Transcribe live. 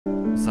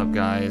What's up,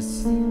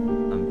 guys?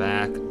 I'm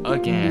back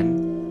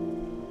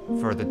again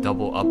for the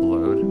double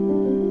upload.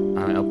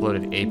 I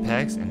uploaded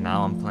Apex and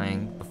now I'm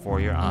playing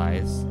Before Your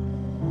Eyes.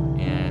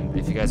 And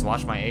if you guys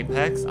watched my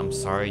Apex, I'm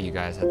sorry you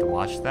guys had to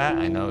watch that.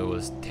 I know it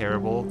was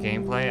terrible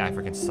gameplay. I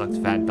freaking sucked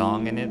fat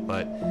dong in it,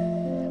 but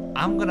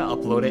I'm gonna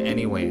upload it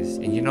anyways.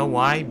 And you know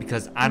why?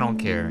 Because I don't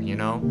care, you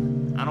know?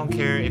 I don't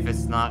care if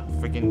it's not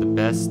freaking the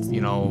best,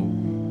 you know,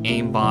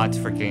 aimbot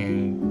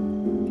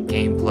freaking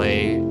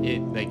gameplay.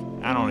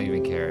 I don't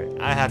even care.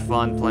 I had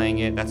fun playing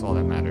it. That's all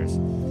that matters.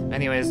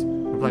 Anyways,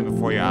 we're playing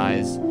Before Your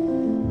Eyes.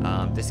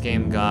 This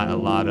game got a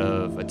lot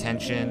of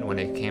attention when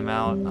it came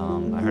out.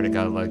 I heard it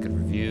got a lot of good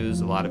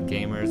reviews. A lot of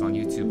gamers on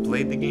YouTube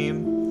played the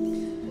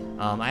game.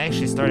 I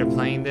actually started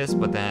playing this,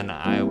 but then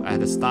I had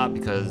to stop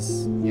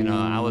because, you know,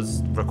 I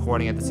was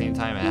recording at the same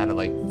time. I had to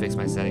like fix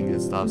my settings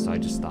and stuff, so I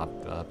just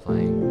stopped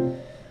playing.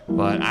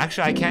 But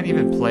actually, I can't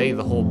even play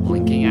the whole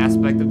blinking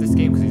aspect of this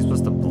game because you're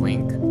supposed to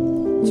blink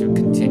to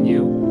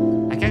continue.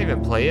 I can't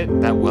even play it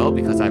that well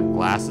because I have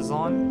glasses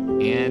on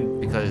and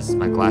because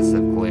my glasses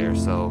have glare.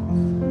 So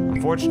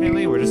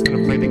unfortunately, we're just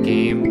gonna play the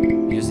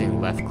game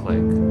using left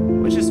click,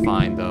 which is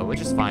fine though,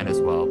 which is fine as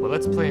well. But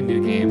let's play a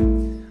new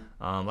game.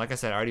 Like I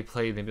said, I already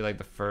played maybe like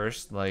the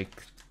first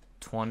like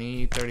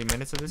 20-30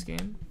 minutes of this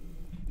game,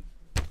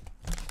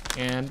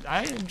 and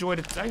I enjoyed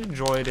it. I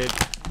enjoyed it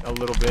a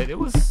little bit. It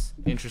was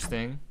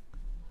interesting.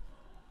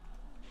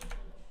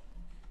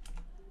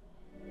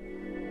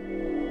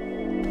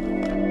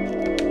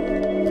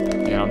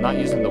 Yeah, I'm not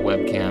using the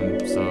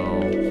webcam, so...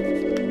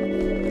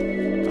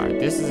 Alright,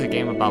 this is a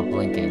game about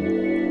blinking.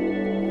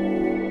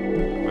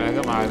 I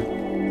got my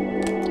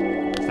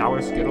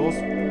sour Skittles.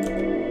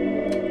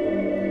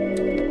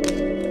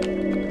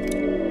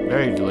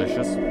 Very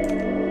delicious.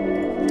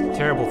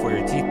 Terrible for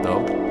your teeth,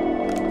 though.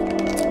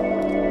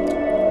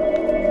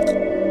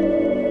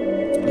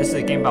 This is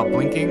a game about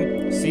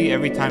blinking. See,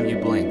 every time you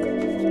blink,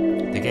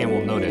 the game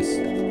will notice.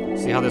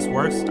 See how this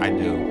works? I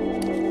do.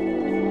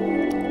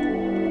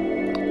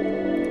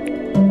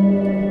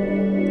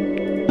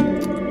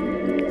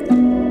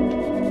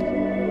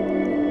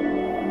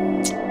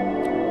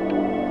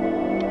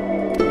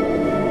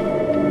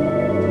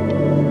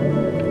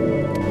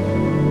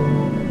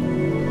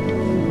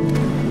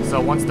 So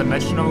once the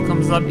metronome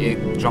comes up,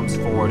 it jumps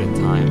forward in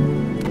time.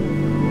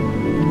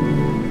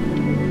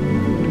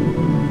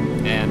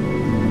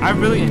 And I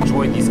really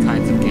enjoy these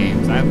kinds of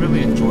games. I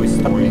really enjoy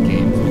story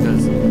games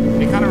because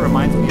it kind of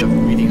reminds me of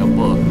reading a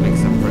book,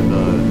 except for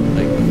the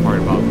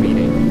part about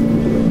reading.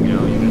 You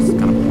know, you're just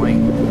kind of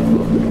playing the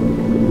book.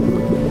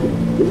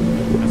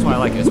 That's why I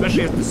like it,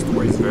 especially if the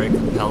story is very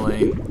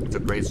compelling. It's a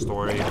great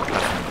story, it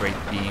has some great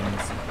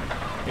themes.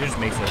 It just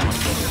makes it much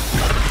better.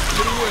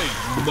 Get away,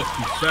 you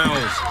lucky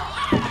fowls!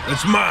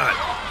 That's mine!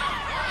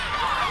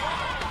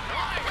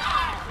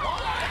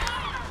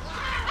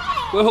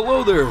 Well,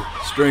 hello there,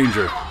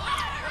 stranger.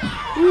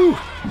 Whew.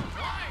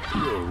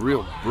 You're a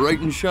real bright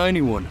and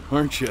shiny one,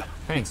 aren't you?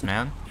 Thanks,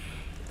 man.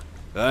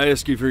 I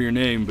asked you for your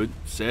name, but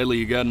sadly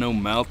you got no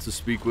mouth to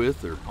speak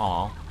with, or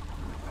Aw.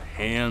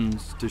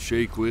 hands to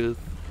shake with,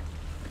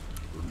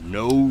 or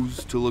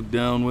nose to look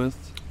down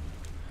with.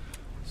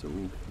 So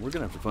we're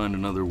gonna have to find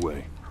another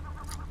way.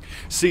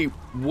 See,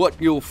 what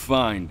you'll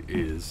find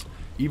is,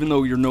 even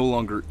though you're no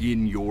longer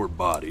in your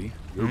body,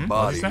 your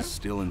body is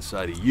still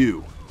inside of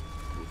you,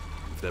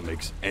 if that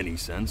makes any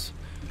sense.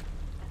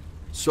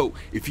 So,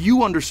 if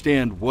you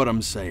understand what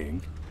I'm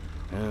saying,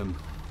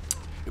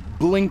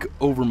 blink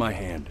over my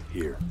hand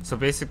here. So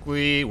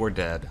basically, we're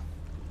dead.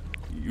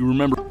 You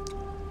remember?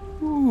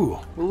 Ooh,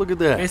 well look at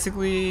that.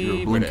 Basically,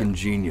 you're a blinking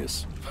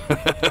genius.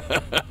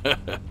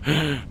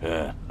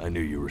 I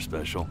knew you were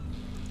special.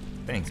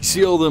 Thanks. You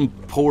see all them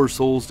poor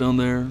souls down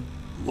there,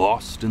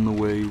 lost in the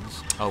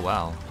waves? Oh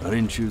wow. I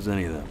didn't choose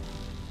any of them.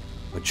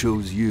 I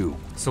chose you.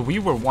 So we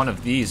were one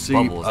of these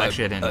bubbles.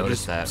 Actually, I didn't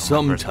notice that.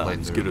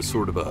 Sometimes get a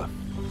sort of a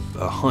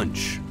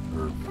hunch,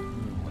 or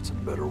what's a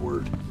better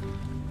word?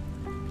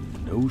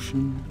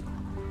 Notion?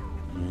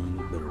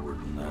 No, better word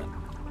than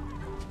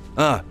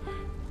that.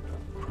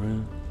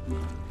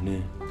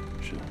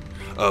 Premonition.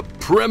 A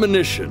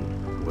premonition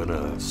when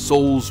a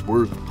soul's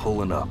worth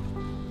pulling up.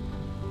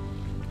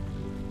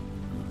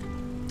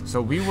 So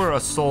we were a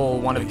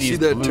soul, one of these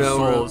blue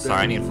souls.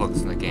 Sorry, I need to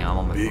focus on the game. I'm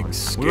on my phone.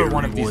 We were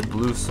one of these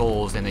blue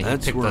souls, and then he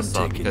picked us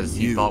up because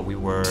he thought we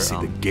were,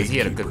 because he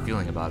had a good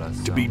feeling about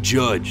us. To be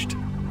judged.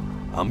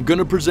 I'm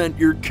gonna present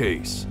your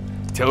case.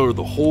 Tell her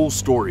the whole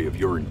story of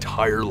your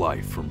entire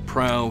life, from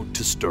proud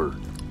to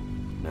stern.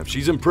 Now, if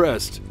she's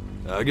impressed,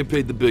 I get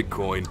paid the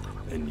Bitcoin,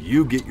 and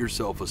you get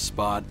yourself a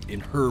spot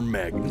in her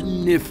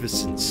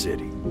magnificent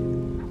city.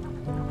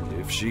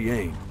 If she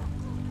ain't,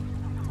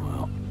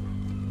 well,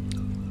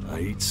 I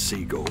eat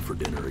seagull for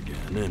dinner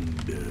again, and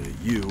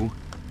you,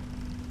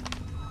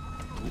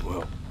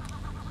 well,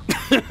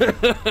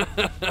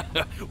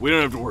 we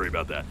don't have to worry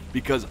about that,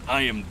 because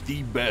I am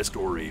the best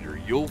orator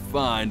you'll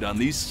find on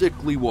these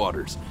sickly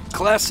waters.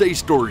 Class A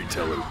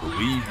storyteller,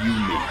 believe you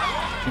me.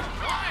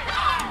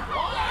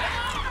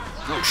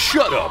 Oh,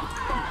 shut up,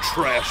 you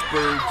trash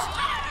birds.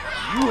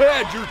 You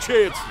had your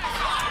chances.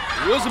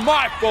 It wasn't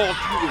my fault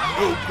you were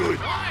no good.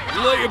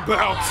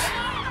 Layabouts.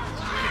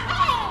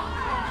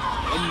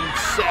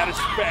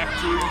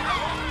 Unsatisfactory.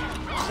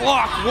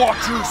 Clock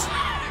watchers.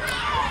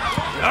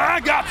 I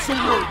got some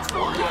words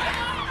for you.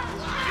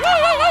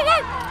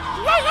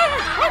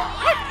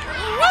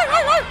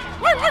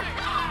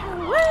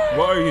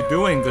 What are you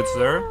doing, good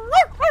sir?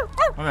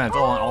 Oh man, it's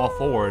all on all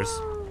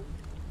fours.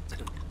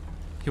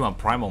 You want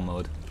primal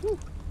mode.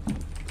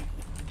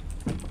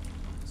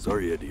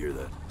 Sorry you had to hear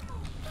that.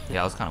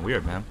 Yeah, it was kind of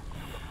weird, man.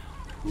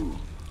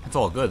 It's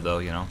all good though,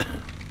 you know.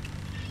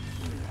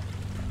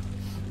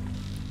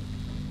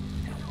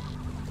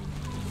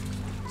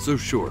 So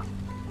sure,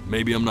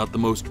 maybe I'm not the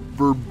most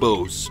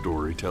verbose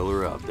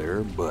storyteller out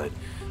there, but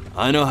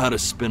I know how to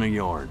spin a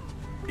yarn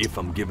if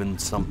I'm given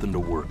something to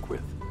work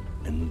with.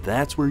 And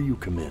that's where you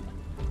come in.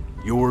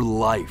 Your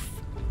life.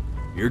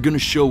 You're gonna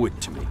show it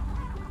to me.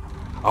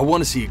 I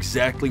want to see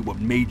exactly what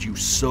made you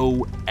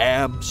so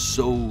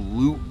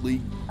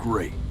absolutely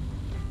great.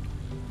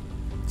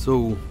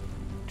 So,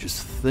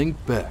 just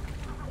think back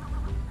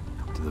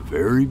to the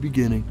very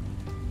beginning,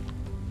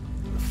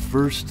 the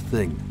first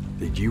thing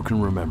that you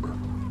can remember.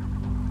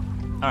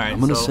 Alright,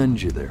 I'm gonna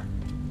send you there.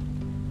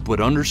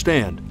 But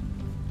understand,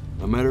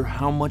 no matter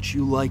how much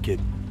you like it,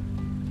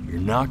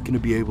 you're not gonna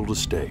be able to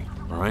stay,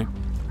 alright?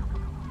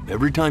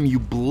 Every time you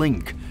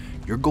blink,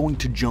 you're going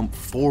to jump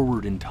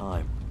forward in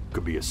time.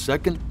 Could be a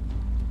second,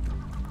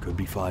 could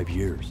be 5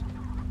 years.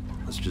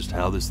 That's just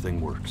how this thing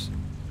works.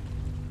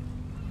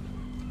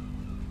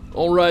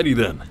 Alrighty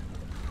then.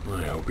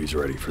 I hope he's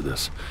ready for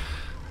this.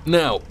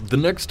 Now, the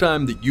next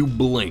time that you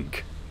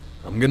blink,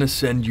 I'm gonna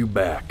send you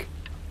back.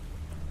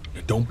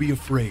 Now, don't be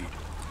afraid,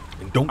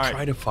 and don't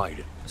try to fight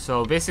it.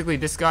 So basically,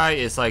 this guy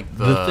is like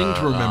the thing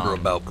to remember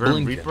about Grim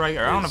blinking Reaper. I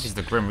don't know if he's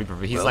the Grim Reaper,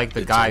 but he's well, like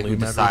the it's guy only who a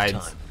matter of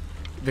decides, time.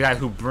 the guy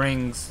who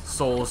brings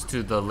souls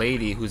to the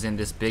lady who's in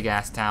this big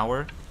ass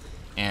tower,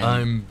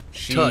 and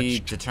she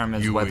touched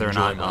determines you whether or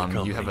enjoy not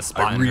my you have a company.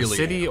 spot I in her really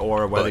city am,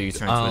 or whether but you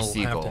turn to I'll a have to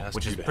seagull, ask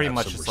which you is to pretty have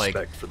much some just like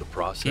respect for the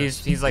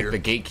process he's like here. the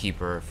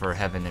gatekeeper for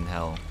heaven and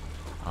hell.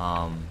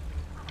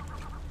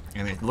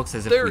 And it looks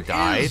as if There we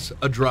died, is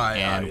a dry eye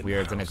and in we the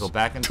are going to house. go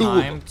back in 2 of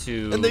time them.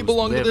 to And they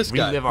belong to this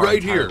guy, relive our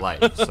right entire here.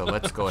 life. So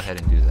let's go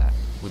ahead and do that.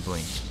 We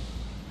blink.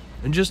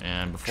 And just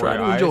And before try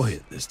your to enjoy eyes,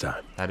 it this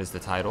time. that is the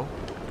title.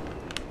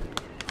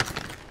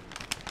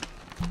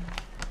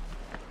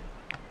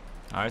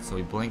 Alright, so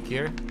we blink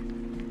here.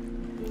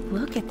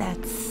 Look at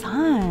that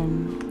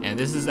sun. And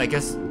this is, I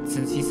guess,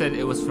 since he said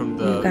it was from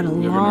the... We've got a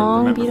you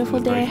long, remember from beautiful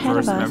the very day ahead of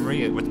first us.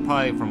 memory, it was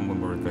probably from when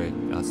we were a very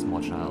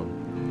small child.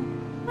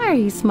 Why are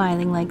you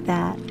smiling like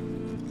that? You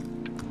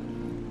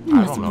I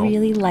must don't know.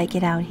 really like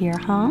it out here,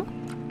 huh?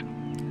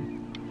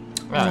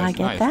 Yeah, Well, I it's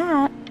get nice.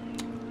 that.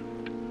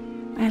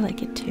 I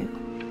like it too.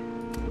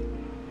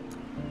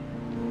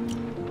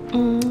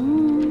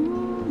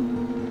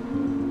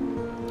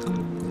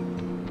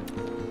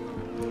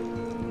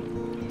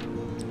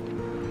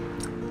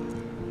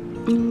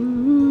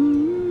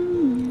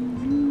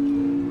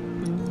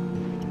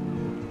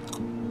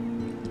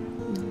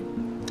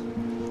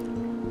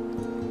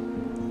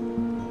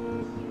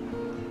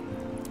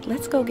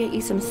 Let's go get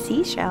you some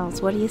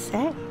seashells. What do you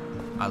say?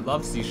 I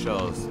love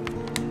seashells.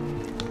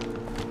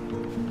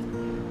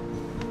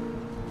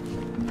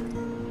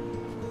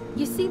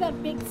 You see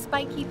that big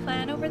spiky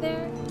plant over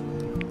there?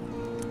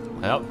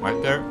 Yep,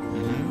 right there.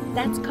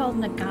 That's called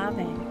an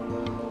agave.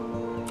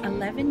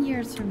 11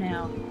 years from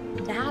now,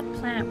 that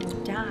plant will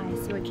die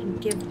so it can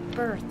give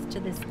birth to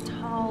this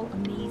tall,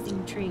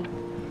 amazing tree,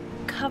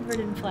 covered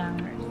in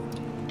flowers.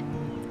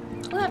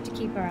 We'll have to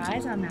keep our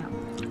eyes on that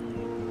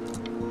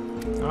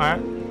one.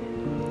 Alright.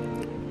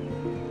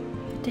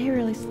 The day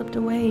really slipped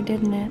away,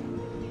 didn't it?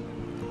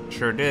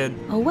 Sure did.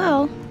 Oh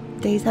well.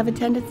 Days have a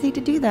tendency to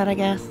do that, I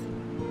guess.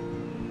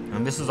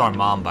 And this is our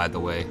mom, by the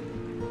way.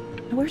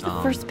 Now, where's the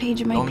first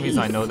page of my The only piece?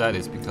 reason I know that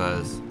is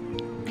because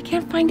I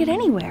can't find it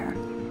anywhere.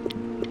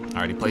 I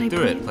already Did I played through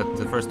put it. it- Played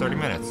the first 30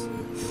 minutes.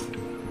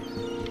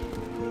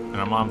 And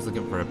our mom's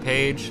looking for a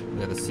page. We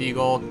got the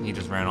seagull. He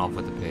just ran off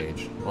with the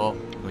page. Well,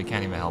 we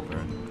can't even help her.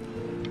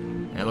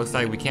 And it looks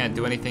like we can't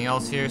do anything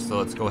else here, so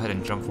let's go ahead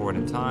and jump forward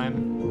in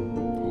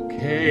time.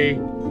 Okay.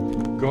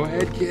 Go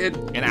ahead, kid.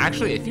 And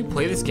actually, if you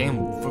play this game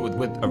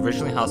with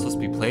originally how it's supposed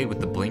to be played with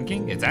the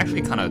blinking, it's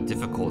actually kind of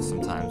difficult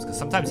sometimes. Because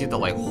sometimes you have to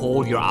like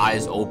hold your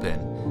eyes open,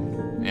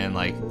 and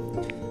like,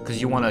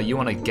 because you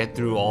wanna get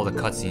through all the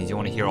cutscenes, you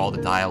wanna hear all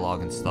the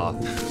dialogue and stuff.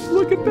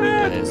 Look at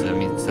that. And so that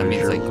means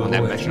like when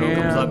that metronome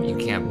comes up, you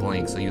can't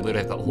blink, so you literally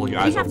have to hold your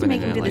eyes have to open.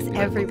 make and him then, do like, this be,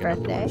 like, every looking up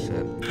birthday. and shit.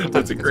 Sometimes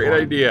That's a it gets great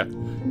hard. idea.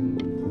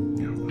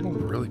 That'll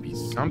really be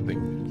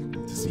something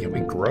to see how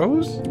he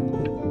grows.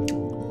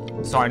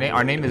 So our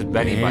name is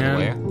Benny, by the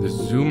way. The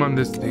zoom on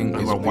this thing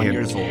And is we're 1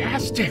 years old.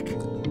 fantastic.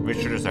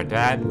 Richard is our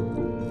dad.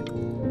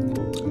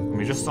 And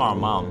we just saw our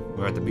mom.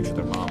 We were at the beach with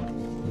our mom.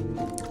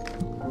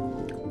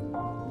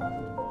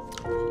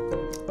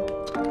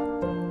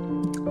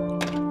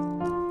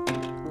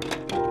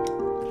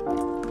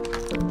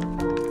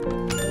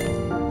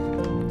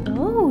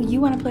 Oh, you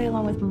want to play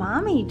along with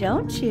mommy,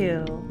 don't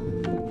you?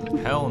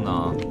 Hell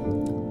no.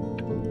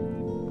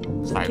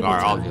 It's like,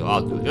 alright,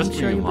 I'll do it. Just I'm for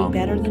sure you, you'll Mom. be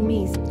better than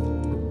me.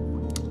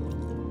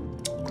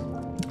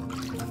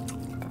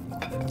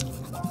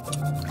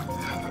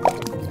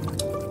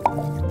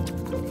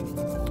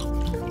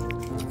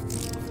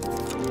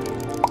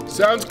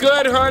 Sounds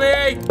good,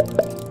 honey.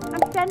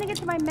 I'm sending it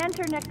to my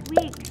mentor next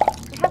week.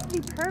 It has to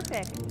be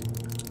perfect.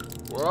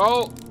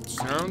 Well,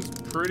 sounds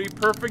pretty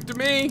perfect to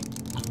me.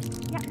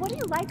 Yeah, what do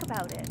you like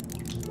about it?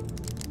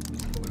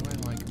 What do I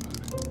like about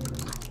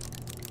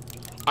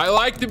it? I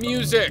like the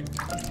music.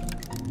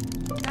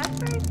 That's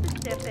very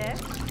specific.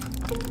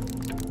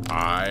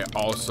 I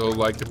also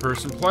like the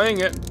person playing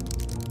it.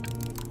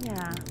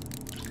 Yeah,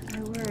 I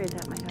worry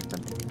that might have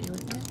something to do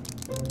with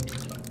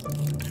it.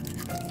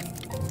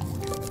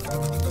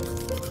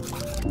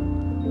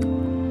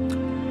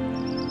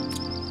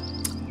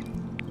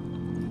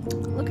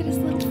 Look at his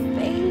little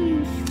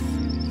face.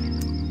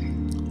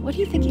 What do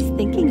you think he's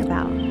thinking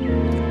about? I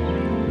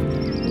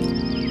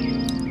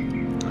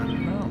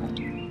don't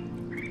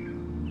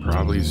know.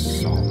 Probably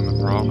solving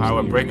the problem.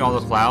 Alright, we're breaking all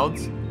the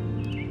clouds.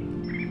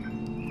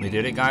 We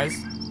did it, guys.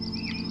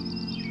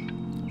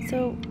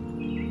 So, do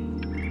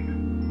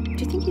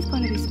you think he's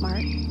going to be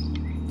smart?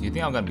 Do you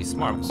think I'm gonna be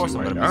smart? Of course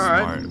I'm gonna be I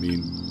smart.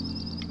 mean,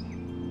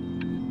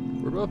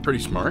 we're both pretty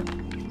smart.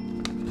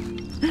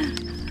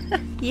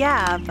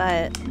 Yeah,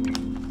 but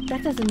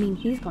that doesn't mean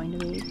he's going to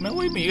be. Man,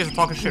 what do you mean? You guys are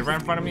talking shit right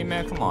in front of me,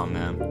 man? Come on,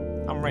 man.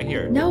 I'm right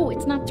here. No,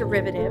 it's not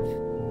derivative.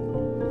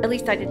 At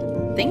least I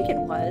didn't think it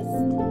was.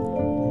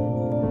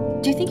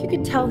 Do you think you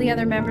could tell the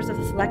other members of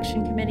the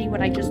selection committee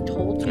what I just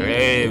told you?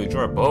 Hey, we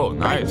drew a boat.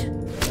 Nice.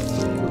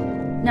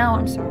 No,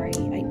 I'm sorry.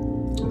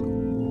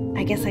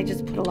 I guess I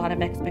just put a lot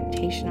of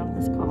expectation on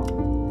this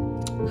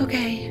call.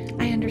 Okay,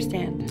 I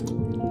understand.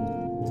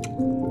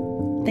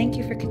 Thank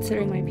you for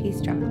considering my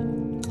piece, John.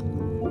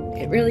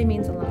 It really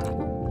means a lot.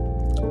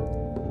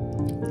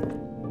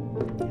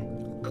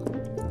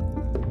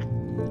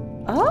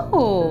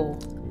 Oh,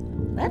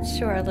 that's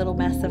sure a little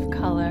mess of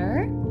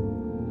color.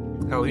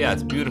 Hell yeah,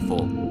 it's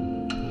beautiful.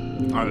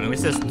 Alright, when it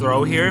says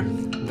throw here,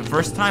 the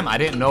first time I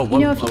didn't know what,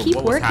 You know, if you keep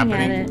what was working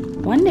happening. at it,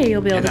 one day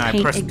you'll be able And to then I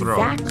paint pressed throw.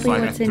 exactly So I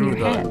what's in threw your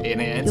the- head.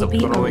 and it ends You'll up be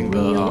a throwing the,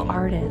 real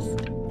artist.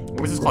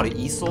 What was this called? An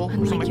easel or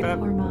something Unlike like your that?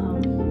 poor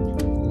mom.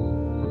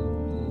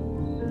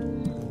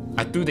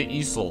 I threw the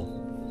easel.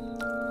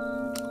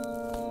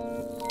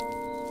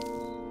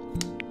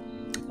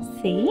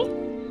 See?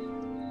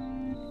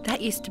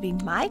 That used to be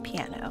my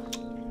piano.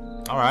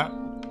 Alright.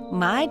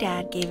 My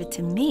dad gave it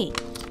to me.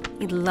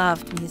 He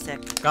loved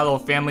music. Got a little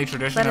family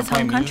tradition Left of his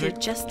home playing country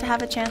music. just to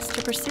have a chance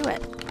to pursue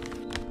it.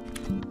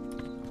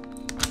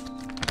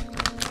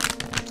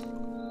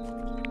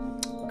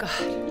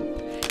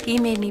 God, he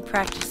made me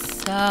practice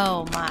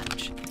so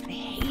much. I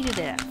hated it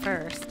at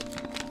first.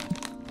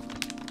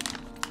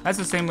 That's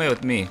the same way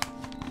with me.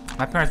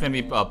 My parents made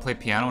me play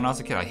piano when I was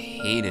a kid. I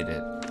hated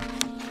it.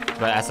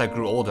 But as I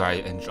grew older,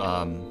 I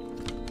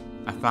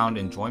found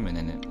enjoyment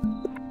in it.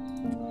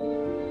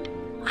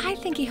 I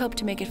think he hoped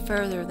to make it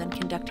further than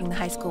conducting the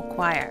high school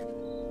choir.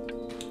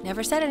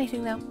 Never said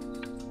anything, though.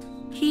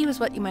 He was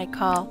what you might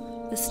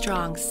call the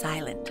strong,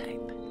 silent type.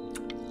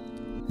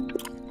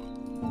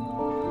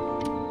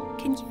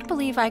 Can you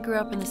believe I grew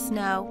up in the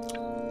snow?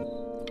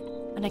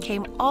 And I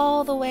came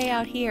all the way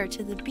out here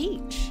to the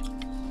beach.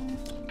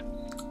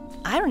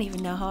 I don't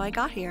even know how I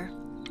got here.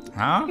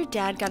 Huh? Your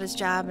dad got his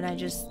job and I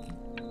just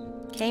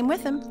came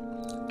with him.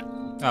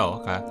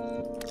 Oh, okay.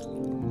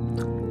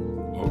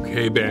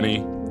 Okay,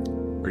 Benny.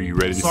 Are you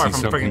ready to Sorry see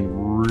if I'm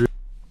something real?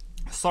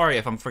 Sorry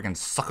if I'm freaking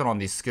sucking on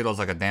these Skittles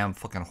like a damn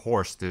fucking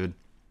horse, dude.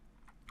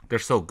 They're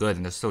so good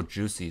and they're so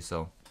juicy,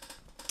 so.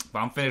 But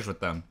I'm finished with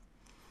them.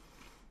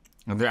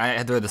 And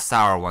they're the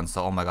sour ones,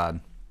 so oh my god.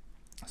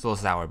 So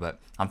sour, but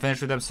I'm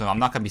finished with them, so I'm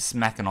not gonna be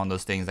smacking on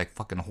those things like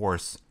fucking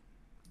horse.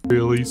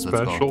 Really go.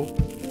 special?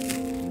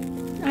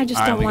 I just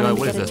Alright, don't we want go. him to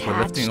What is get this? We're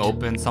attached. lifting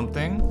open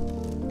something.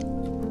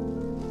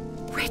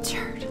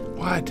 Richard,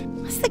 What?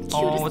 that's the cutest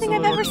Oh, it's thing a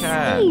I've little ever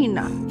cat.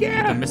 seen.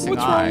 Yeah. The missing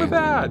What's eye. wrong with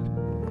that?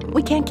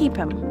 We can't keep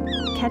him,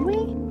 can we?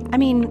 I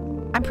mean,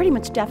 I'm pretty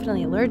much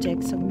definitely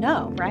allergic, so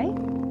no, right?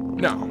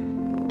 No.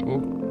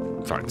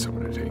 We'll find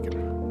someone to take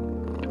him.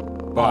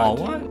 Oh, But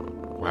what?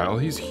 while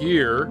he's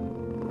here,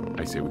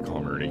 I say we call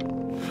him Ernie.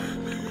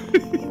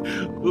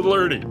 Little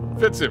Ernie.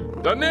 Fits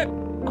him, doesn't it?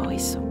 Oh,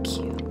 he's so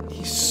cute.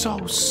 He's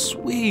so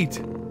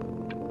sweet.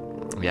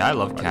 Yeah, I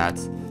love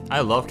cats. I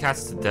love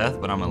cats to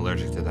death, but I'm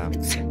allergic to them.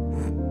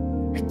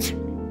 Which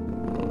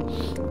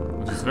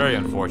is very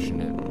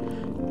unfortunate.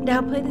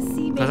 Now play the C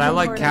major Because I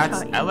like chord cats.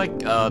 taught you. I like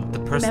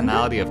the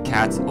personality of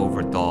cats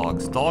over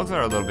dogs. Dogs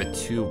are a little bit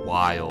too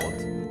wild.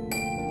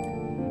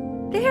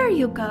 There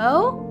you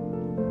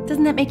go.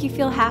 Doesn't that make you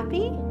feel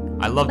happy?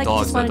 I love Like you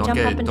dogs, just though. wanna Don't jump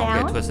get up and don't get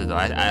down? twisted though.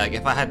 Like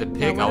if I had to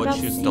pick, what I would about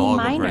choose C dog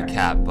over a minor?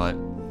 cat. But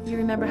Do you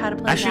remember how to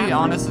play actually, that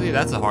one? honestly,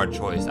 that's a hard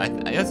choice.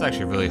 That's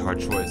actually a really hard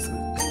choice.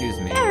 Excuse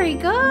me. Very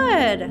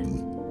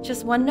good.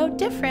 Just one note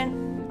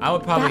different. I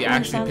would probably That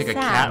one actually pick a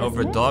sounds cat sad, over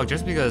isn't it? dog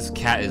just because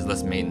cat is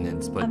less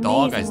maintenance. But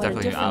dog, I Amazing what a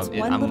definitely difference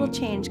one little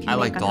change can I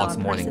like make on how dogs a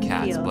more than person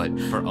cats. feels. But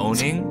for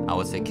owning, I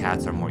would say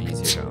cats are more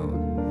easier to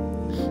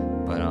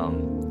own.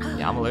 But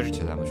yeah, I'm allergic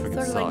to them, which freaking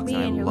Sort of like sucks. me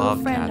And and I your love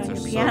little friend cats. on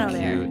They're your so piano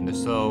cute there. and they're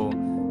so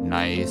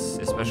nice,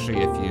 especially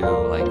if you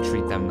like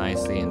treat them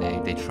nicely and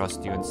they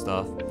trust you and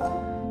stuff.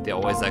 They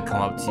always like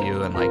come up to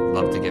you and like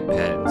love to get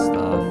pet and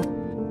stuff.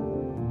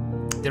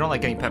 They don't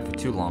like getting pet for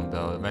too long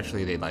though.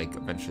 Eventually they like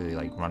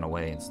run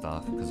away and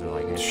stuff because they're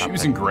like. Hey, She stop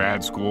was in petting me.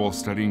 grad school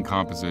studying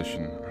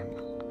composition.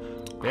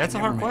 But that's a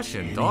hard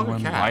question. Dog or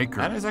cat? Like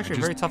her. That is actually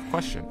a very tough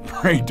question.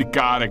 Pray to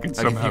God I could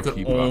Like if somehow you could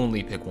keep up.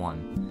 only pick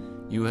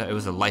one, it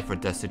was a life or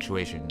death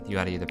situation. You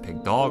had to either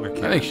pick dog or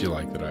cat. I think she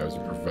liked that I was a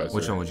professor.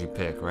 Which one would you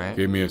pick, right?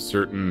 Gave me a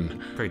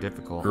certain Pretty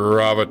difficult.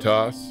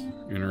 gravitas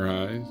in her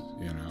eyes,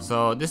 you know.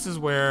 So this is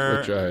where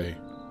Which I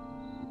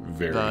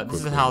very this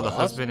is quickly how the lost.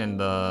 husband and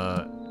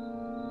the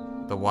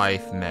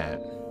wife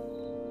met.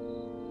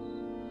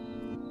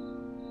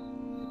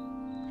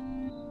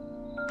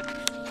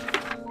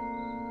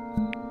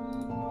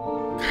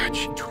 God,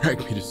 she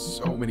dragged me to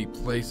so many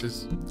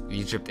places.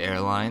 Egypt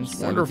Airlines.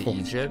 It's I went to wonderful.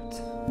 Egypt.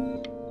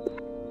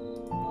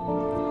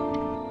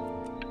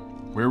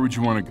 Where would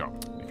you want to go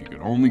if you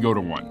could only go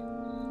to one?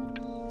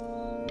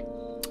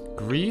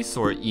 Greece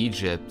or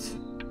Egypt?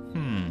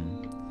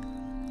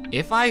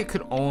 If I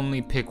could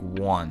only pick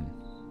one,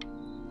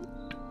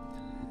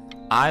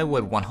 I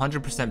would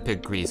 100%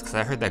 pick Greece because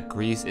I heard that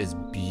Greece is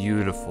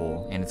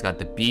beautiful and it's got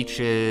the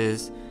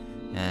beaches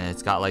and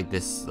it's got like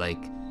this like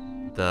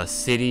the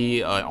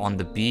city on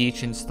the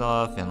beach and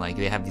stuff and like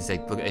they have these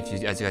like look as you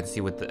guys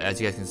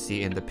can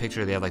see in the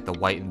picture they have like the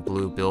white and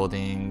blue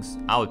buildings.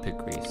 I would pick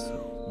Greece.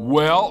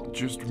 Well,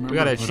 just remember We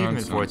got an to put on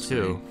achievement for it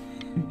too. sunscreen.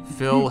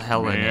 Phil Man, I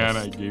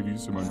Hellenist. gave you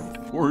some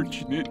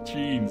unfortunate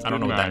jeans. I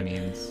don't know what didn't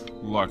that means.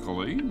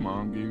 Luckily,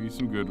 Mom gave you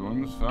some good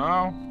ones. So,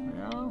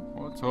 yeah,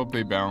 let's hope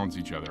they balance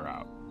each other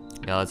out.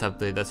 Yeah, let's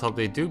hope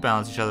they do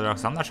balance each other out.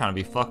 Cause I'm not trying to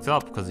be fucked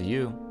up because of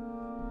you,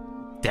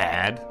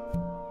 Dad.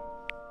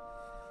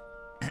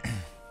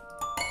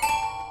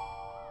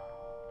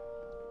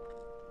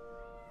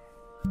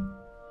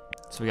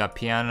 So we got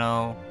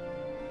piano,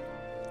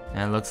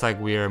 and it looks like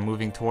we are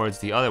moving towards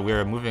the other. We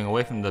are moving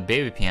away from the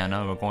baby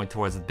piano, and we're going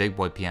towards the big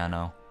boy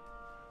piano.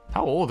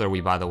 How old are we,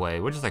 by the way?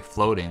 We're just like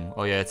floating.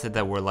 Oh yeah, it said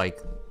that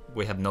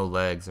we have no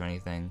legs or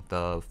anything.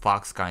 The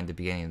fox guy in the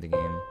beginning of the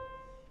game.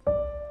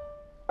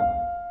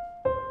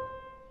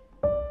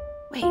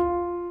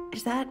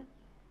 Wait,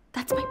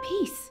 that's my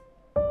piece.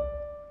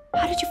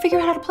 How did you figure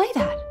out how to play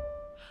that?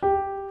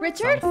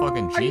 Richard, I'm a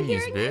fucking are you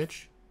genius, hearing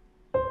bitch.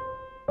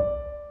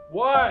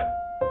 What?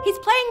 He's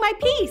playing my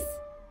piece.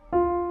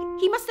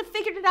 He must have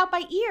figured it out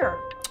by ear.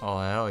 Oh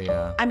hell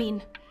yeah. I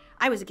mean,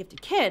 I was a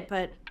gifted kid,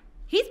 but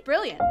he's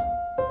brilliant.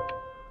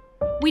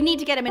 We need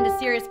to get him into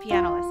serious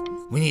piano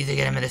lessons. We need to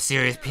get him into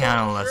serious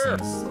piano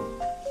lessons.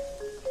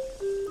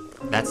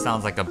 That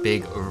sounds like a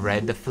big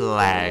red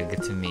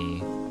flag to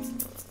me.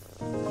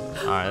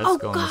 Alright, let's Oh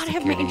go, God, Mr. I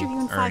have my Kitty. interview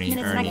in 5 Ernie,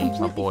 minutes and I Ernie, my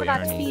completely boy forgot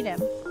to Ernie. feed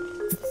him.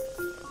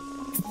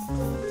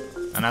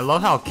 And I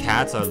love how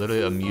cats are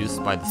literally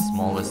amused by the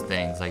smallest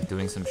things, like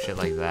doing some shit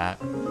like that.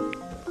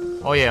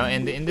 Oh yeah,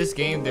 and in this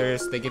game,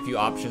 they give you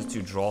options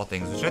to draw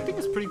things, which I think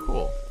is pretty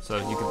cool. So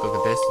if you can look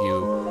at this,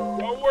 you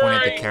point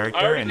at the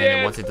character, and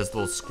then once it does the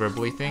little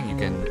scribbly thing, you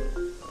can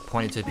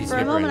point it to a piece For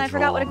of a paper moment, and I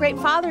forgot what a draw great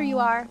father you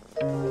are.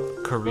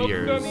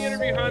 careers.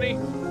 honey.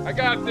 I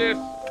got this.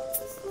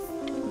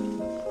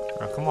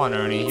 Oh, come on,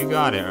 Ernie, you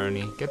got it,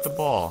 Ernie. Get the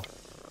ball.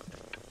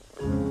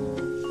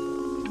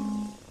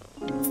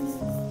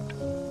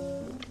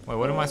 Wait,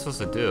 what am I supposed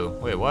to do?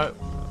 Wait, what?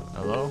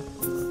 Hello?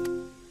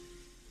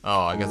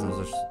 Oh, I guess I'm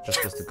just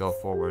supposed to go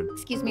forward.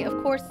 excuse me,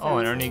 of course. Oh, sir.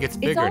 and Ernie gets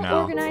It's bigger all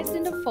now. organized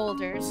into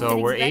folders. So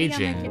sitting we're ready on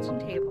aging. my kitchen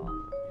table.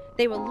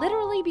 They will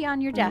literally be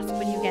on your desk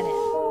when you get in.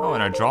 Oh,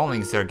 and our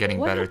drawings are getting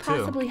What better could too.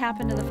 possibly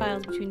happen to the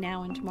files between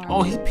now and tomorrow?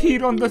 Oh, he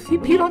peed on the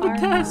Are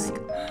desk.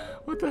 mine.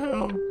 What the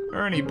hell?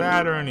 Ernie,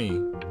 bad Ernie.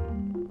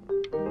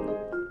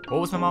 What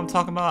was my mom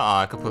talking about?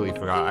 Oh, I completely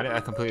forgot. I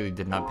completely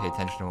did not pay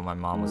attention to what my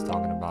mom was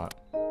talking about.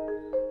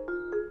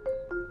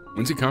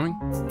 When's he coming?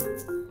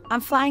 I'm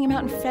flying him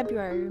out in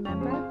February,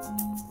 remember?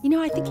 You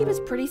know, I think he was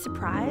pretty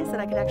surprised that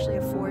I could actually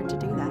afford to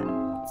do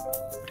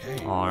that.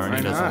 Hey, Oh, Ernie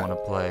why doesn't not? want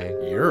to play.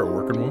 You're a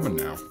working woman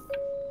now.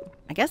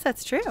 I guess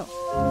that's true.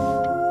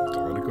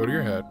 Don't let it go to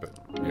your head, but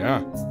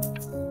yeah.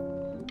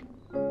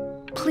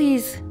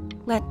 Please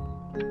let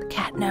the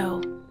cat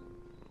know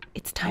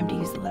it's time to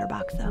use the litter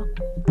box, though.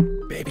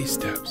 Baby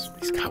steps.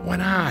 He's got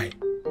one eye.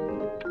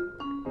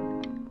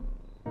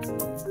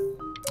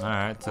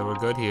 Alright, so we're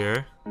good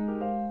here.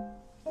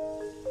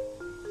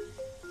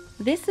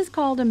 This is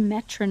called a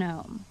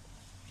metronome.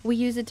 We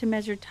use it to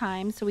measure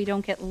time so we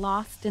don't get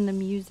lost in the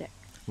music.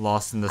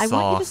 Lost in the I sauce.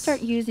 want you to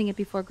start using it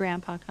before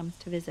Grandpa comes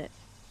to visit.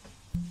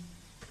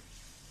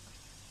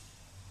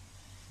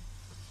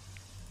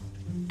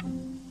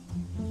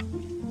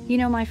 You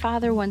know, my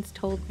father once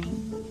told me,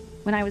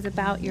 when I was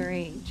about your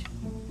age,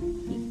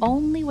 the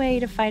only way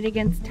to fight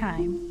against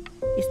time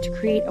is to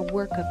create a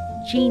work of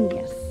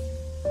genius,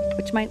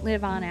 which might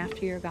live on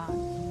after you're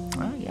gone.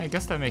 Well, yeah, I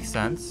guess that makes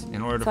sense.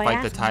 In order to So I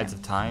fight the asked tides him.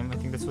 of time, I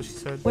think that's what she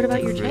said. What about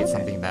to your create children?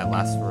 something that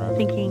lasts forever.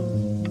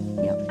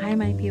 Thinking, I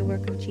might be a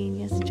work of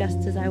genius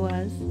just as I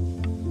was.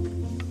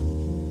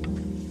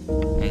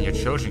 And your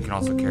children can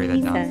also carry that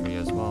He down said, for you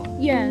as well.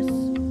 Yes,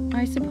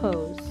 I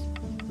suppose.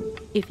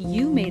 If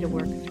you made a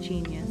work of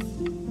genius,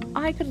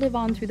 I could live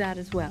on through that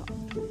as well.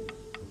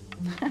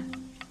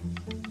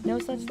 No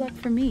such luck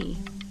for me.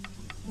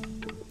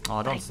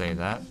 Oh, don't say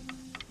that.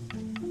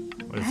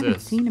 What I is haven't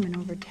this? seen him in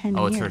over 10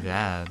 Oh, years. it's her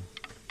dad.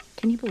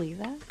 Can you believe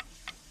that?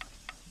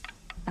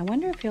 I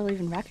wonder if he'll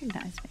even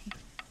recognize me.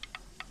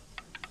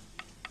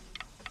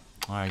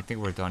 Alright, I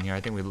think we're done here.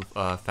 I think we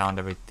found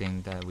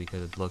everything that we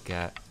could look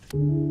at.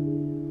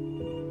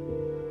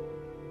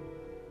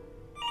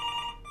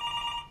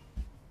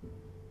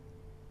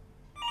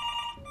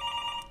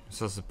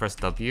 Supposed to press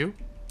W?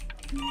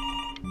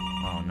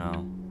 Oh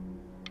no.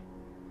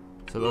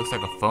 So it looks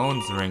like a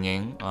phone's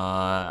ringing.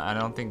 I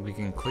don't think we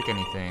can click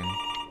anything.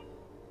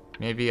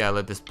 Maybe I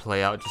let this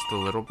play out just a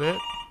little bit.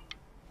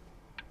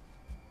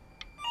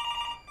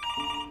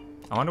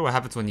 I wonder what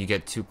happens when you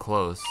get too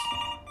close.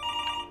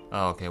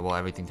 Oh, okay, well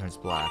everything turns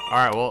black.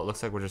 Alright, well it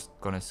looks like we're just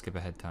gonna skip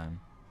ahead time.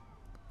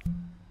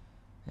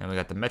 And we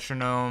got the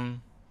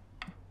metronome.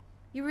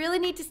 You really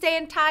need to stay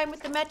in time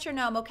with the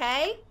metronome,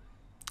 okay?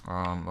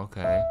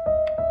 Okay.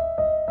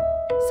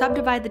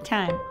 Subdivide the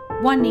time.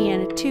 1E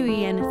and a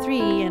 2E and a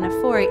 3E and a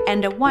 4E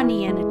and a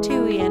 1E and a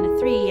 2E and a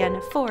 3E and a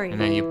 4E.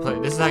 And then you play,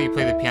 this is how you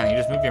play the piano. You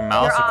just move your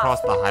mouse You're across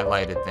off. the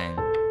highlighted thing.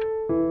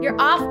 You're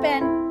off,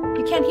 Ben.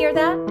 You can't hear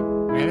that?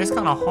 Man, it's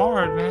kind of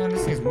hard, man.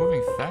 This thing's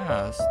moving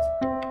fast.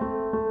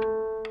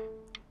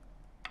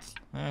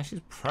 Man,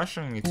 she's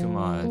pressuring me too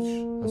much.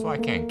 That's why I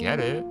can't get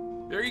it.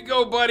 There you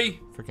go, buddy.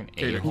 Freaking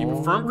Okay, now keep a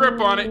a-hole. firm grip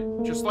on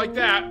it, just like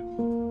that.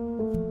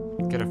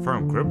 Get a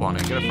firm grip on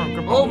it. Get a firm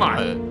grip Oh on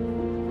my. it.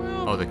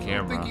 Well, Oh, the I think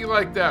camera. you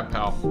like that,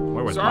 pal.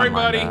 Where was Sorry,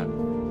 my mind buddy.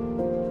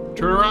 at?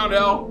 Turn around,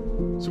 L,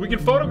 so we can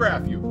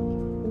photograph you.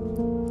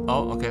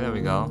 Oh, okay, there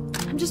we go.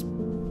 I'm just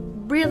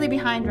really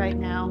behind right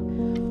now.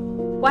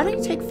 Why don't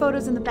you take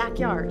photos in the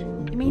backyard?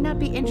 It may not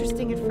be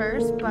interesting at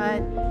first,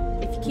 but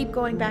if you keep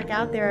going back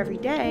out there every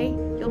day,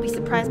 you'll be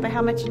surprised by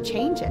how much it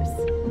changes.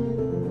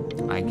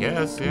 I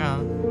guess, yeah.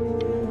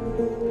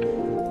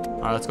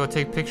 Alright, let's go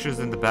take pictures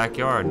in the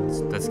backyard.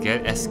 Let's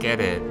get it. Get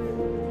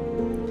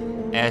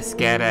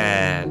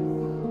it.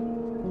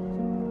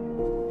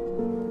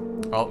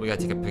 Oh, we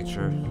gotta take a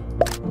picture.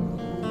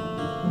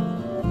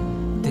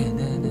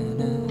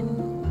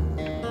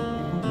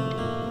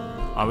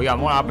 We got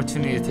more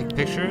opportunity to take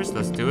pictures.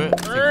 Let's do it.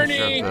 Let's take a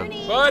picture of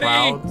Ernie, the buddy.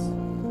 clouds.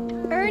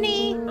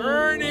 Ernie!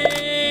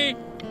 Ernie!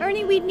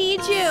 Ernie, we need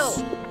you!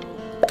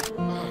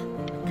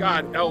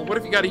 God, L, what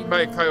if you got eaten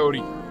by a coyote?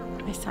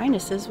 My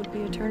sinuses would be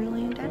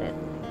eternally indebted.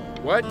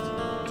 What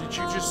did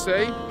you just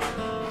say?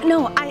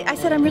 No, I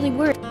said I'm really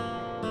worried.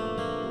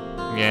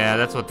 Yeah,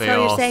 that's what they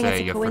So all you're saying say.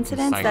 it's a you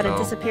coincidence freaking that it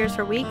psycho. disappears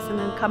for weeks and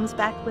then comes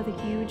back with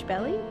a huge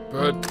belly?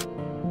 But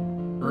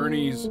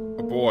Ernie's a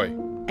boy.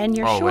 And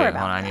you're Oh sure wait, about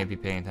hold on. I that? need to be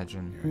paying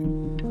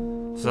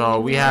attention. So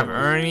we have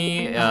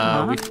Ernie.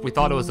 We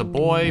thought it was a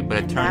boy, but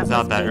it turns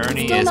out that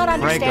Ernie Still is not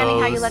understanding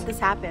how you Pregos. let this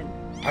happen.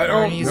 I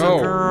don't Ernie's know.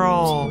 a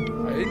girl.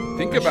 I didn't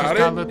think She's about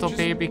got it. little Just-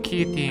 baby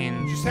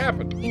kittens. Just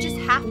happened. You just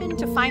happened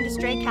to find a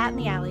stray cat in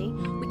the alley.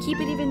 We keep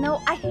it even though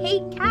I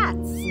hate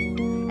cats.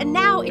 And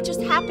now it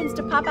just happens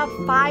to pop out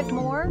 5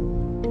 more?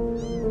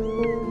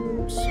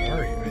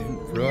 Sorry, I didn't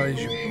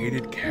realize you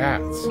hated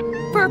cats.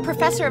 For a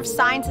professor of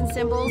signs and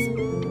symbols,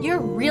 you're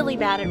really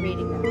bad at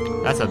reading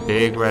them. That's a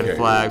big red Okay,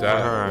 flag for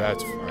that- her.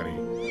 That's funny.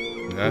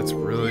 That's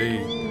really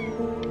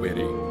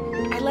witty.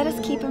 I let us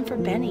keep him for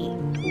Benny.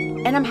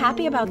 And I'm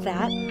happy about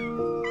that.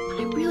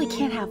 But I really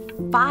can't have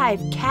 5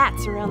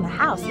 cats around the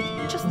house.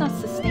 It's just not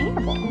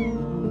sustainable.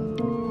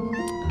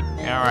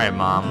 Yeah, all right,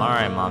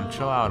 mom.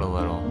 Chill out a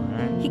little. All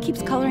right. He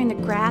keeps coloring the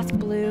grass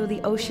blue, the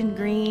ocean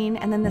green,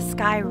 and then the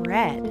sky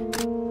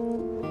red.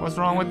 What's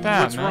wrong with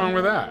that, What's man? wrong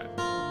with that?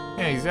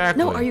 Yeah,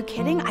 exactly. No, are you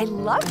kidding? I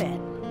love it.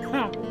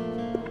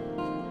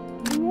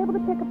 Were you able to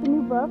pick up the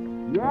new book?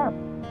 Yes,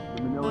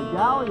 the Manila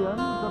Galleon is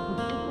of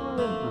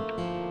particular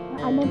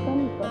interest. I meant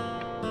Benny's book.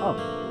 Oh,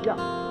 yeah,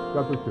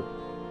 got those too.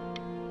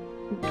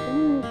 It's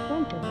really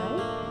expensive,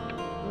 right?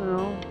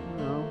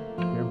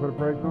 Can't put a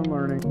price on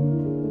learning.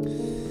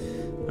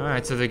 All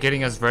right, so they're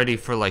getting us ready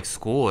for like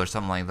school or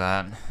something like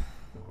that.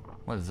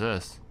 What is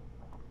this?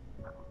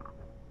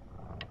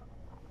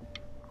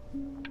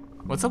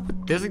 What's up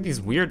with, there's like these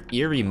weird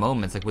eerie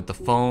moments, like with the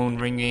phone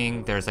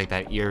ringing, there's like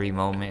that eerie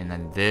moment, and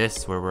then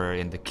this, where we're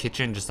in the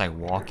kitchen just like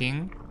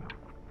walking,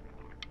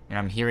 and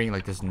I'm hearing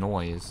like this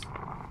noise.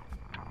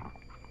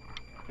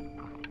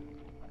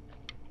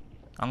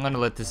 I'm gonna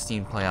let this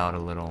scene play out a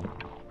little.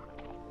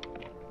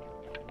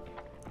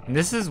 And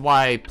this is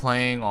why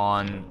playing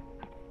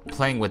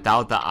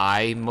without the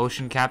eye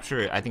motion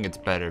capture, I think it's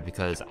better,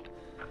 because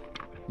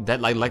that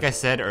like I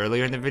said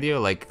earlier in the video,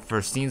 like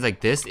for scenes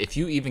like this, if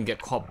you even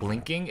get caught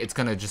blinking, it's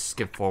gonna just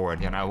skip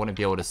forward and I wouldn't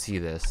be able to see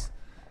this.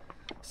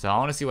 So I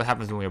want to see what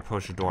happens when we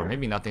approach the door.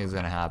 Maybe nothing's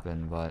gonna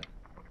happen, but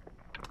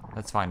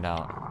let's find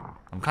out.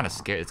 I'm kind of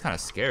scared. It's kind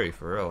of scary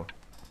for real.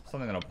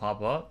 Something gonna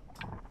pop up.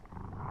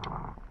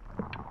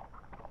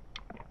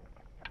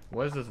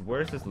 What is this?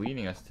 Where is this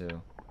leading us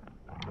to?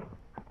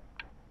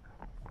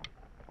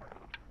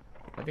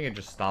 I think it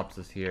just stops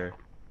us here.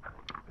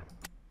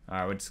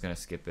 Alright, we're just gonna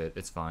skip it.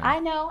 It's fine. I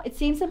know, it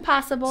seems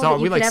impossible So that are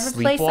we, you could like, ever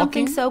play something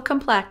sleepwalking? so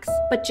complex,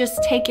 but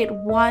just take it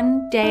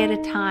one day at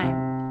a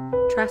time.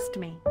 Trust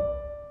me.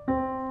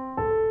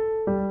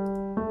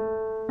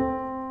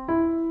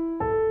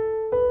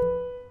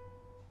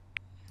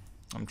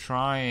 I'm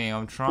trying.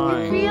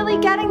 You're really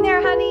getting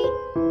there,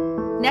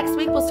 honey. Next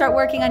week we'll start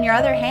working on your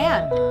other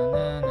hand.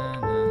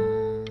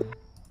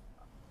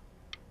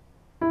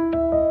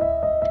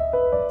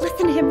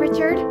 Listen to him,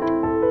 Richard.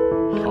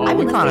 Oh, I've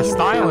we're been kind of listening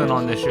to him styling count.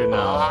 on this shit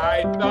now.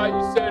 I thought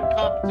you said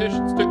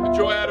competitions took the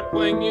joy out of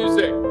playing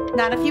music.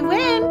 Not if you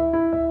win.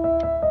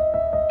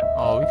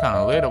 Oh, we kind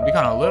of lit. We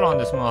kind of lit on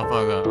this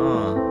motherfucker.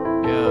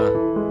 Yeah.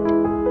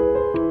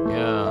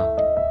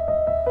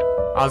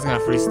 I was gonna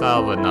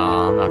freestyle, but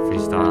nah, I'm not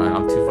freestyling.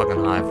 I'm too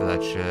fucking high for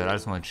that shit. I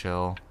just want to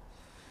chill.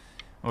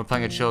 We're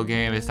playing a chill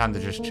game. It's time to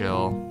just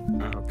chill.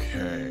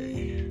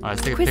 Okay. Alright,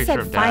 let's take a Quiz picture said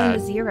of find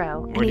Dad. a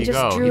zero, and Where'd he just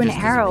go? drew He an just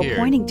arrow disappeared.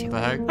 pointing to The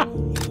it. heck?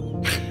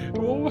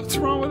 Well, what's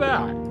wrong with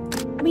that?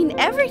 I mean,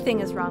 everything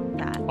is wrong with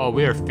that. Oh,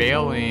 we are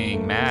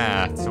failing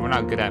math, so we're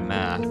not good at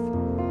math.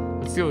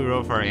 Let's see what we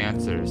wrote for our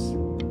answers.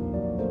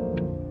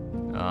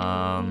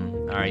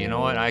 Alright, you know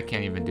what? I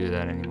can't even do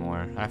that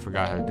anymore. I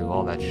forgot how to do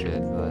all that shit,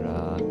 but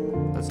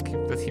let's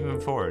keep moving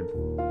forward.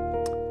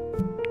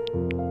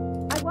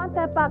 I want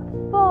that box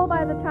full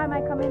by the time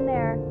I come in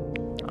there.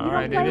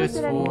 Alright, it is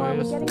full. It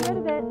is Getting rid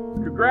of it.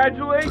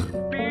 Congratulations,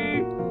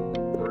 B.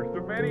 First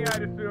of many,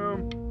 I'd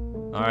assume.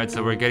 Alright,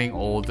 so we're getting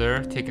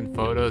older, taking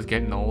photos,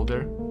 getting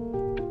older.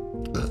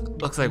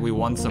 Looks like we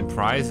won some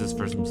prizes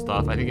for some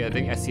stuff. I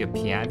think I see a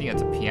piano. I think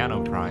that's a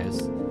piano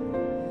prize.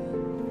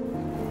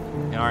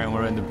 Alright,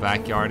 we're in the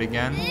backyard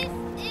again. This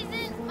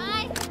isn't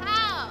my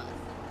house.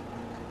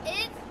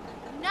 It's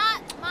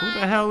not my Who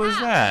the hell is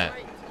that?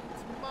 Right,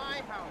 it's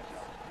my house.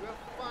 You have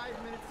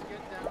 5 minutes to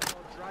get down, and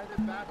I'll drive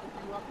it back with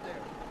you up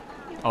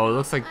there. Oh, it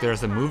looks like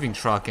there's a moving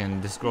truck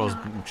and this girl's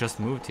just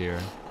moved here.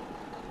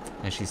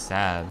 And she's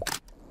sad.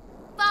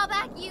 Fall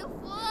back, you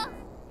fool.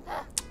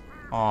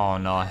 Oh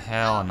no,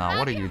 hell no.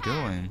 What are you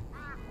doing?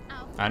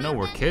 I'll I know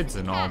we're prove kids it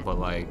and to all, Kat. but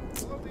like,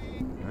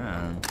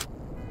 man.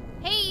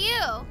 Hey,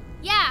 you.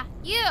 Yeah,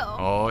 you.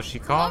 Oh, she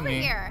Come caught over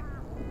me. here.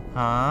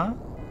 Huh?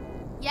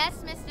 Yes,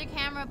 Mr.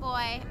 Camera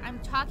Boy. I'm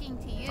talking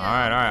to you.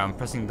 Alright, I'm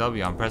pressing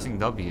W. I'm pressing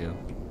W.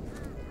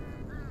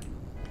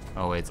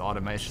 Oh wait,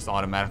 it's just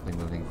automatically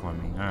moving for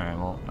me. Alright,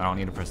 well, I don't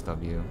need to press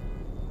W.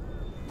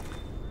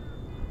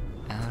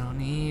 I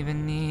don't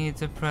even need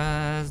to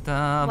press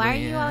W. Why are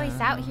you always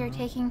out here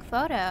taking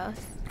photos?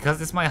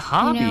 Because it's my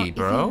hobby, you know,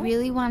 bro. if you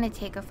really want to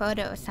take a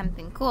photo of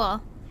something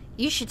cool,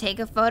 you should take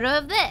a photo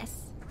of this.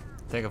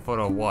 Take a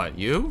photo of what?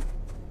 You?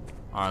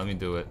 Alright, let me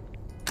do it.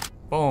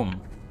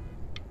 Boom.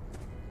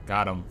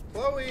 Got him.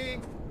 Chloe!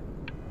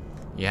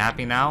 You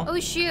happy now? Oh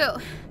shoot,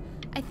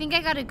 I think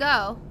I gotta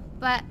go.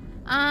 But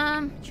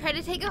try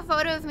to take a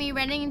photo of me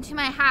running into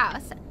my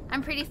house.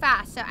 I'm pretty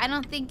fast, so I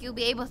don't think you'll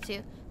be able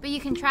to. But you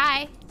can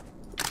try.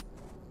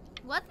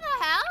 What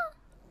the hell?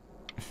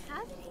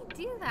 How did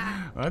he do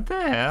that? What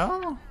the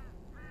hell?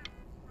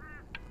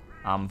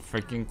 I'm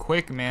freaking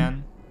quick,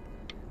 man.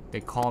 They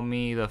call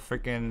me the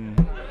freaking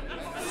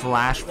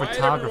flash Right,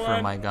 photographer,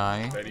 everyone. my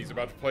guy. Betty's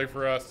about to play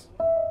for us.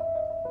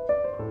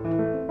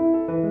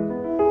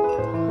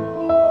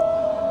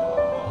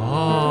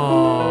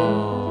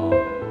 Oh.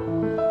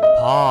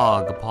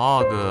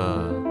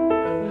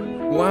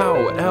 Pog.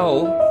 Wow,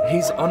 L,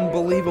 he's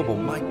unbelievable.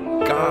 My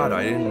God,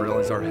 I didn't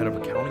realize our head of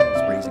accounting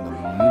was raising a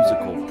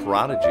musical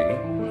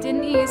prodigy.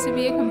 Didn't you used to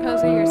be a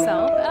composer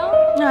yourself,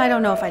 Elle? No, I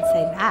don't know if I'd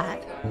say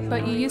that.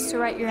 But you used to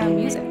write your own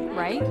music,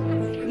 right?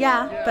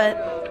 Yeah, but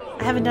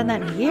I haven't done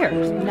that in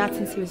years. Not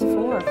since he was 4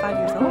 or 5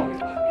 years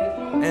old.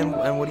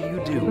 And what do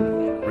you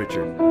do,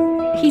 Richard?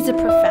 He's a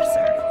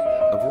professor.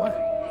 Of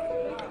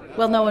what?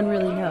 Well, no one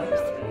really knows.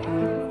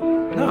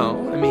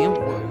 No, I mean,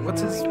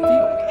 what's his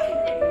field?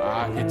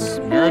 It's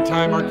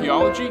maritime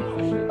archaeology.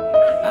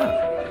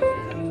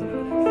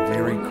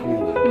 Very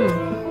cool.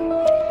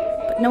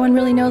 But no one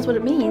really knows what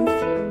it means.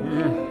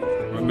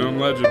 Unknown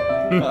legend.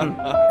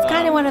 It's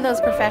kind of one of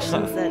those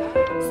professions that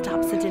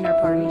stops a dinner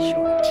party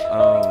short.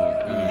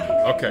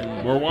 Okay,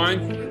 more wine?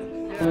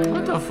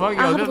 What the fuck?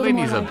 I'll Yo, have this a little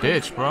lady's more a on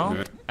bitch, bro.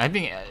 Yeah. I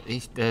think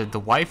the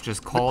wife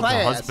just called the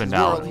class husband is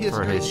world out for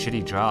history. his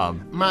shitty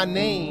job. My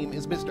name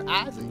is Mr.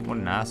 Isaac. What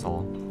an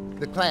asshole.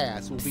 The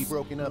class will be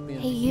broken up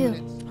into Hey, you.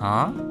 units.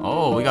 Huh?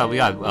 Oh, we got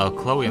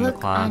Chloe in the Look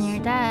class. on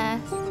your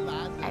desk.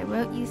 I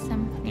wrote you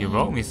something. You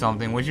wrote me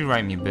something. What'd you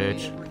write me,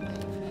 bitch?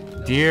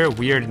 Dear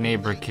weird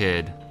neighbor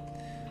kid,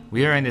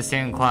 we are in the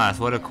same class.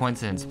 What a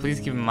coincidence. Please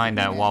keep in mind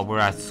that while we're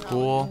at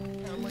school,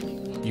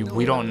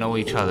 we don't know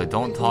each other.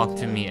 Don't talk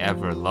to me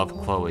ever. Love,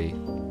 Chloe.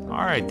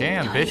 Alright,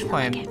 damn, bitch,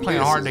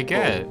 playing hard to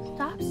get.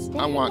 Stop staring.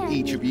 I want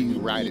each of you to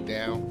write it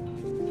down.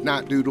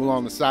 Not doodle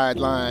on the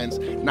sidelines,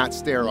 not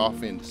stare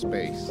off into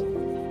space.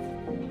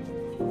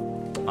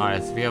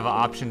 Alright, so we have an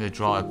option to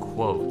draw a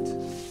quote.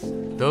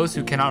 Those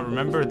who cannot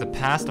remember the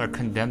past are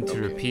condemned to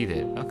repeat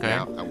it. Okay.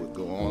 Now I will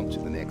go on to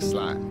the next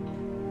slide.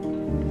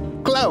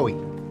 Chloe,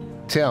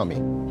 tell me,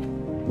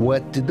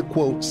 what did the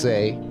quote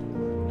say?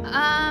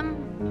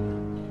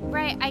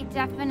 Right, I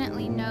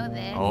definitely know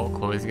this. Oh,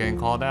 Chloe's getting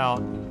called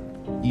out.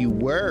 You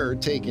were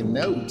taking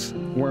notes,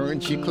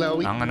 weren't you,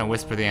 Chloe? I'm gonna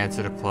whisper the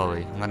answer to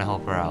Chloe. I'm gonna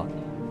help her out.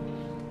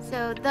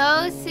 So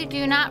those who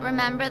do not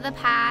remember the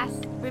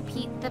past,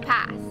 repeat the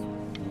past.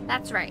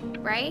 That's right,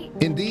 right?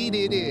 Indeed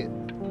it is.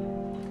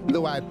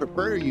 Though I'd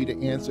prefer you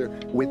to answer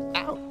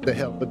without the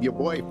help of your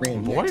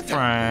boyfriend. next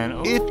time.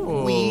 Boyfriend? If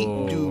we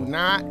Ooh. do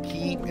not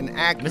keep an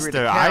accurate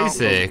Mr. account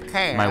Isaac, of the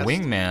past, my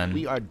wingman.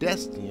 we are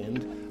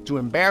destined to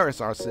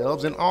embarrass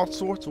ourselves in all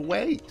sorts of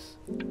ways.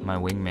 My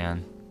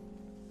wingman.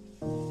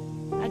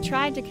 I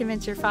tried to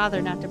convince your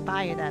father not to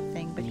buy you that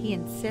thing, but he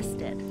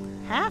insisted.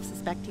 Half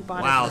suspect he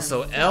bought Wow, it.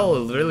 so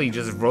Elle really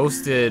just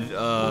roasted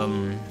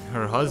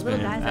her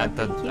husband guys are at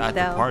the pretty cute, at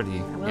the though. party,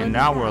 I will and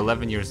now admit we're that.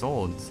 11 years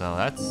old. So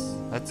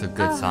that's a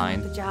good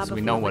sign. The job So we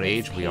of know what whoever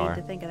age gets we paid are.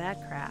 To think of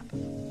that crap.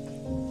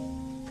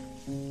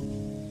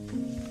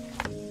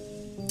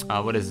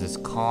 What is this?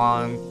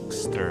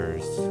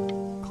 Consters.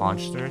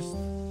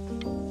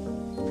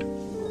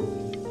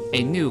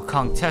 A new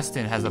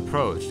contestant has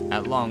approached.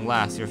 At long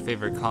last, your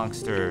favorite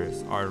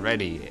Kongsters are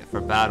ready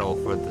for battle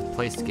for the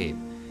playscape.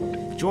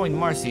 Join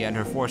Marcy and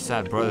her four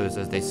sad brothers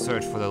as they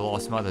search for the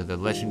lost mother, the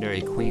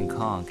legendary Queen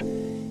Kong,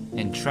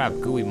 and trap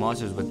gooey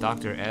monsters with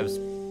Dr. Ebb's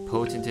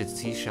potented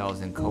seashells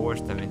and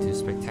coerce them into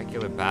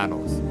spectacular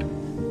battles.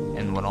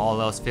 And when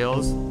all else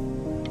fails,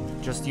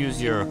 just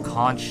use your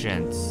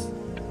conscience.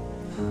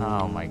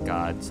 Oh my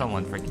god,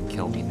 someone freaking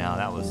kill me now.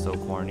 That was so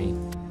corny.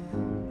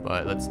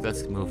 But let's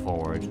move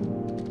forward.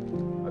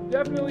 I've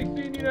definitely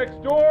seen you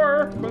next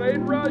door, but I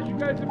didn't realize you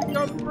guys have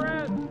become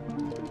friends.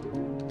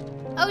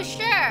 Oh,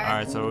 sure.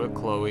 Alright, so we're with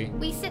Chloe.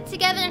 We sit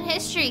together in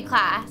history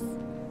class.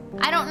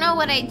 I don't know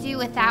what I'd do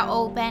without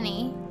old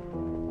Benny.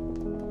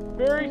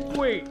 Very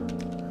sweet.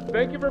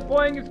 Thank you for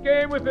playing this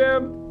game with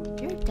him.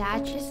 Your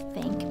dad just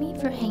thanked me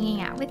for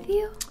hanging out with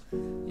you?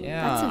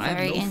 Yeah, That's a I have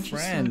very no interesting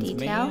friends,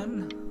 detail.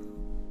 man.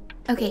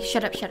 Okay,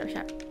 shut up.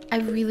 I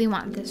really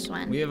want this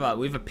one. We have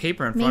a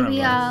paper in front of us.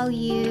 Maybe I'll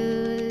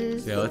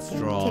use Yeah, let's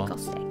draw. tickle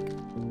stick.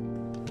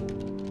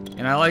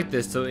 And I like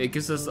this, so it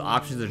gives us the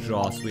options to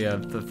draw. So we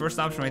have the first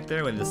option right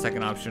there, with the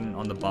second option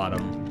on the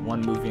bottom.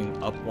 One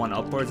moving up, one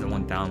upwards, and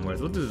one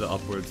downwards. We'll do the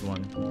upwards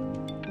one.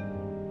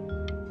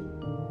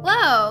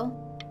 Whoa,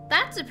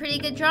 that's a pretty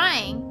good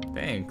drawing.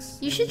 Thanks.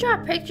 You should draw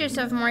pictures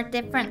of more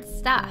different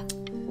stuff.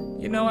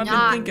 You know, I've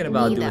Not been thinking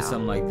about me, doing though.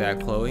 something like that,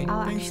 Chloe.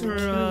 I'll Thanks actually for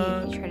kill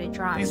you if you try to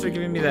draw thanks me. for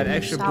giving me that You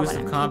extra saw boost what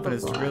of I'm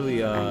confidence to capable of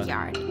really in the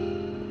backyard.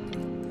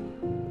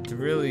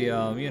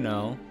 you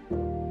know,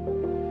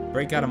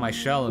 break out of my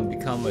shell and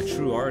become a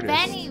true artist.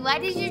 Benny, why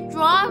did you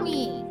draw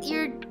me?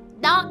 You're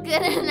not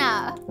good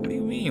enough. What do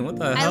you mean? What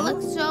the I hell?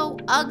 look so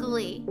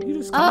ugly. You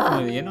just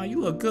complimented, you know, you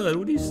look good.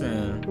 What are you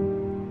saying?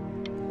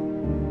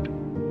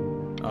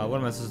 What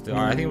am I supposed to do?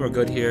 Alright, I think we're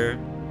good here.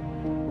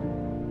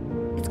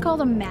 It's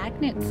called a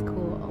magnet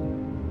school.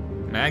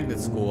 Magnet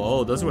school.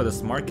 Oh, those are where the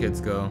smart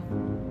kids go.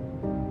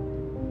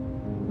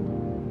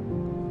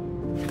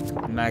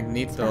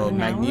 Magneto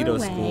An hour away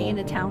school. in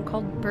a town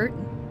called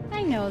Burton.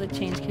 I know the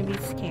change can be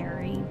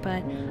scary,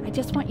 but I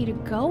just want you to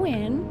go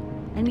in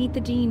and meet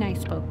the dean I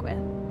spoke with.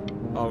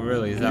 Oh,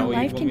 really? Is that Your what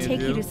you life want can me to take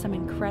do? you to some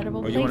incredible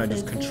Or places. you want to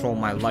just control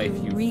my life,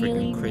 you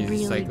really, freaking crazy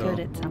really psycho? good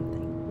at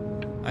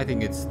something. I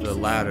think it's the It's just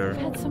latter. I've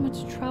had so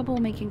much trouble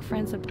making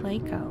friends at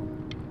Playco.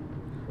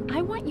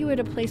 I want you at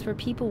a place where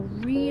people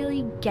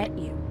really get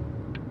you.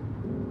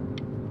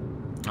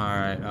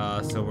 Alright,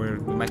 so we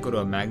might go to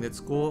a magnet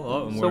school.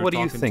 Oh, and So we're what do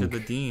you talking think, to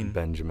the dean.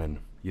 Benjamin?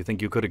 You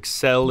think you could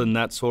excel in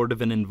that sort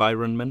of an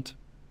environment?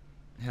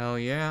 Hell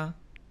yeah.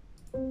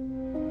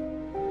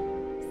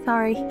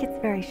 Sorry, he gets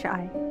very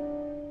shy.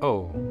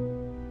 Oh,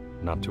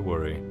 not to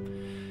worry.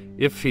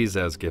 If he's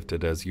as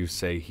gifted as you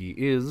say he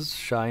is,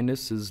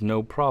 shyness is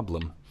no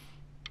problem.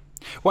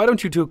 Why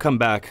don't you two come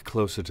back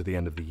closer to the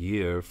end of the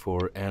year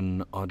for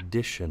an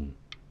audition?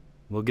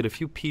 We'll get a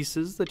few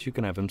pieces that you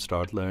can have him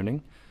start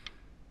learning.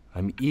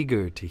 I'm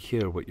eager to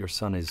hear what your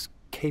son is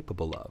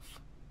capable of.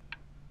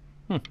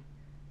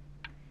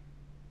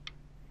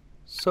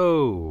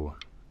 So,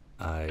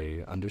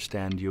 I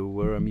understand you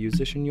were a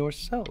musician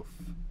yourself.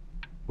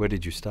 Where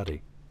did you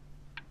study?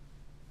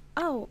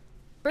 Oh,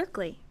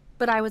 Berkeley.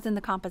 But I was in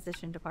the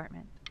composition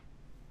department.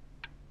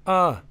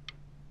 Ah,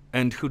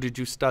 and who did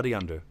you study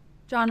under?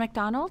 John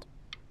MacDonald?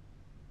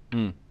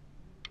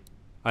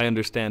 I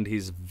understand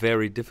he's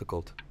very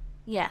difficult.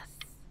 Yes.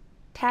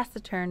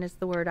 Taciturn is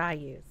the word I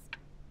use.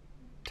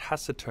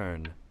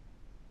 Taciturn.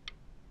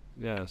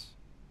 Yes.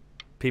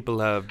 People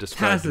have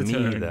described me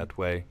Taciturn. that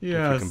way, if you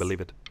Yes. can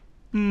believe it.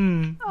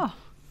 Oh,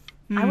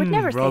 I would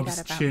never say Rubs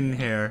that about chin you.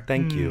 hair.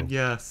 Thank you.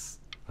 Yes.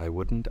 I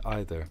wouldn't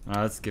either.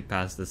 Alright, let's get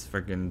past this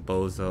freaking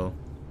bozo.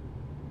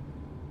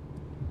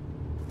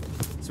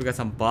 So we got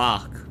some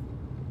Bach.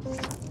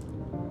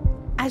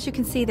 As you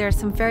can see, there are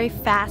some very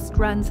fast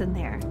runs in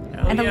there.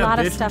 Hell and yeah, a lot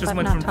bitch. of stuff We just I've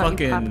went not from taught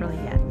you fucking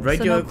properly yet.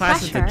 regular so no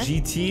classes to pressure.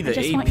 GT to I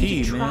just AP, want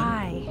you to man.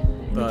 try.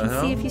 And The we can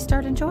hell? see if you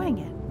start enjoying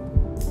it.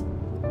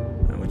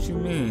 What you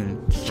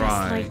mean? Just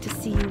Try. like to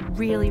see you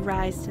really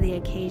rise to the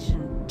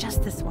occasion,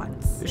 just this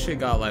once. This shit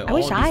got like I all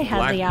wish these I had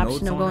black the notes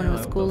option of on going it, to a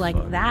what school the like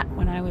fuck? that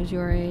when I was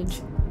your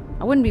age.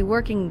 I wouldn't be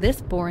working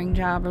this boring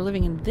job or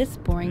living in this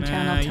boring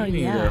town, I'll tell you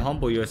you need to that.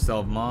 humble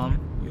yourself, Mom.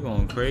 You're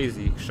going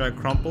crazy. Should I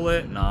crumple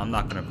it? No, I'm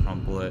not gonna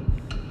crumple it.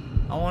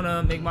 I want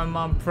to make my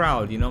mom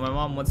proud. You know, my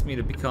mom wants me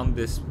to become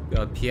this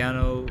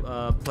piano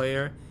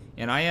player.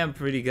 And I am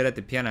pretty good at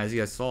the piano. As you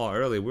guys saw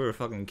earlier, we were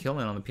fucking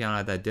killing on the piano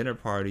at that dinner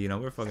party. You know,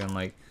 we were fucking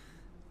like,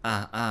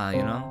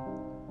 you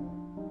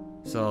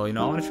know. So, you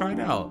know, I want to try it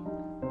out.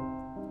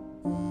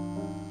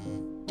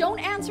 Don't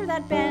answer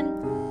that,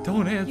 Ben.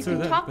 Don't answer that.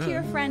 You can talk Ben. to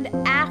your friend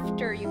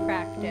after you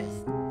practice.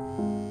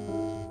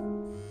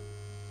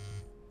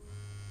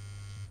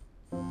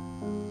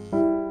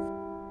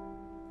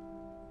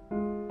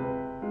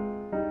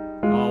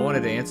 Oh, I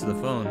wanted to answer the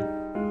phone.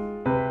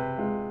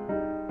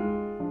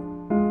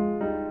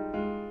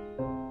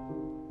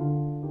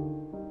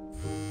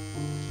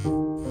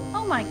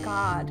 Oh my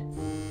god.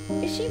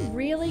 Is she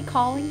really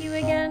calling you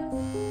again?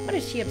 What,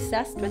 is she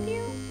obsessed with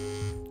you?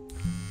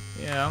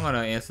 Yeah, I'm gonna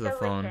answer the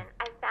phone. Listen,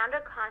 I found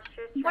a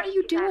construct What are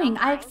you doing?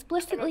 I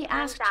explicitly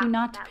asked you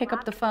not to pick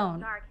up the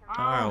phone.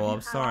 Alright, well,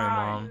 I'm sorry,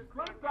 Mom.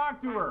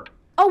 Talk to her.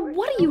 Oh,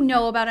 what do you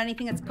know about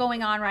anything that's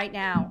going on right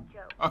now?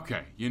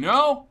 Okay, you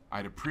know,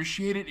 I'd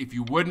appreciate it if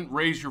you wouldn't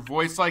raise your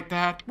voice like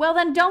that. Well,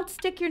 then don't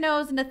stick your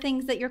nose into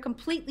things that you're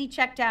completely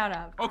checked out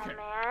of. Okay.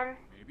 Man,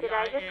 Maybe did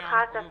I just am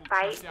cause a a little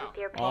fight checked out. with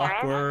your parents?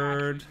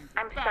 Awkward.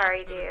 I'm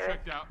sorry, dude.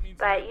 Checked out means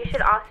But I'm you should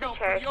gonna also help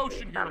cherish the ocean these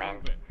here a little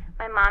moments. bit.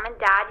 My mom and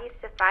dad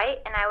used to fight,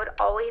 and I would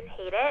always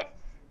hate it.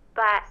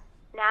 But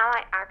now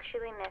I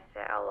actually miss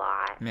it a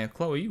lot. Man,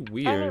 Chloe, you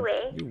weird.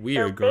 Anyway, You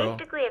weird, so girl.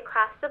 basically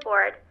across the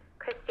board,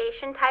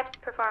 crustacean types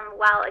perform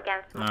well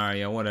against Alright,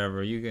 yeah,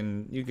 whatever. You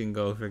can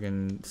go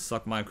freaking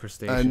suck my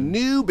crustacean.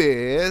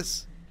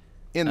 Anubis,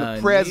 in the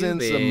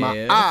presence of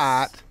Anubis.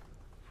 Ma'at,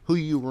 who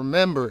you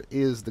remember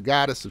is the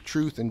goddess of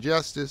truth and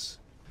justice,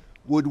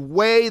 would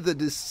weigh the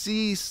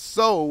deceased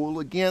soul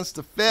against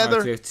a feather,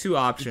 Alright, so we have two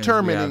options. We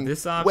determining have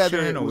this option whether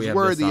it or we was have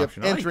worthy this of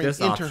option. I like entering this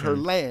into option. her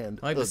land.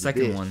 I like the of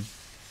second dead. one.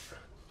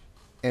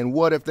 And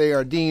what if they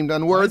are deemed Why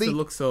does unworthy? it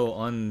look so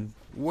un...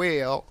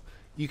 Well,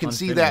 you can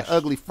see that Unfinished.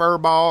 ugly fur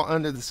ball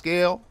under the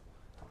scale.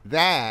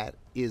 That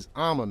is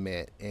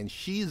Amamet, and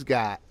she's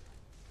got,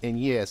 and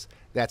yes,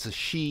 that's a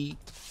she,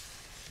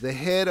 the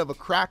head of a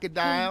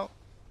crocodile.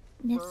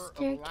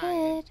 Mr.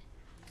 Kid.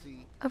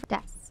 See, Over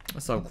desk.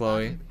 What's up,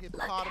 Chloe?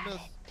 hippopotamus,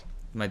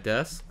 My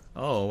desk?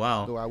 Oh,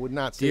 wow. though I would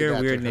not say Dear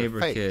that weird to her neighbor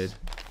face. kid.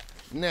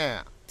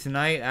 Now,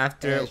 Tonight,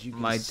 after As you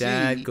can my see,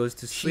 dad goes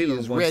to she sleep, I'm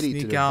is going to ready to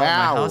sneak out of my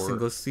house devour and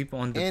go sleep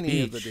on the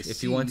any of the beach.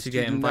 If you want to deceased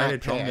get who do not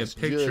invited, draw me a pass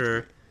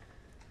picture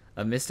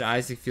of Mr.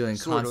 Isaac feeling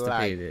sort of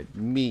constipated.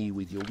 like me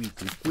with your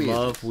weekly quiz.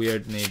 Love,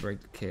 weird neighbor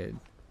kid.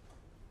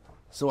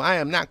 So I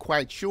am not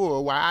quite sure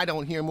why I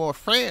don't hear more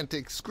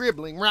frantic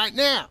scribbling right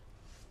now.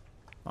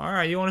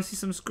 Alright, you want to see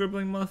some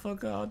scribbling,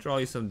 motherfucker? I'll draw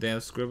you some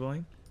damn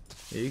scribbling.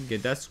 Yeah, you can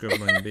get that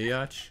scribbling,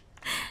 biatch.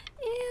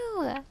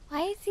 Ew.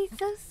 Why is he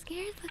so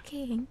scared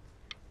looking?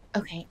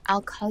 Okay,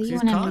 I'll call you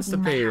She's when I'm leaving my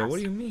constipated. house. What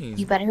do you mean?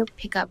 You better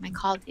pick up my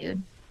call,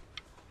 dude.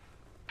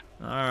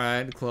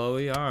 Alright,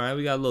 Chloe. Alright,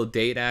 we got a little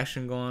date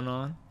action going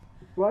on.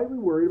 Slightly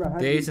worried about how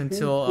Days you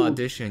until changed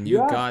audition. You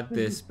schools. got Yes,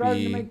 this, she's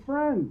starting to B. make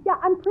friends. Yeah,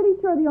 I'm pretty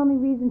sure the only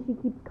reason she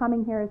keeps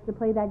coming here is to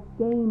play that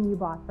game you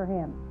bought for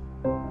him.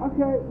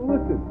 Okay,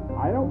 listen,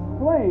 I don't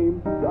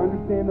claim to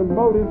understand the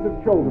motives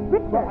of children.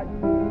 Richard!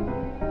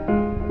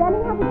 Benny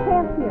has a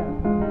chance here.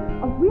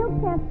 A real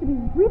chance to be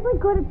really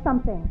good at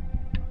something.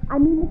 I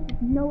mean this is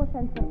no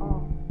offense at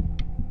all.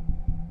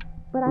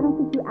 But I don't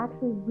think you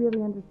actually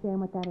really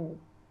understand what that is.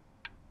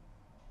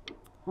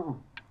 Huh.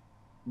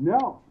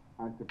 No,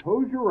 I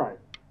suppose you're right.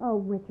 Oh,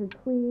 Richard,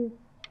 please.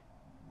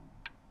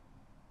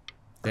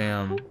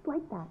 Damn. It's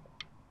like that.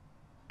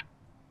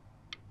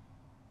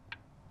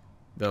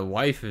 The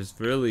wife is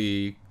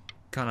really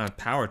kind of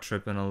power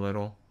tripping a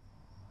little.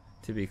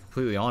 To be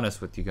completely honest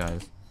with you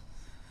guys.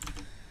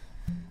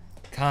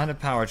 Kind of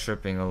power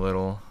tripping a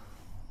little.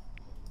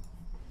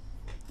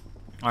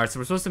 Alright, so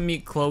we're supposed to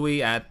meet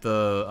Chloe at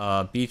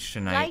the beach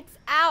tonight. Lights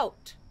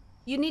out.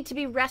 You need to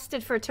be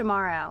rested for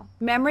tomorrow.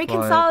 Memory But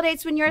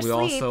consolidates when you're we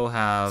asleep. also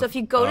have So if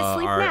you go to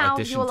sleep our now,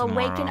 audition you will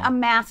awaken tomorrow. a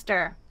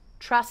master.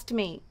 Trust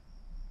me.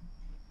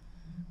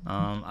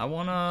 I'm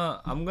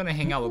gonna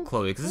hang out with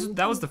Chloe because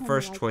that was the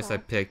first choice I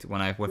picked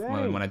when I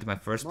did my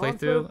first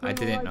playthrough. I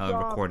didn't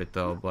record it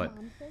though, but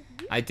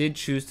I did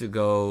choose to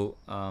go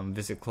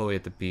visit Chloe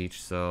at the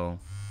beach, so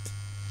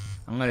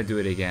I'm gonna do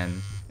it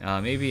again.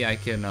 Maybe I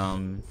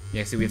can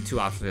yeah. See, we have two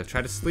options: we have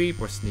try to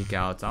sleep or sneak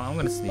out. So I'm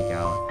gonna sneak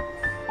out.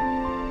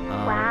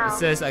 Wow. It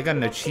says I got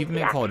an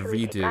achievement called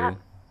Actually pick redo. up.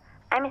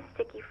 I'm a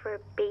sticky for a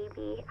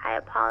baby. I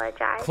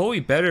apologize. Chloe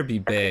better be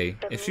bae.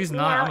 so If she's meet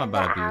me not, out I'm in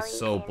about the to be alley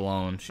so and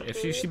blown.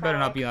 She see better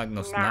not be like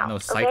no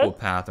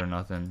psychopath or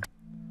nothing.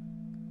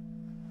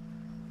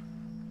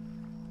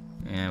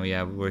 And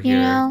yeah, we're here.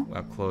 You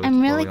know, Chloe,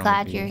 I'm really Chloe on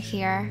glad the you're beach.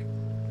 here.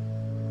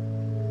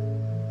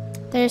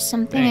 There's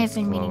something Thanks,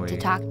 I've been meaning to Chloe.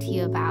 talk to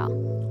you about,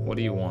 What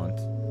do you want?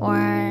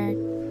 or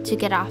to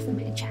get off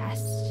my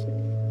chest.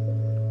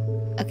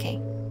 Okay.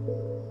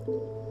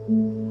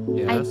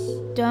 Yes.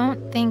 I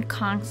don't think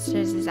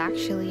Kongsters is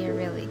actually a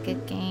really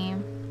good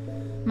game.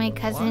 My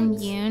cousin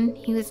What? Yoon,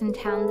 he was in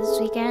town this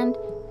weekend,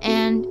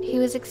 and he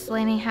was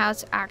explaining how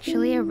it's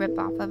actually a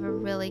ripoff of a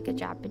really good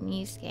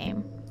Japanese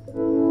game.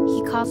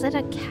 He calls it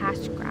a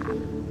cash grab.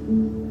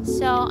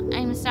 So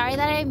I'm sorry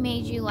that I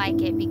made you like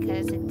it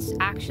because it's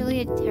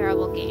actually a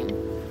terrible game.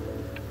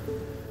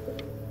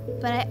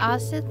 But I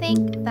also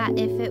think that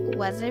if it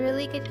was a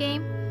really good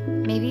game,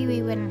 maybe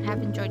we wouldn't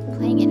have enjoyed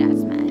playing it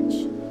as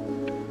much.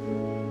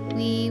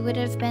 We would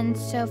have been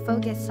so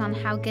focused on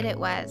how good it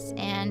was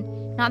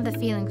and not the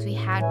feelings we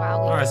had while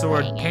we were Alright, so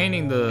we're playing it.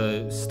 painting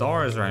the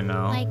stars right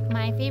now. Like,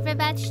 my favorite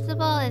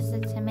vegetable is the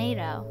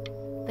tomato,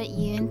 but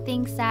Yoon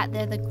thinks that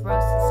they're the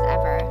grossest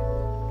ever.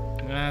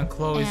 Man,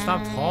 Chloe,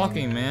 stop And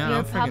talking, man. You're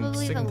I'm freaking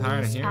probably sick the and tired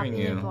of least hearing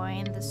popular you.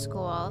 boy in the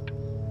school,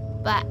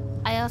 but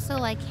I also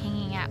like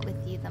hanging out with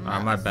you the most.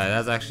 Alright, my bad.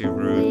 That's actually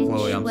rude, Which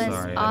Chloe. I'm was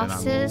sorry. I did not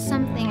also mean-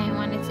 something I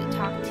wanted to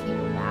talk to you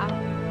about.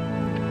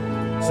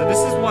 So this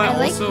is why, I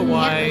like also hanging out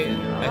why with you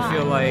a I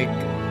feel lot, like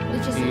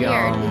which is the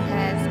weird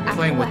because after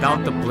playing what without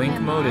the happened with blink my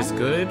mode mom, is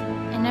good.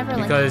 I never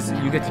liked Because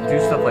hanging you out get to with do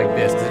you. stuff like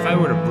this. 'Cause if I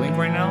were to blink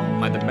right now,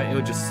 it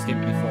would just skip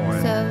me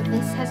forward. So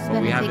this has But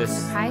been we a have big this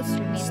surprise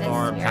for me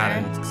star this year.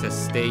 pattern that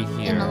says stay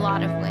here. In a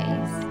lot of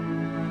ways.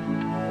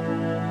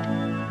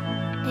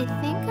 I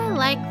think I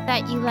like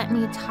that you let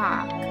me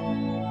talk.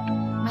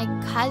 My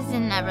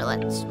cousin never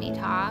lets me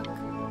talk.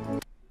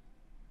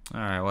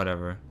 Alright,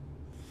 whatever.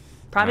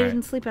 Probably Alright.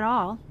 didn't sleep at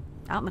all.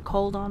 Out in the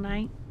cold all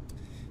night.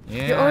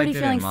 Yeah, You're already I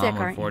didn't, feeling Mom, sick,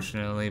 aren't you?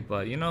 unfortunately,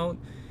 but you know,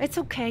 It's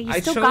okay. You I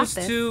still got chose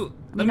this. to.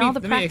 I mean, all the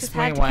let me practice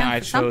explain had to why count I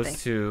for chose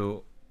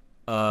something.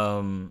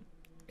 to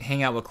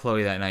hang out with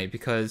Chloe that night,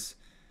 because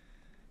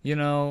you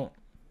know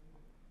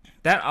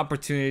that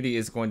opportunity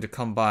is going to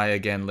come by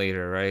again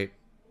later, right?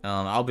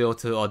 I'll be able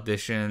to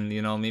audition,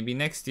 you know, maybe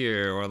next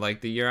year or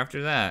like the year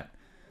after that.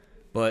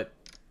 But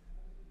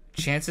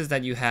chances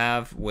that you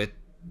have with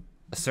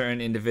a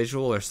certain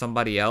individual or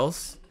somebody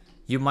else,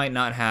 you might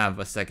not have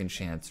a second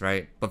chance,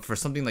 right? But for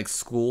something like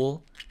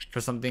school,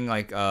 for something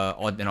like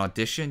an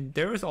audition,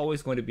 there is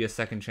always going to be a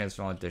second chance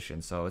for an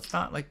audition. So it's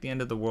not like the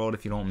end of the world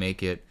if you don't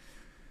make it.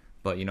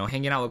 But, you know,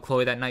 hanging out with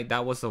Chloe that night,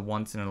 that was a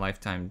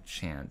once-in-a-lifetime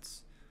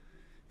chance.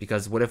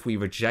 Because what if we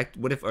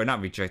not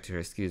reject her,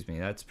 excuse me,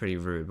 that's pretty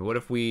rude. But what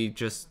if we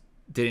just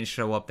didn't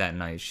show up that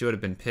night? She would have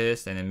been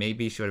pissed, and then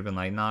maybe she would have been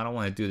like, nah, I don't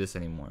want to do this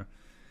anymore.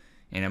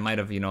 And it might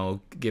have, you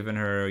know, given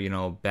her, you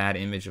know, bad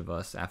image of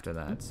us after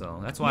that. So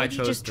that's why Maybe I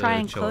chose just to try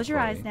and chill close your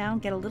Chloe. eyes now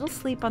and get a little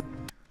sleep on.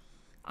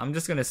 I'm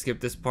just gonna skip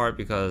this part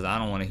because I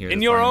don't want to hear. In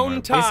this your part own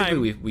anymore. time, Basically,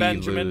 we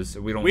Benjamin, lose.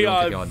 We don't we get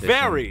are the audition.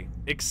 very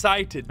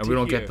excited And to we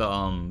don't hear. get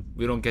the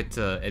we don't get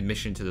to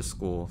admission to the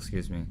school.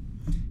 Excuse me,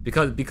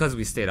 because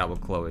we stayed out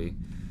with Chloe.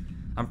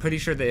 I'm pretty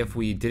sure that if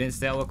we didn't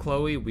stay out with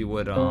Chloe, we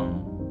would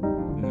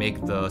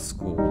make the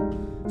school.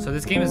 So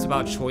this game is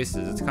about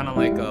choices. It's kind of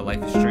like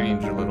Life is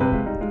Strange a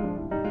little.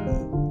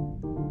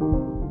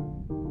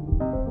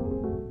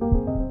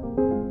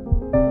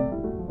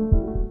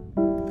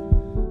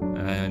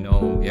 And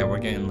oh yeah, we're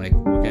getting like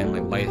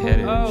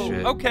lightheaded and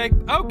shit. Okay.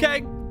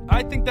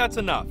 I think that's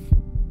enough.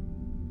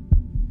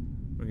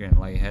 We're getting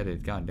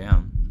lightheaded.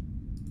 Goddamn.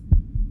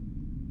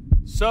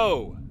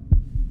 So,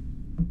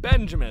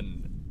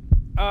 Benjamin,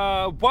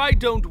 why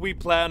don't we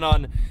plan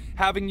on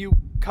having you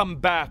come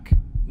back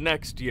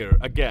next year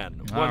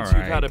again once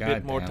you've had a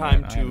bit more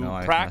time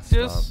to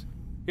practice?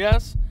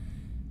 Yes?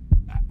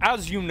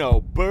 As you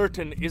know,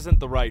 Burton isn't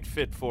the right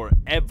fit for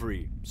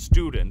every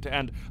student,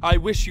 and I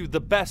wish you the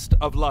best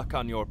of luck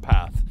on your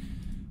path,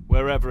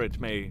 wherever it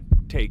may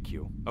take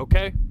you,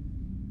 okay?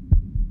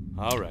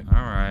 Alright,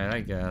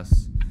 I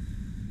guess.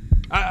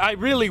 I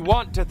really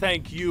want to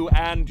thank you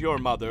and your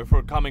mother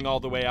for coming all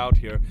the way out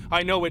here.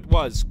 I know it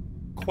was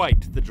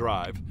quite the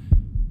drive.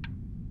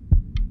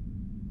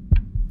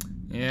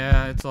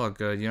 Yeah, it's all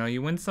good. You know,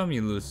 you win some,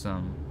 you lose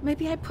some.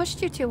 Maybe I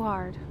pushed you too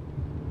hard.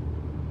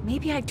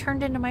 Maybe I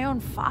turned into my own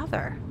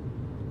father.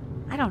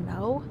 I don't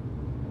know.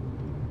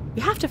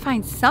 You have to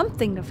find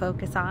something to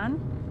focus on.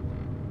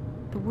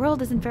 The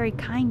world isn't very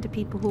kind to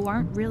people who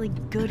aren't really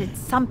good at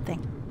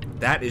something.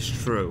 That is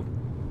true.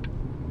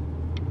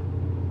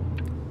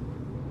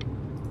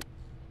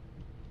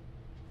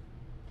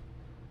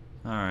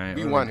 Alright.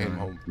 We want him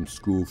home from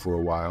school for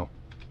a while.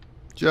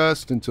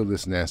 Just until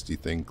this nasty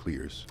thing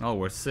clears. Oh,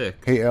 we're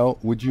sick. Hey, Elle,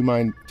 would you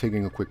mind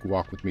taking a quick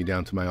walk with me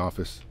down to my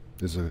office?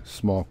 There's a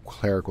small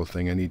clerical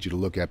thing I need you to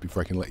look at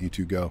before I can let you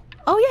two go.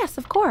 Oh, yes,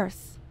 of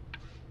course.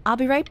 I'll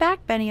be right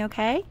back, Benny,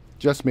 okay?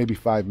 Just maybe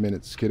 5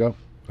 minutes, kiddo.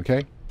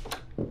 Okay?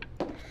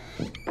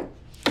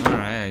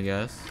 Alright, I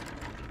guess.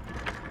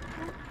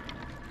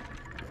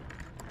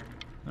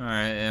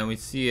 Alright, and we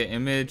see an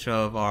image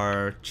of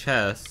our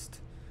chest.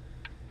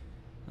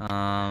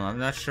 I'm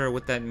not sure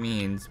what that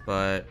means,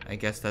 but I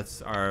guess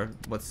that's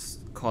what's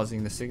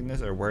causing the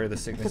sickness, or where the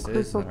sickness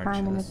is in our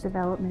sign in his chest.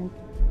 development.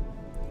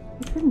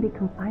 He shouldn't be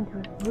confined to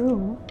his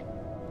room.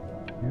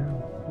 Yeah,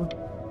 look,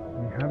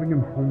 having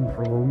him home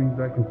for a while means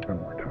I can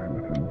spend more time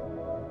with him.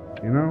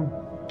 You know?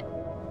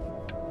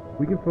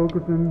 We can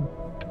focus him,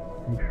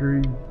 make sure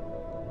he's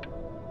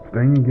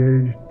staying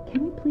engaged.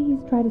 Can you please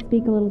try to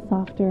speak a little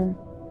softer?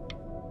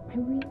 I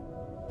really...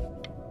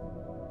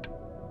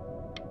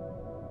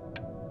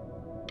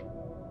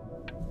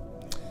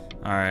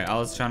 Alright, I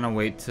was trying to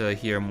wait to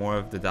hear more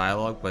of the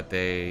dialogue, but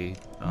they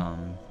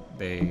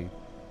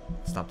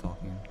stopped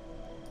talking.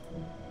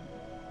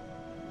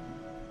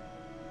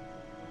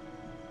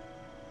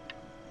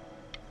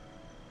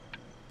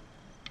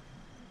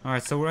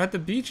 Alright, so we're at the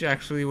beach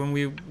actually when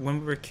we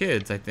were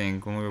kids, I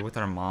think, when we were with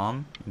our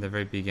mom in the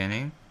very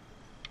beginning.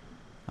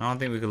 I don't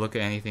think we could look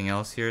at anything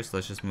else here, so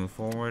let's just move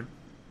forward.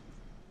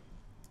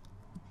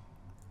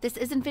 This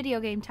isn't video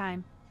game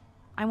time.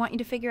 I want you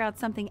to figure out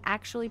something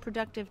actually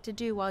productive to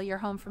do while you're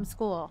home from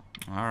school.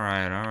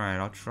 Alright,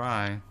 I'll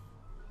try.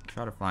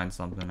 Try to find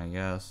something, I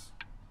guess.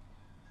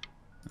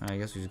 I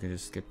guess we could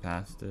just skip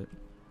past it.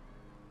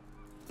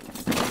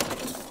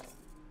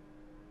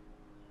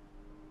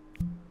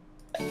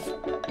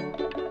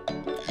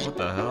 What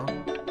the hell?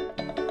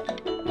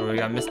 Oh, we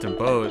got Mr.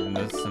 Boat and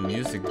there's some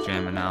music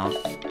jamming out.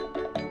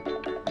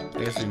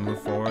 I guess we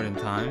move forward in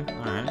time.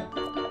 Alright.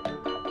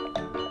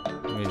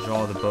 Let me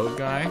draw the boat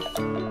guy.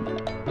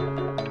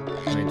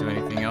 Can we do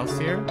anything else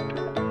here?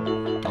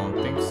 Don't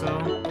think so.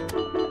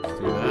 Let's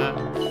do that.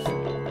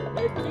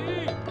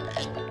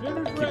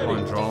 Keep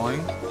on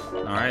drawing.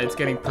 Alright, it's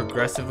getting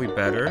progressively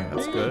better.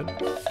 That's good.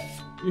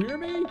 You hear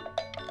me?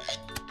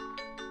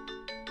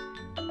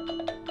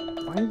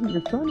 Why isn't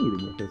your son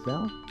eating with us,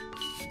 Al?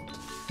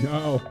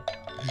 No.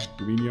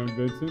 You mean young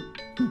Vincent?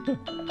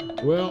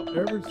 Well,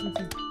 ever since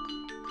he...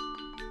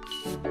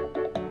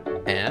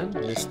 And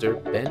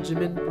Mr.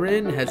 Benjamin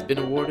Bryn has been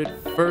awarded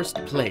first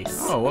place.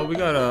 Oh, well, we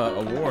got a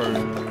award.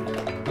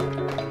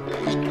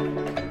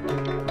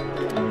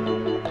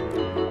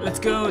 Let's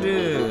go,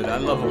 dude. I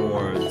love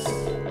awards.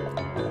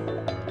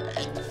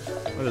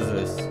 What is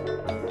this?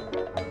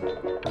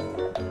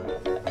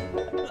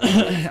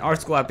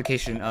 Art school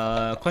application.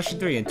 Question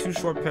 3. In 2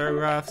 short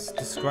paragraphs,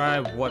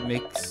 describe what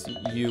makes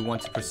you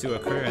want to pursue a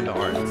career in the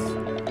arts.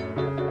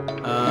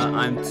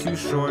 I'm too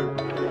short.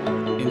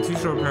 In 2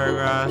 short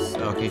paragraphs.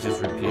 Okay,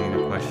 just repeating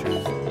the question.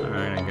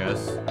 Alright, I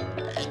guess.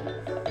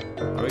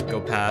 Oh, we go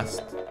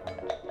past.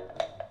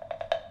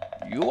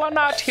 You are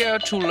not here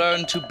to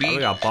learn to be. Oh, we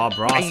got Bob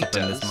Ross up in this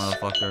painters.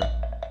 motherfucker.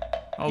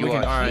 Oh, You we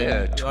can. are Alright.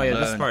 here to Oh yeah,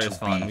 this learn part to is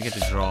fun. be We get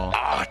to draw.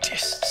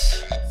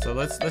 Artists. So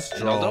let's And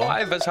draw. although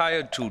I was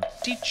hired to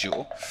teach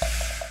you,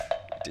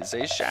 it is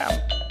a sham.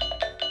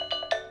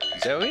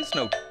 There is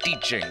no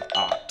teaching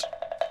art.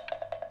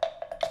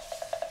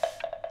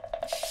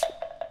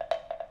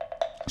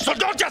 So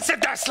don't just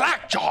sit there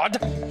slack-jawed.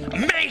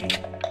 Make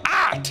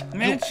art.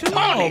 Man, you chill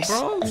out, ponies.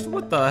 bro.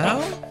 What the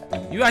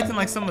hell? You acting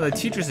like some of the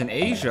teachers in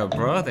Asia,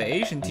 bro. The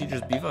Asian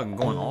teachers be fucking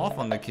going off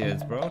on the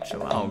kids, bro.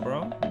 Chill out,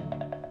 bro.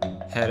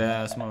 Head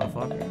ass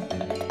motherfucker.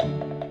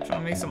 Trying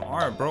to make some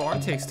art, bro.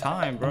 Art takes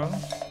time, bro.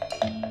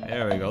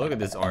 There we go. Look at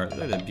this art.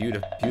 Look at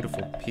the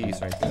beautiful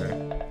piece right there.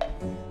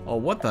 Oh,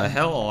 what the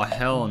hell? Oh,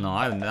 hell no.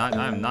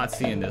 I'm not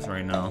seeing this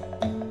right now.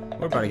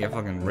 We're about to get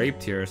fucking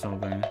raped here or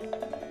something.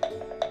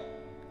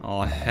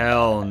 Oh,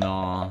 hell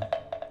no.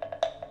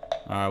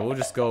 Alright, we'll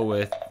just go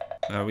with...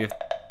 we have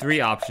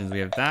 3 options. We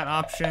have that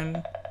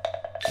option.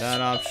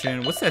 That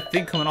option. What's that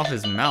thing coming off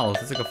his mouth?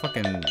 It's like a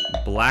fucking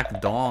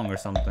black dong or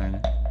something.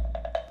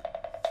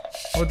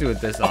 We'll do it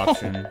this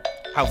option.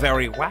 How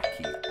very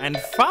wacky and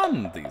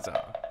fun these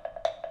are.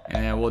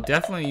 And then we'll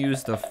definitely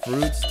use the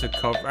fruits to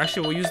cover...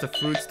 Actually, we'll use the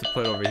fruits to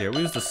put over here.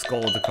 We'll use the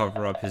skull to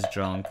cover up his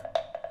junk.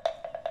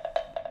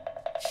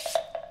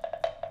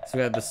 So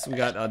we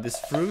got this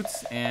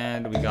fruits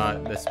and we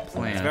got this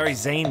plant. It's very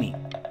zany.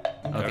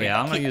 Okay,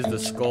 I'm gonna use the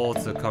skull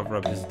to cover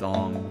up his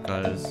dong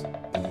because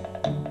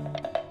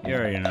you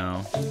already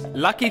know.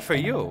 Lucky for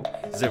you,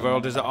 the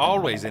world is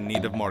always in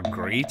need of more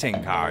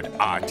greeting card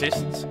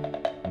artists.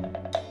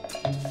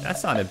 That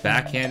sounded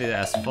backhanded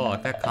as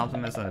fuck. That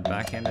compliment sounded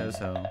backhanded as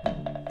hell.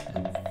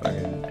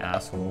 Fucking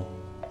asshole.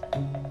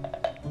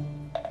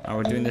 Alright,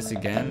 we're doing this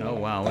again. Oh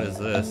wow, what is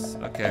this?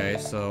 Okay,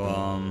 so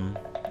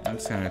I'm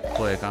just gonna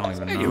click. I don't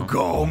even know. There you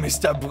go,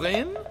 Mr.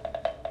 Bryn.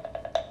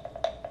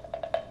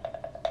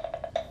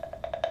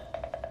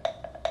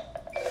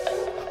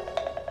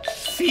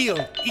 Feel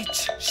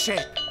each shape.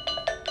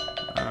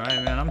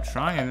 Alright, man, I'm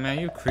trying, man.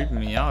 You're creeping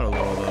me out a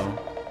little, though.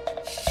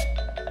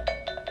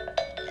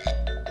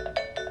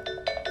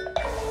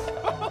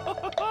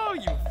 Oh,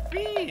 you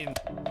fiend.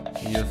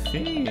 You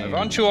fiend. I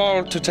want you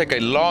all to take a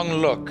long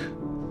look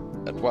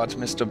at what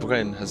Mr.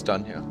 Bryn has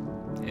done here.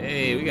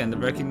 Hey, we got the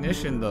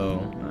recognition, though.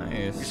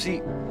 Nice. You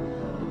see,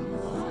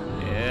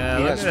 Yeah, Yeah,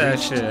 He look has at that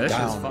reached shit. That shit's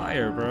down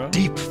fire, bro.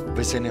 deep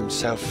within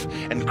himself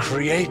and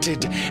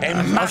created a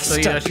I'll sell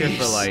you that shit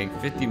for masterpiece.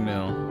 like 50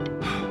 mil.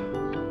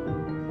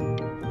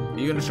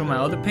 You gonna show my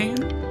other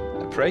painting?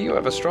 I pray you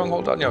have a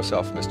stronghold on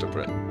yourself, Mr.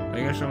 Bryn. Are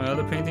you gonna show my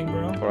other painting,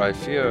 bro? For I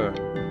fear,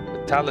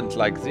 with talent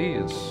like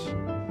these,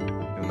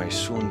 you may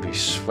soon be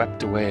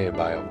swept away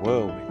by a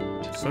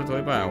whirlwind. Swept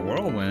away by a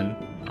whirlwind?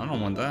 I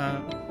don't want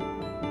that.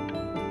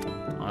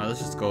 Alright, let's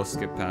just go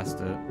skip past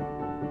it.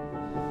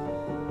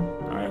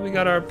 Alright, we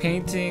got our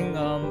painting.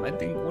 I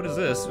think, what is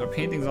this? Our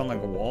painting's on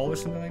like a wall or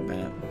something like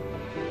that?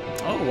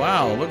 Oh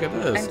wow, look at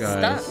this, I'm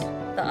guys. stunned.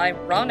 The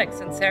ironic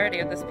sincerity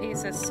of this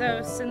piece is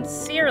so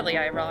sincerely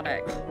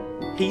ironic.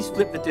 He's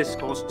flipped the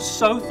discourse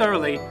so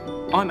thoroughly,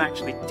 I'm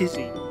actually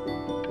dizzy.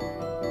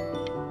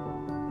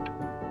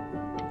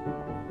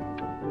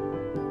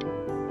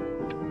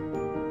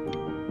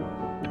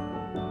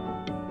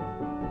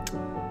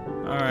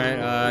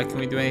 Alright, can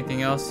we do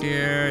anything else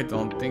here?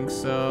 Don't think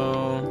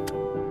so.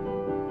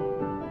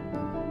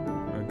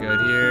 We're good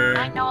here.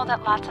 I know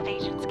that lots of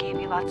agents gave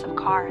you lots of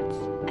cards,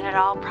 and it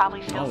all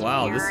probably feels Oh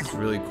wow, weird, this is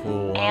really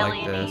cool. I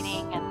like this.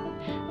 alienating,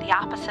 and the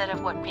opposite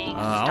of what being a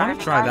I want starving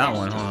to try that artist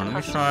one. is Hold on, let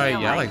me supposed to try.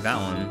 feel Yeah, I like. like that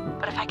one.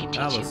 But if I can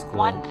That teach you looks cool.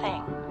 one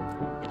thing,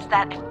 it's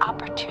that if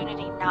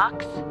opportunity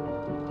knocks,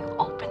 you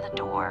open the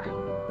door.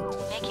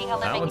 Making a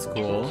That living one's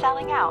cool. isn't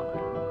selling out.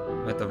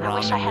 With the I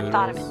wish I ramen had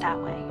thought of noodles. it that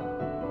way.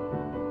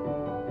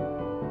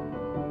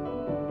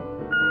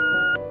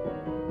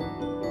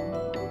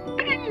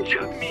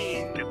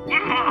 Benjamin!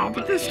 Look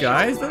at this,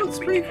 guys. That looks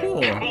pretty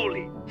cool.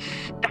 Truly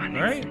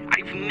stunning. Right?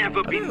 I've never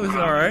I think been it was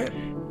proud. alright.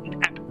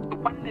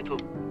 One little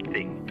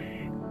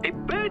thing. A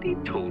birdie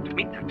told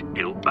me that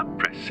Elba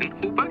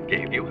Pressenhuber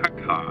gave you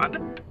her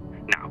card.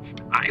 Now,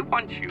 I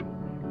want you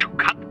to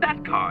cut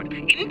that card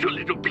into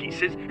little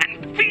pieces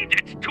and feed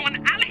it to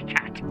an alley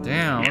cat.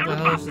 Damn, what the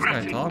hell Elba is this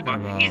guy talking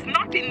about? is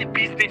not in the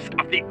business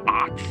of the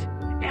arts.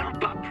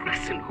 Elba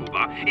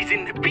Pressenhuber is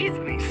in the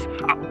business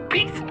of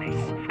business.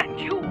 And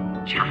you,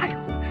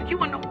 child, you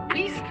are no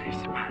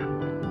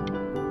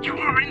businessman. You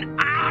are an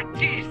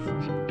artist.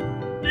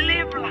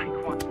 Live like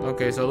one.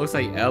 Okay, so it looks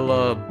like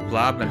Ella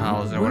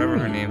Blabenhausen, or whatever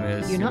her name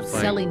is. You're not Seems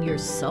like selling your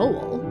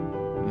soul.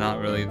 Not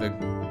really the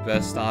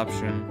best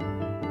option.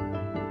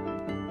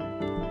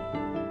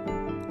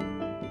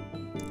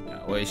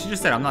 Wait, she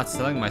just said I'm not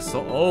selling my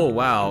soul. Oh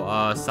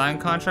wow, sign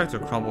contract or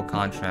crumple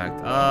contract?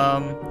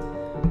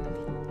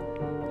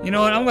 You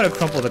know what? I'm gonna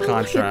crumple the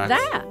contract. Look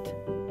at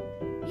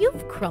that.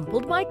 You've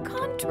crumpled my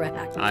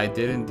contract. I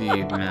did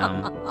indeed,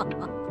 ma'am.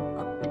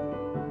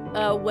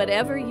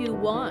 Whatever you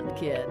want,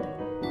 kid.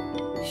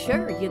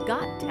 Sure, you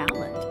got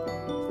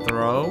talent.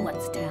 Throw?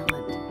 What's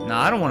talent? No,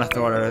 I don't want to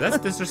throw it at her. That's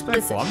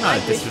disrespectful. I'm not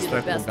a I wish you the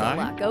disrespectful best guy. of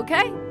luck,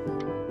 okay?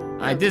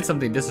 I did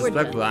something We're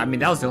disrespectful. I mean,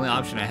 that was the only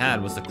option I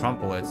had was to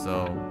crumple it,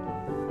 so.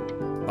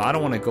 But I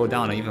don't want to go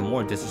down an even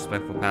more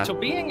disrespectful path. To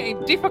being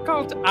a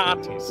difficult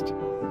artist,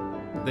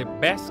 the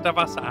best of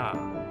us are.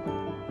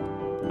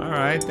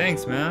 Alright,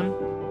 thanks, man.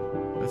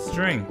 Let's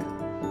drink.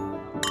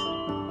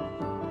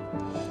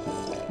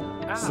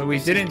 So we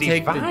this is didn't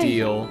take the divine.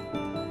 deal.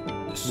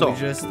 So, we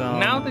just,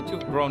 now that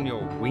you've grown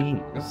your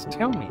wings,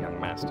 tell me, young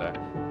master,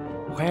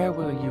 where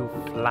will you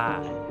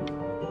fly?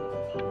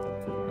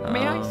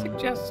 May I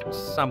suggest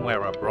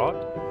somewhere abroad?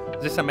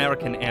 This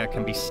American air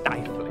can be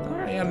stifling.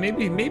 Alright, yeah,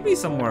 maybe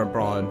somewhere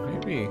abroad,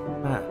 maybe.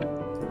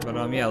 But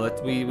yeah,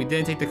 we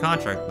didn't take the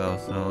contract though,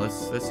 so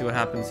let's see what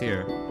happens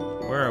here.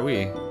 Where are we?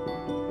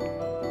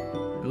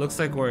 It looks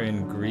like we're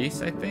in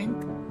Greece, I think.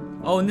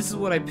 Oh, and this is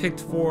what I picked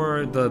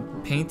for the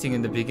painting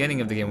in the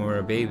beginning of the game when we were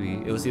a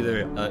baby. It was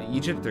either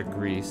Egypt or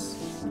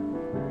Greece.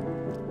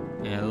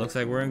 And it looks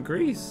like we're in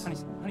Greece.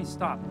 Honey,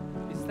 stop.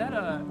 Is that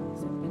a...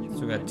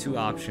 So we got two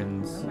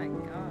options. Oh my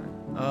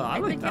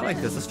god. I like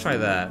this. Let's try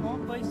that.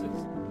 Wrong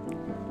places.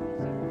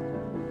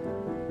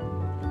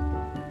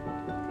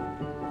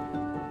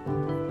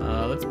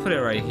 Let's put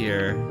it right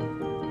here.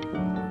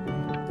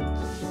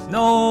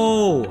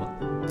 No!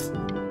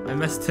 I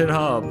messed it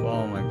up.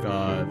 Oh my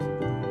god.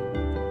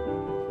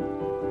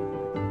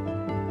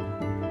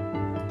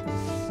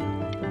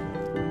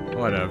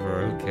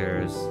 Whatever, who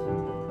cares?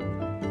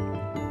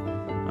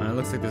 It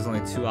looks like there's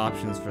only two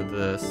options for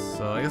this,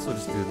 so I guess we'll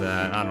just do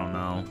that. I don't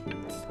know.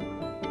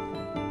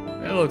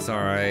 It looks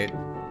alright.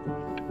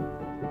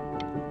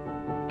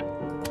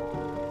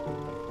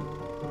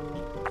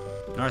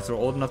 Alright, so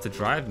we're old enough to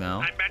drive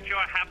now. I bet you're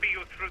happy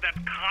you threw that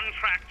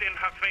contract in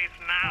her face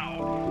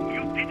now.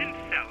 You didn't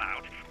sell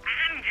out,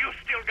 and you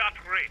still got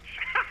rich.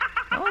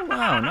 Oh,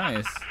 wow,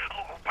 nice.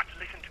 Oh, but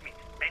listen to me,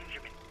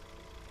 Benjamin.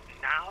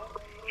 Now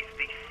is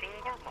the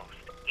single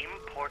most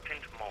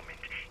important moment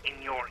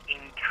in your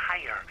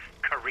entire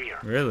career.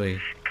 Really?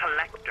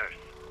 Collectors,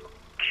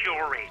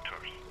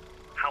 curators,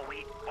 how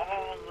we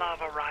all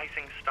love a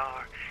rising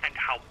star, and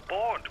how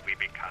bored we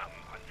become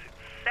once it's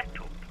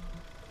settled.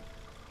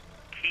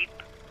 Keep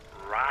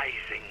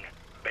rising,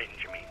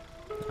 Benjamin.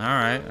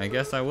 Alright, I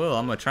guess I will.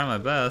 I'm gonna try my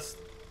best.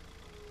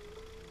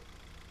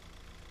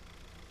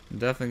 I'm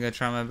definitely gonna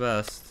try my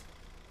best.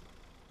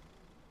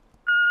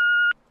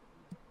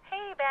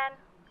 Hey, Ben.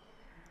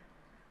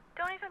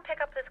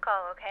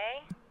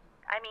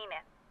 I mean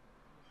it.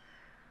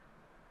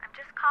 I'm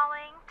just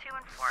calling to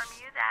inform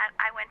you that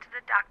I went to the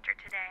doctor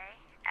today,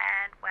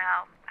 and,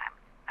 well,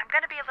 I'm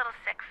going to be a little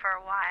sick for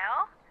a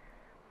while,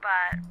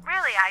 but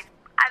really, I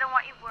don't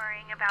want you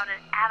worrying about it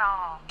at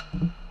all.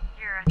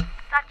 You're at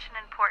such an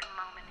important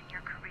moment in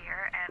your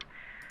career, and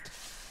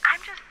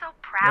I'm just so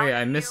proud Wait,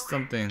 of I you. missed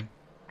something.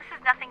 This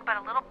is nothing but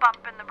a little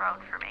bump in the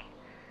road for me.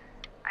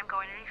 I'm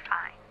going to be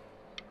fine.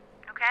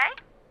 Okay?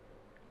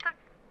 So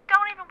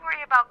don't even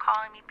worry about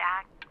calling me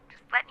back.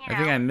 Just letting you know. I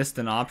think I missed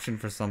an option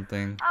for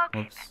something. Okay,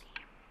 Whoops. Benny.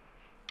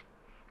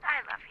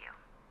 I love you.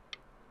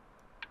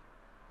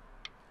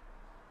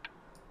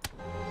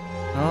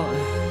 Oh,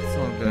 it's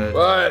all good.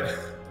 But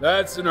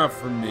that's enough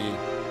from me.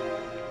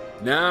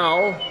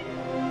 Now,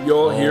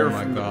 you'll hear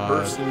my from God. the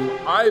person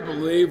who I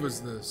believe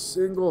was the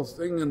single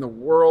thing in the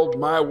world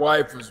my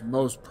wife was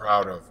most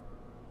proud of.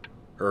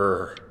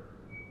 Her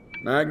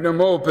magnum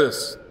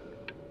opus,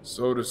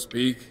 so to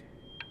speak.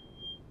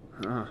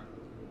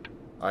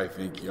 I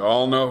think you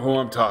all know who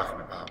I'm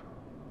talking about.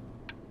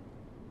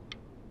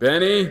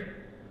 Benny? You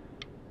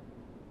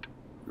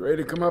ready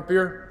to come up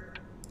here?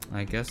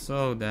 I guess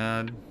so,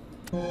 Dad.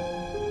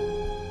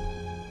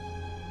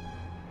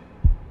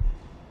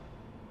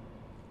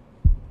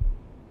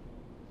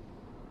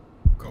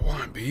 Go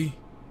on, B.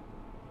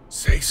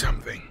 Say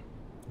something.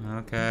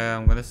 Okay,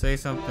 I'm gonna say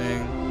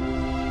something.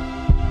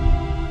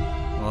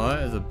 What?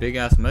 It's a big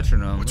ass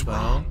metronome. What's what the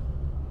wrong? hell?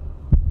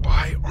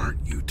 Why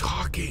aren't you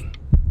talking?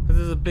 Cause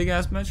there's a big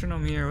ass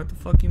metronome here. What the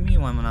fuck you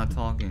mean? Why am I not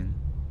talking?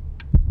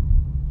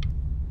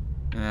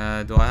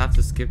 Do I have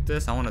to skip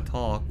this? I want to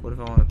talk. What if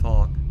I want to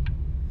talk?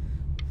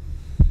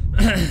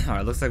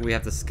 Alright, looks like we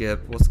have to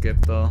skip. We'll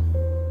skip though.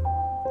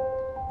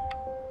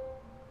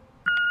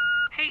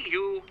 Hey,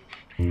 you.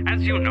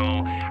 As you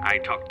know, I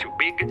talk to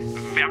big,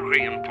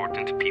 very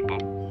important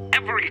people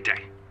every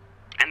day.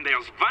 And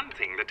there's one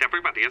thing that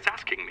everybody is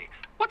asking me.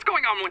 What's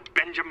going on with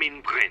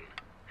Benjamin Brin?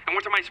 And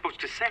what am I supposed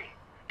to say?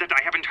 That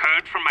I haven't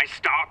heard from my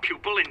star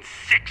pupil in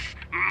 6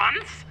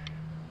 months?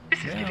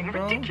 This is getting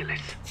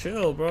ridiculous.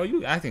 Chill, bro.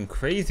 You acting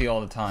crazy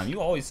all the time. You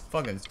always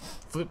fucking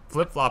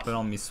flip-flopping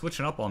on me,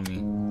 switching up on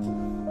me.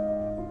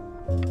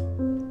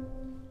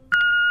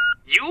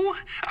 You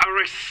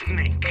are a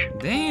snake.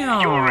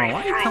 Damn, You're a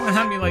why are you coming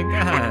at me like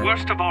that? But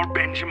worst of all,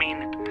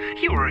 Benjamin,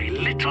 you are a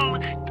little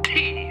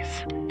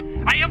tease.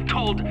 I have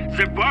told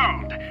the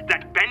world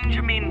that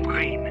Benjamin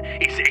Brain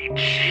is a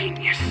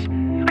genius.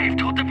 I have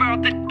told the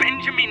world that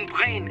Benjamin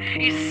Brain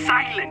is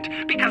silent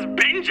because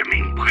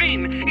Benjamin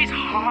Brain is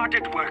hard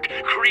at work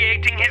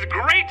creating his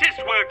greatest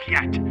work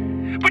yet.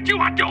 But you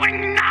are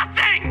doing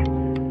nothing!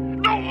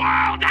 The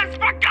world has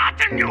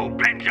forgotten you,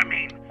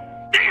 Benjamin!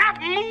 They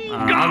have moved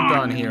on! I'm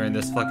done hearing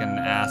this fucking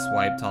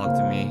asswipe talk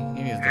to me.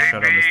 He needs to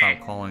shut up and stop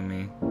calling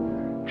me.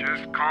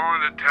 Just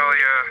calling to tell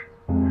you.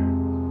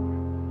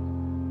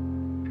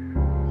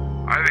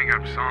 I think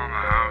I'm selling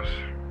the house.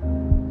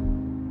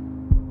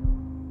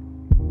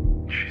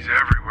 She's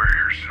everywhere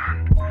here, son.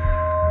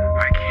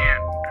 I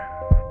can't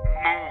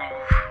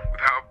move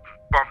without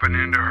bumping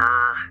into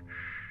her.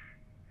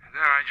 And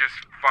then I just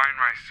find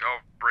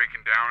myself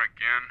breaking down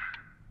again.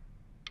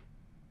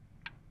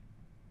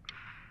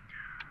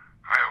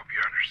 I hope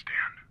you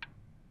understand.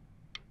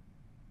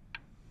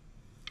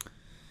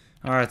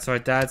 Alright, so our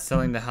dad's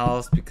selling the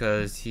house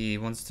because he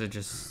wants to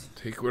just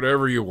take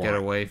whatever you want. Get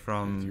away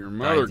from With your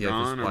mother the idea of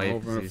his gone, I'm wife,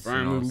 hoping to he's,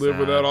 finally you know, live sad.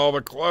 without all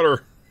the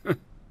clutter.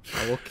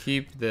 I will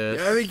keep this.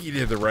 Yeah, I think you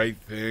did the right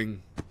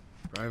thing.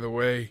 By the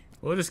way,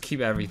 we'll just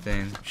keep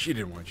everything. She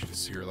didn't want you to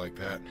see her like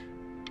that.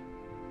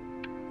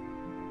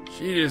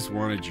 She just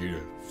wanted you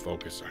to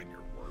focus on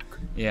your work.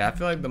 Yeah, I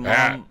feel like the mom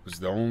That was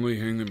the only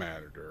thing that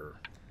mattered to her.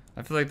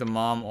 I feel like the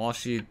mom, all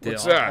she did,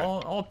 What's that?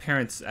 all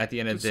parents at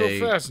the end of It's the so day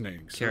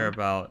fascinating, care son.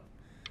 about,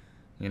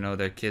 you know,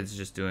 their kids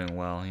just doing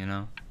well, you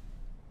know?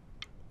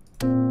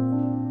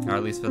 Or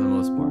at least for the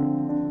most part.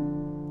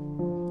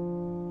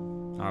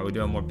 Are we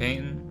doing more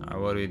painting? Or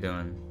what are we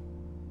doing?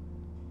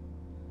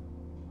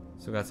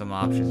 So we got some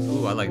options.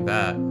 Ooh, I like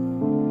that.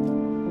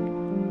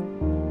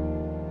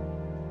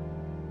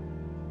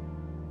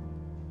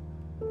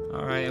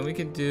 Alright, and we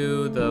could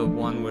do the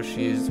one where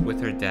she's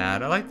with her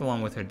dad. I like the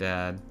one with her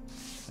dad.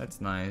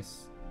 That's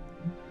nice.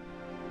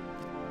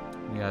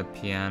 We got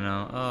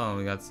piano. Oh,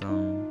 we got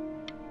some.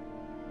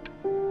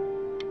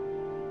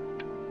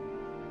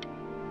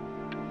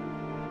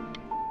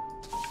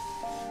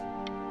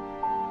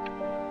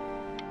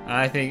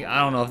 I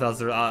don't know if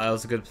that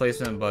was a good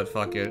placement, but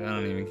fuck it. I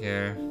don't even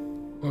care.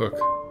 Look.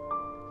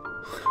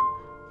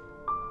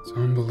 It's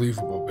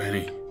unbelievable,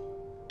 Benny.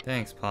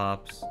 Thanks,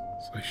 Pops.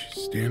 It's like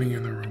she's standing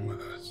in the room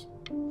with us.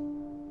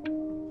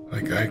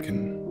 Like I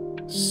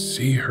can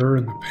see her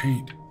in the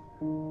paint.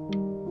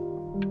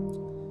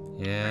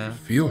 Yeah. I can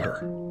feel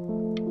her.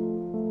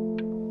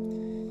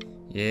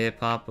 Yeah,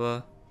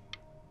 Papa.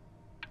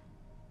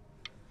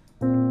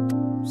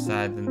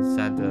 Sad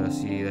to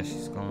see that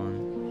she's gone.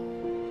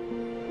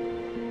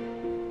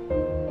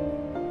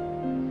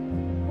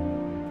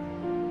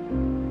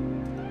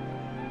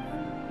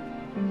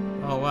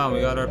 Oh wow, we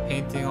got our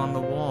painting on the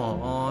wall.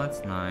 Oh,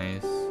 that's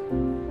nice.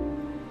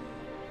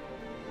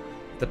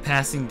 The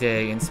Passing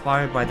Day,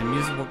 inspired by the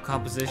musical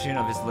composition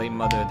of his late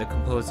mother, the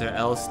composer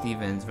L.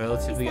 Stevens,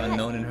 relatively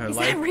unknown in her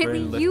life, really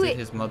Byrne you? lifted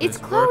his mother's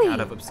It's work Chloe,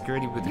 out of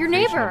obscurity with the your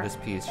creation neighbor. of this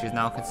piece. She is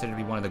now considered to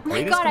be one of the My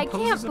greatest God, I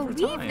composers can't of her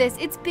believe time. this.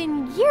 It's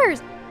been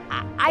years.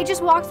 I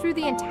just walked through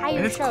the entire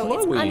And it's show.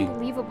 Chloe. It's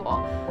unbelievable.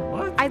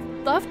 What? I'd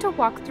love to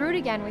walk through it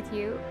again with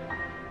you.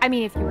 I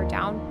mean, if you were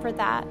down for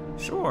that.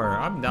 Sure,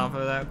 I'm down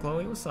for that,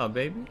 Chloe. What's up,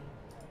 baby?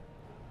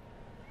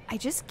 I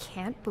just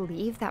can't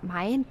believe that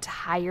my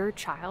entire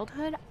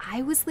childhood,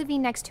 I was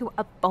living next to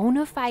a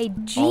bona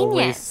fide genius.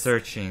 Always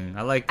searching.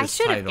 I like I this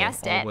should have title.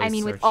 guessed it. I Always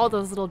mean, with searching. all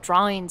those little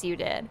drawings you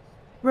did.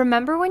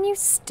 Remember when you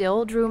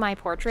still drew my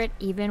portrait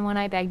even when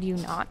I begged you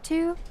not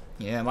to?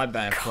 Yeah, my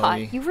bad, God,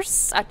 Chloe. you were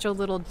such a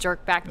little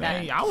jerk back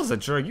then. Hey, I was a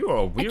jerk. You were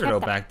a kept weirdo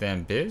that- back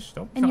then, bitch.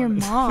 Don't And your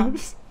mom.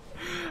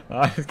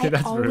 Okay,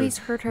 that's always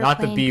rude. heard her Not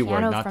the playing B word,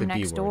 piano not from the B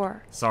next word.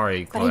 door.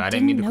 Sorry, But Chloe. I I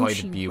didn't mean to didn't call know you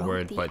the she B wrote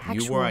word, the but you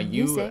actual were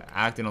music.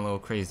 acting a little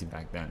crazy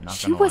back then. Not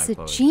She gonna was lie, a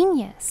Chloe.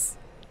 genius.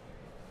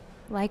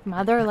 Like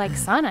mother, like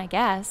son, I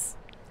guess.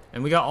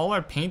 And we got all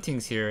our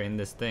paintings here in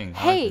this thing.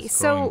 I like Hey, this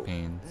so growing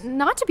pains.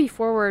 not to be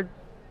forward,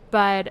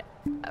 but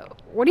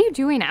what are you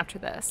doing after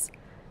this?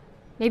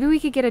 Maybe we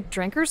could get a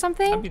drink or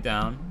something? I'd be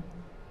down.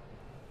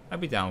 I'd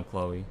be down,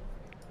 Chloe.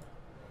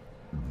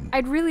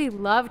 I'd really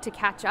love to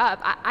catch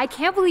up. I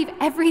can't believe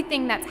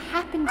everything that's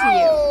happened to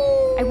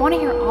you. I want to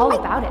hear all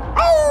about it.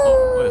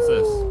 Oh, what is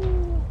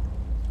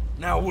this?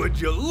 Now would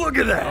you look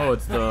at that? Oh,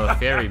 it's the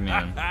Ferry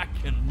Man. I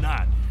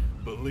cannot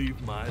believe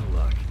my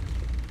luck.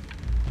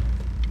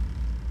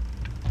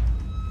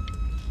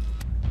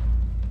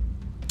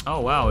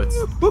 Oh wow, he's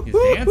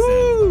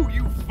dancing.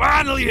 You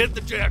finally hit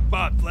the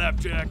jackpot,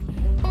 Flapjack.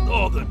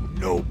 All the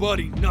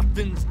nobody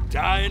nothings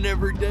dying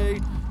every day.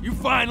 You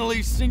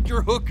finally sink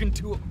your hook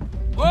into a...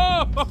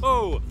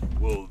 Whoa!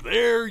 Well,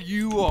 there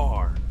you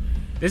are.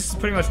 This is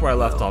pretty much where I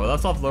left off. I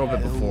left off a little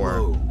bit before.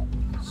 Hello,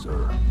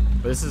 sir.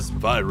 But this is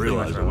If I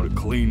realized I would have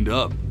cleaned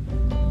up.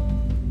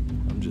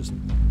 I'm just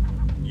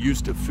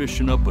used to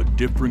fishing up a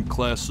different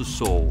class of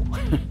soul.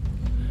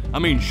 I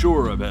mean,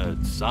 sure, I've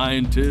had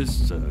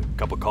scientists, a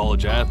couple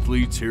college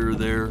athletes here or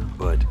there,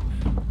 but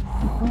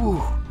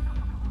whew,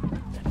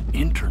 an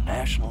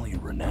internationally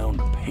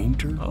renowned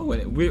painter. Oh,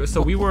 and we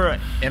were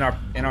in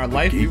our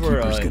life. We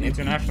were an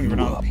internationally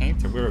renowned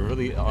painter. We were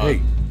really.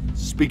 Hey,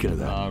 speaking of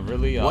that,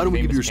 why don't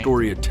we give your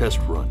story a test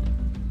run?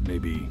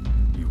 Maybe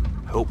you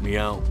help me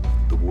out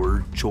with the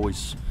word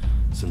choice,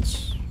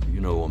 since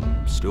you know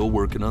I'm still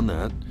working on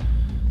that.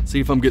 See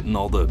if I'm getting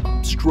all the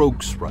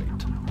strokes right,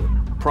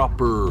 the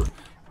proper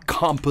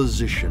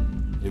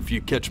composition, if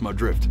you catch my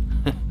drift.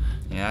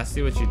 Yeah, I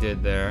see what you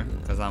did there,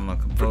 because I'm a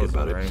composer, Forget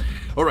about right? it.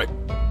 All right,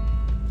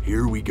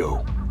 here we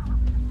go.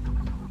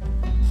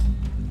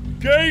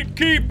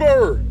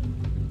 Gatekeeper!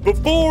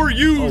 Before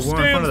you we're in front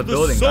stands of the the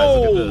building, guys. Look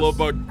at soul this.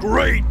 of a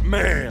great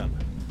man.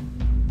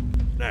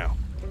 Now,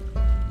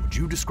 would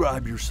you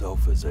describe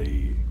yourself as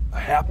a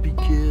happy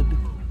kid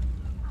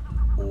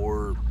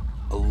or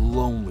a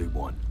lonely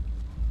one?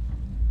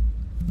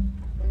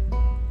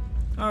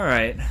 All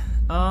right.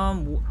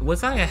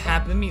 Was I a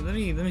happy? Let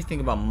me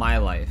think about my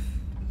life.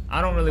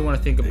 I don't really want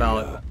to think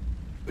about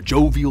a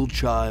jovial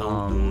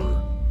child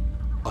or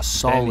a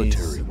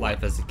solitary Benny's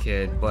life as a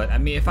kid. But I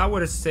mean, if I were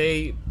to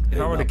say, if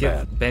I were to not give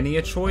bad. Benny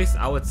a choice,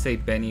 I would say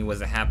Benny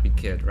was a happy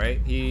kid, right?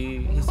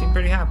 He seemed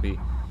pretty happy.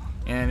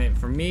 And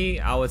for me,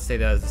 I would say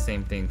that is the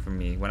same thing for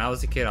me. When I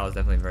was a kid, I was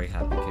definitely a very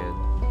happy kid.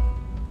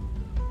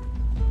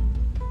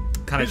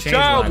 Kind of His changed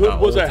when I childhood got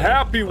was a older,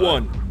 happy but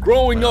one,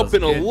 growing when I up was a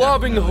in a kid,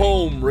 loving definitely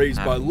home raised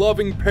by happy.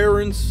 loving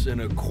parents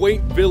in a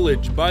quaint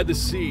village by the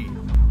sea.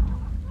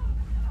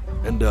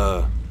 And,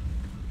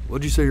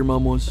 what'd you say your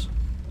mom was?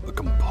 A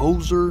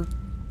composer?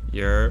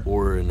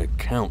 Or an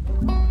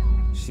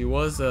accountant? She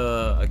was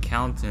a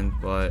accountant,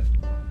 but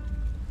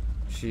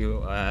she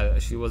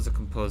was a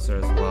composer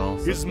as well.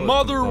 so His she was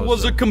mother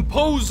was a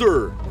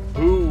composer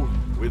who,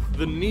 with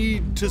the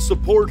need to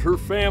support her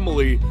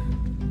family,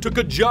 took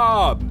a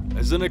job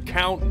as an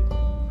accountant.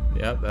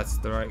 Yep, that's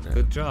the right.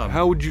 Good job.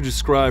 How would you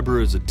describe her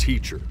as a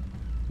teacher?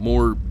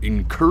 More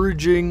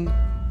encouraging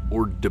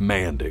or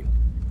demanding?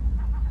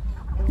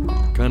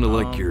 Kind of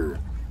like your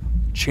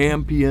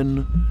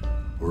champion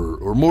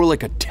or more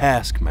like a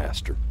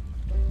taskmaster?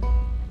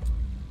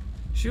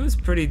 She was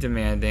pretty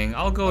demanding.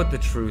 I'll go with the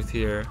truth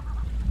here.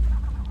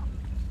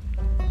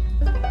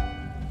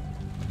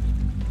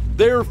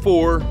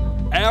 Therefore,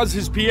 as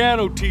his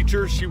piano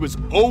teacher, she was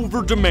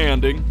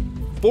over-demanding,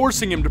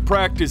 forcing him to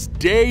practice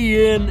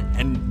day in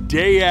and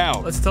day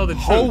out. Let's tell the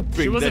truth. She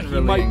Hoping wasn't that he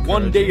really might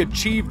one day encouraging.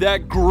 achieve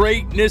that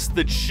greatness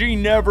that she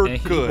never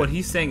And could. what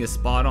he's saying is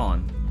spot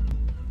on.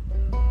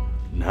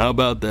 And how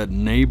about that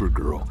neighbor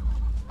girl?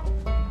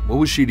 What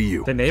was she to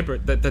you? The neighbor,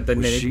 the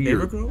Was she neighbor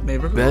your girl,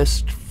 neighbor girl.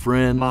 best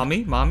friend?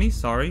 Mommy,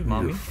 sorry,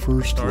 mommy. Your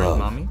first sorry, love.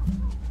 mommy.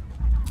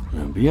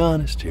 Now be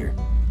honest here.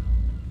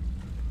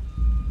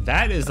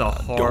 That is a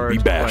hard Don't be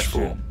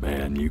bashful, question.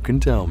 man. You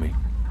can tell me.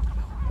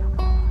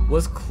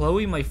 Was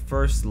Chloe my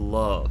first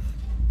love?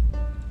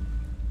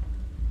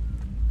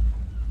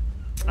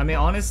 I mean,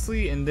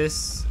 honestly, from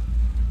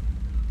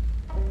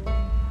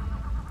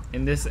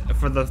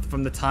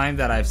the time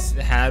that I've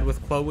had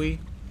with Chloe,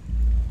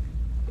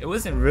 it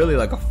wasn't really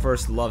like a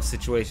first love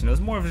situation. It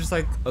was more of just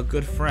like a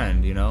good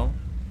friend, you know.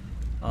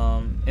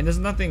 And there's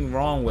nothing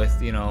wrong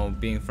with, you know,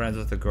 being friends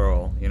with a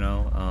girl, you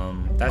know.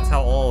 That's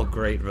how all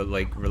great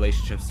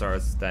relationships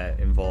starts that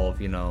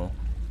involve, you know,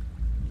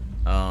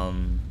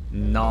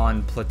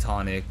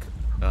 non-platonic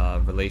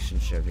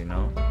relationship, you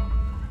know.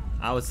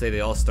 I would say they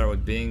all start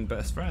with being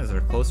best friends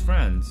or close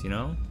friends, you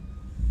know.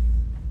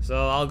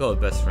 So I'll go with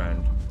best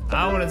friend.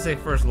 I wouldn't say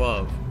first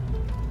love.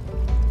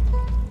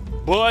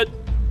 But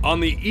on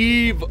the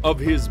eve of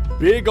his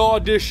big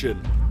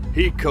audition,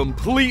 he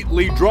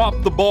completely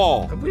dropped the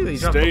ball,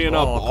 staying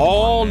up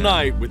all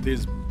night with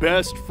his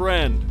best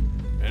friend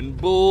and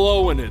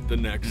blowing it the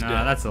next day.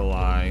 Nah, that's a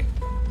lie.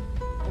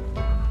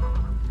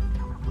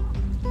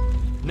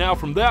 Now,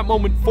 from that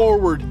moment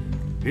forward,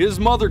 his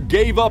mother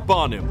gave up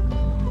on him.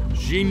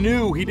 She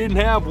knew he didn't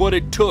have what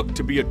it took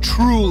to be a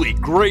truly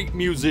great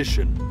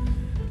musician.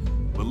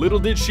 But little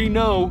did she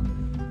know,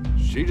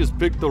 she just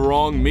picked the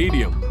wrong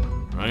medium,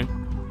 right?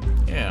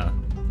 Yeah.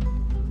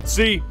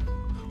 See,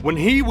 when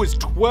he was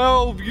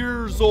 12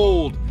 years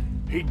old,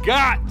 he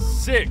got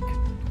sick,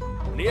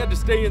 and he had to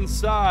stay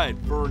inside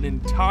for an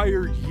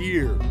entire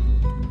year.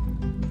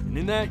 And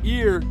in that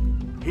year,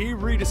 he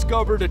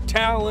rediscovered a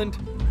talent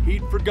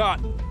he'd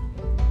forgotten: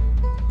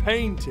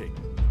 painting.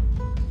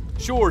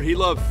 Sure, he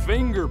loved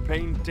finger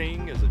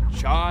painting as a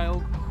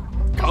child.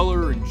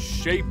 Color and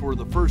shape were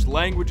the first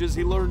languages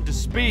he learned to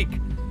speak.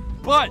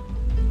 But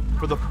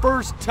for the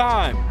first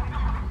time,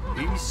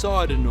 he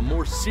saw it in a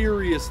more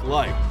serious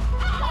light.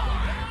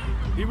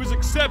 He was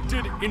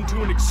accepted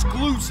into an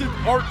exclusive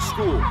art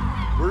school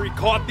where he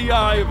caught the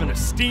eye of an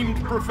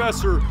esteemed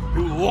professor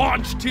who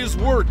launched his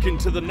work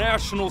into the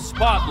national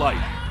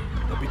spotlight.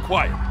 Now be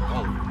quiet,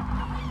 all of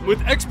you.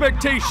 With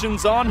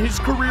expectations on his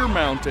career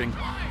mounting,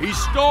 he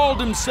stalled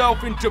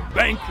himself into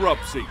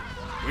bankruptcy,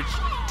 which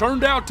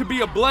turned out to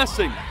be a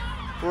blessing,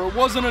 for it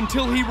wasn't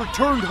until he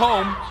returned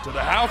home to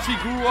the house he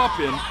grew up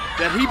in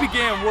that he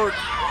began work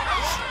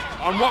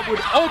on what would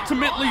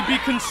ultimately be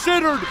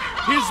considered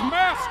his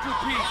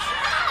masterpiece.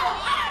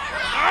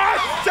 I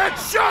said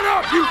shut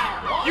up, you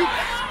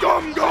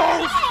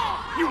scumballs!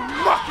 You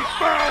mucky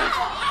fowls!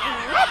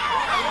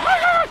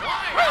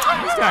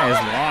 This guy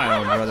is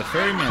wild, bro. The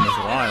Ferry Man is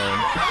wild.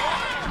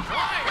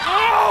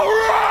 All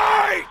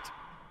right!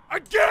 I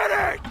get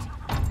it!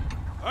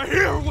 I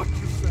hear what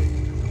you're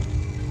saying.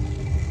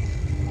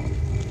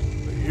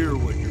 I hear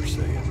what you're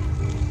saying.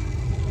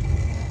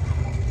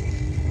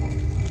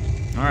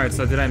 Alright,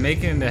 so did I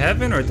make it into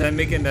heaven or did I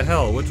make it into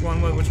hell? Which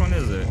one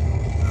is it?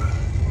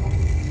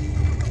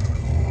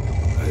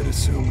 I had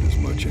assumed as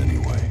much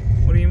anyway.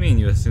 What do you mean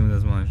you assumed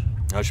as much?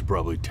 I should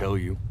probably tell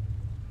you.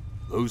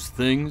 Those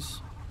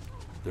things,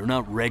 they're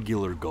not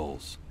regular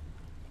gulls.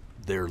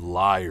 They're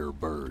lyre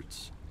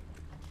birds.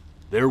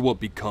 They're what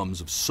becomes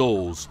of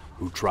souls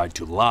who try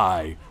to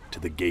lie to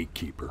the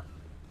gatekeeper.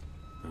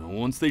 And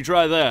once they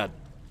try that,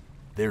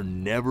 they're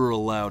never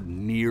allowed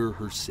near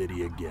her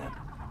city again.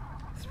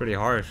 It's pretty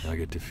harsh. I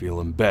get to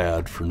feeling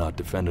bad for not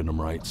defending them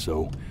right,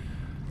 so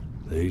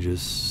they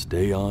just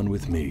stay on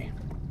with me.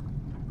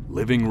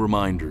 Living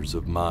reminders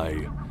of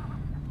my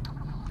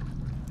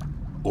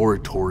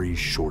oratory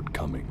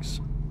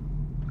shortcomings.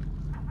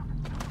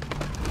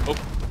 Oh,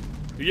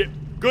 yeah,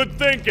 good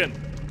thinking.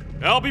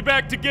 I'll be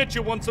back to get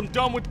you once I'm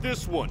done with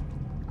this one.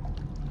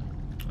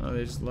 Oh,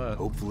 they just left.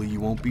 Hopefully you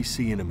won't be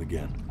seeing him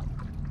again.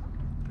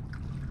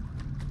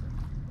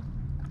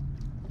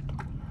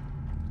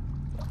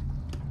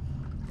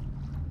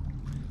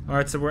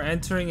 Alright, so we're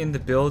entering in the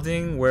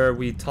building where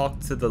we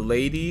talked to the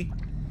lady.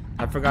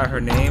 I forgot her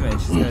name, and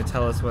she's gonna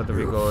tell us whether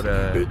we go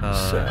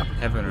to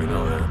heaven or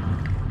not.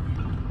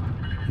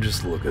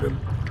 Just look at him.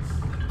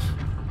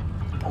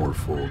 Poor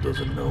fool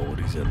doesn't know what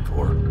he's in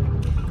for.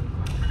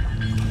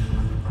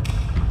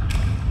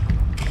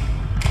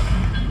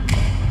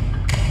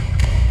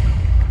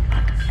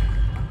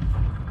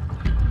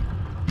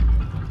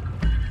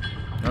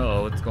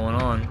 Uh-oh, what's going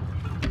on?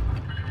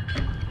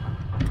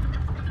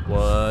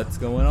 What's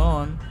going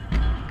on?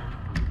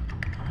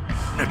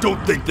 Now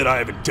don't think that I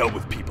haven't dealt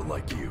with people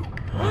like you.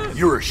 What?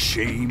 You're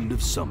ashamed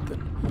of something.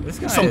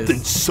 Something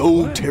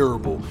so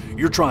terrible,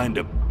 you're trying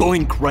to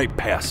blink right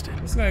past it.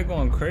 This guy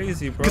going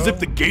crazy, bro. Because if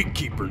the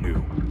gatekeeper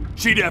knew,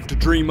 she'd have to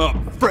dream up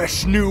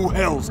fresh new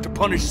hells to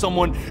punish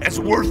someone as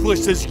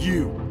worthless as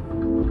you.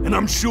 And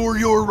I'm sure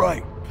you're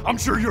right. I'm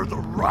sure you're the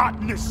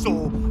rottenest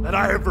soul that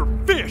I ever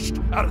fished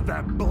out of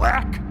that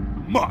black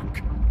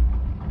muck.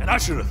 And I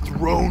should have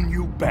thrown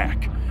you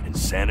back and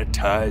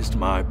sanitized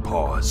my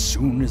paw as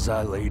soon as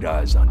I laid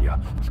eyes on you.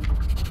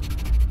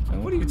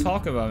 Man, what are you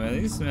talking about,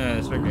 man? This man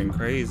is freaking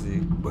crazy.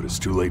 But it's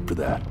too late for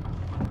that.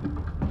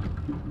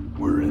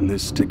 We're in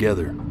this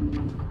together.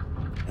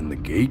 And the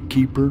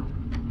gatekeeper,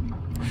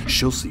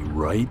 she'll see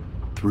right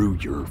through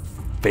your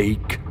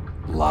fake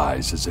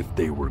lies as if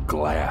they were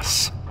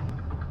glass.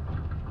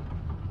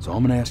 So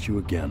I'm gonna ask you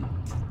again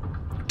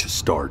to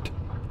start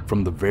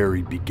from the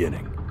very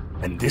beginning.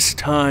 And this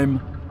time,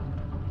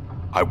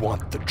 I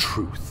want the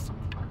truth.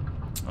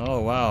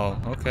 Oh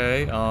wow.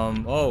 Okay.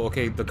 Oh,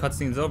 okay. The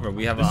cutscene's over.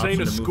 We have an This option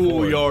ain't a to move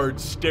forward. schoolyard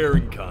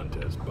staring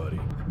contest, buddy.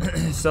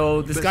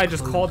 So this guy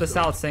just called us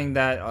out saying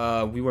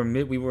that we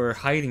were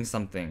hiding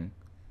something.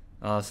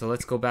 So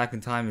let's go back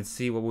in time and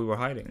see what we were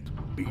hiding.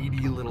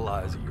 Beady little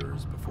eyes of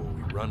yours before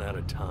we run out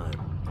of time.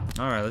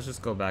 All right, let's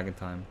just go back in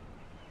time.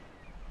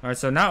 All right,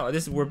 so now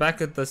we're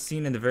back at the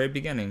scene in the very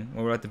beginning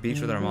where we're at the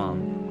beach with our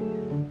mom.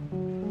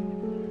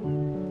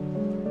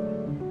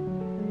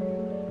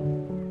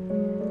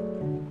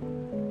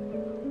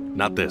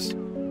 Not this.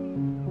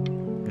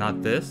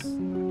 Not this?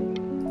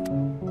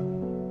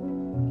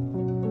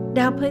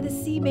 Now play the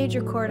C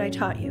major chord I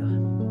taught you.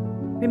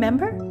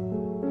 Remember?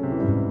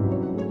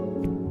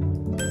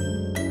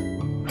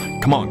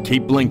 Come on,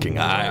 keep blinking.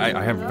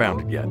 I haven't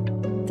found it yet.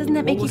 Doesn't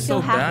that make you feel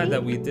so happy? bad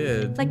that we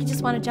did? It's like you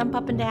just want to jump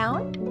up and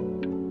down?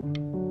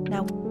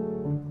 Now.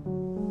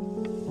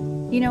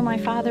 You know, my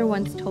father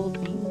once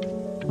told me,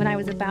 when I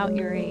was about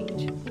your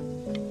age,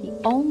 the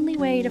only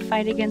way to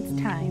fight against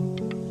time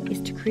is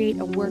to create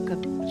a work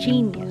of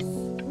genius,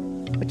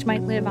 which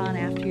might live on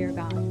after you're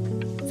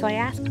gone. So I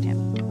asked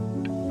him,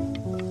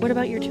 what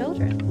about your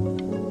children?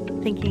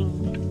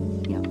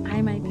 Thinking, you know,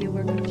 I might be a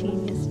work of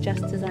genius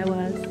just as I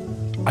was.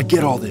 I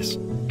get all this.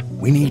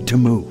 We need to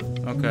move.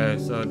 Okay,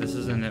 so this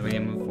isn't it. We need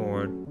to move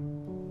forward.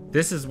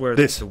 This is where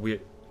the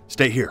weird.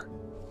 Stay here.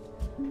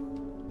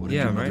 What did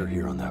Yeah, your mother right.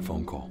 hear on that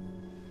phone call?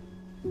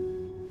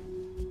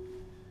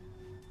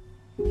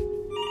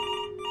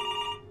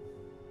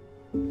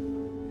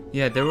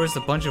 Yeah, there was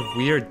a bunch of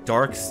weird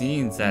dark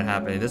scenes that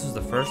happened. This was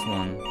the first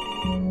one.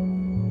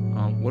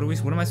 What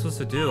am I supposed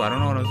to do? I don't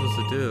know what I'm supposed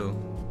to do.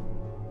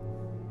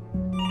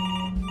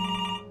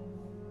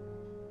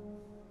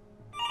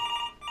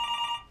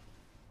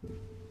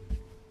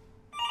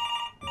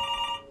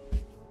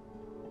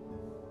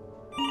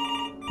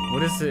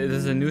 What is it?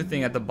 There's a new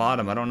thing at the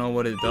bottom. I don't know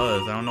what it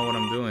does. I don't know what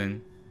I'm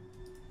doing.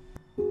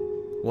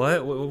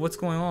 What? What's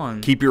going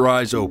on? Keep your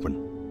eyes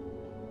open.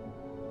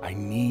 I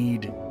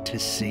need to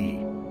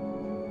see.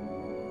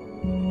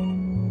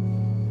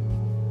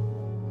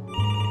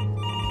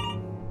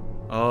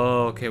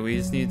 Oh, okay. We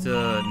just need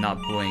to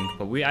not blink,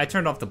 but I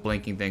turned off the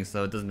blinking thing,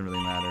 so it doesn't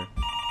really matter.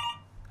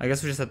 I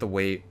guess we just have to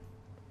wait.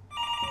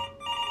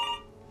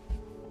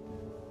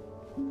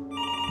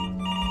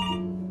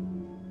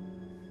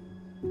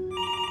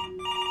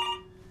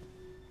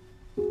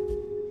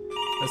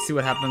 Let's see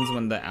what happens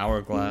when the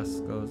hourglass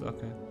goes.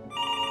 Okay.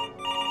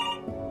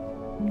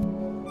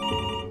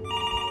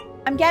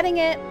 I'm getting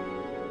it.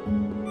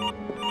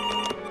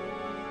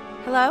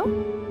 Hello?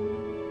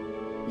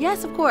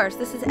 Yes, of course.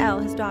 This is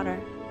Elle, his daughter.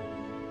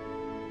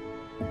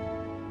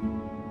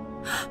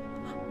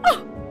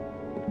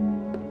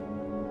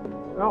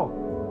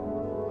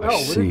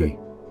 I see.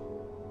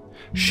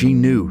 She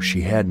knew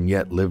she hadn't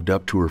yet lived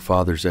up to her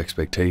father's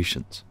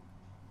expectations.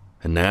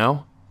 And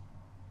now,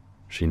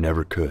 she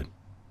never could.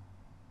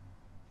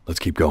 Let's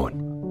keep going.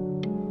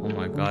 Oh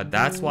my god,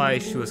 that's why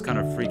she was kind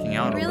of freaking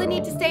out. You really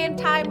need to stay in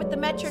time with the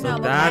metronome,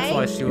 So that's okay?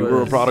 why she You was.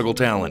 were a prodigal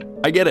talent.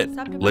 I get it.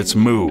 Let's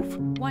move.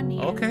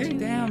 Okay,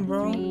 damn,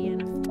 bro.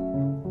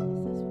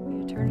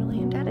 We're eternally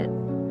indebted.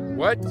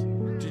 What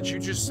did you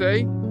just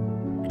say?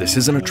 This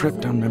isn't a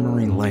trip down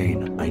memory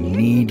lane. I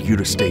need you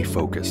to stay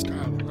focused.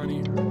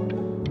 Honey,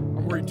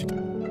 I'm worried too.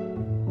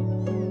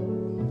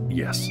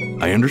 Yes,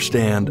 I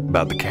understand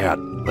about the cat.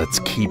 Let's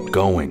keep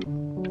going.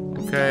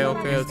 Okay,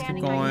 let's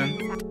keep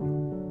going.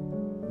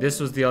 This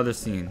was the other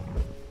scene.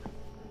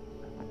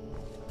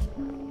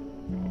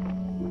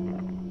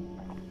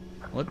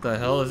 What the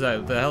hell is that?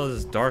 What the hell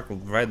is this dark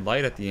red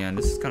light at the end?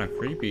 This is kind of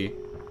creepy. It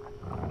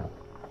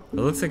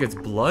looks like it's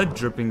blood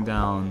dripping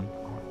down.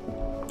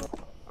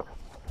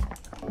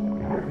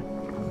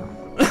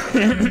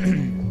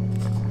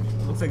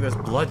 Looks like there's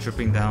blood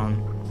dripping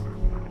down.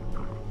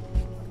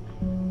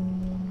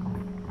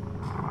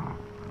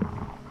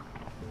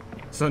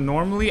 So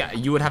normally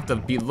you would have to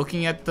be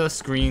looking at the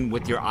screen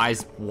with your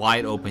eyes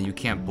wide open. You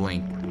can't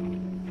blink.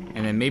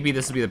 And then maybe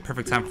this would be the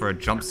perfect time for a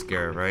jump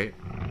scare, right?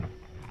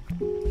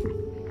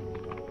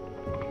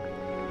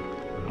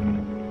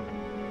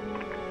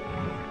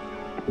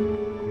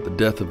 The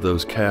death of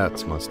those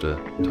cats must have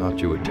taught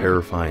you a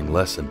terrifying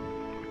lesson.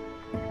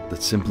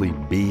 That simply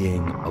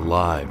being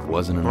alive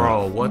wasn't enough.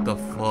 Bro, what the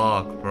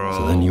fuck, bro?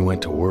 So then you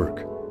went to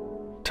work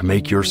to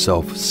make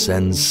yourself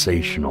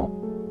sensational.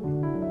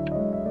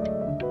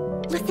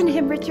 Listen to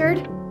him, Richard.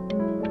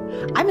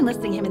 I'm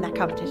enlisting him in that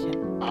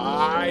competition.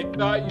 I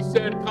thought you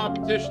said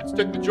competitions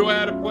took the joy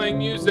out of playing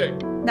music.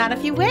 Not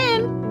if you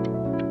win.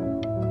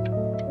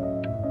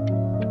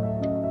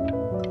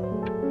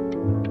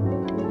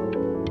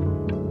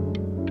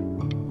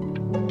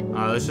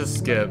 Let's just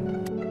skip.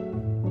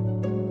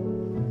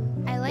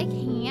 I like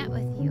hanging out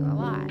with you a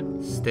lot.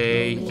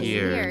 Stay Which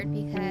here. is weird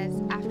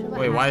because after what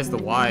Wait, why is the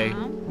happened Y with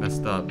Mom,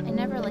 messed up? I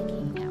never like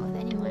hanging out with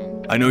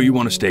anyone. I know you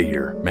want to stay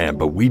here, man,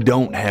 but we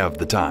don't have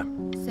the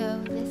time.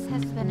 So this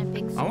has been a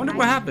big surprise. I wonder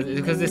what happened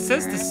because it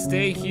says to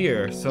stay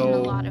here. in a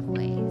So lot of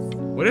ways.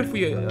 what if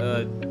we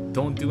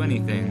don't do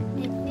anything.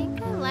 I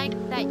think I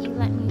like that you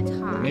let me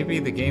talk. Maybe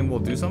the game will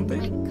do something?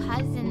 My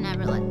cousin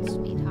never lets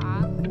me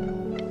talk.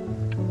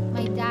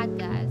 My dad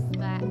does,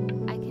 but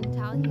I can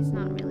tell he's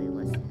not really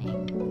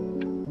listening.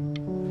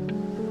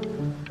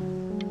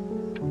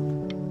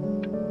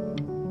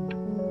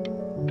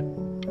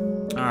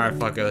 Alright,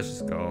 fuck it, let's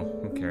just go.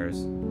 Who cares?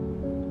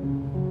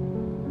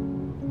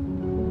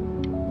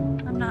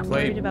 I'm not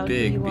Play worried about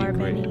big, who you be are,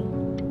 great. Benny.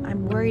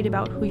 I'm worried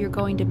about who you're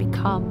going to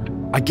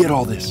become. I get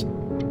all this.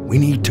 We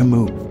need to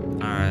move.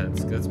 Alright,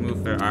 let's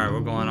move there. Alright,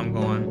 we're going, I'm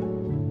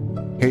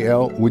going. Hey,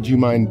 El, would you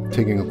mind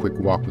taking a quick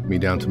walk with me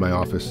down to my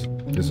office?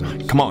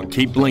 Come on,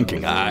 keep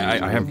blinking.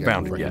 I haven't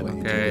found it yet.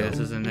 Okay, this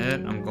isn't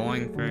it. I'm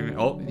going for...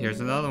 Oh,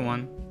 here's another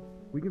one.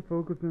 We can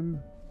focus in,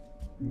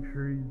 make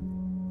sure he's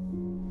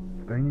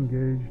staying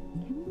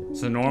engaged.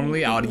 So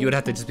normally, you would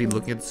have to just be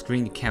looking at the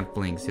screen. You can't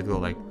blink. So you have to go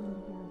like,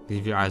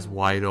 leave your eyes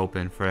wide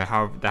open for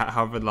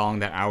however long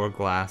that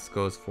hourglass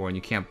goes for, and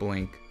you can't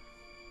blink.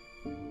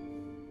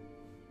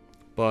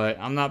 But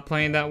I'm not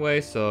playing that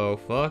way, so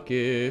fuck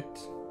it.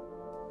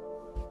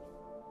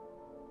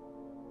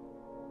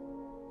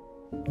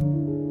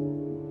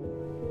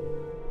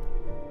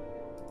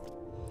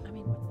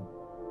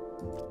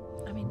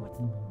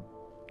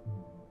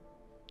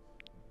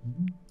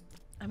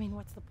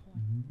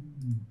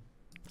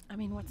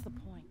 What's the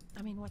point?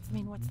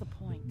 What's the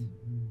point?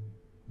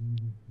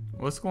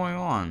 What's going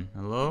on?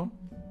 Hello?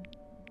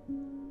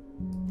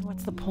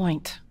 What's the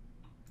point?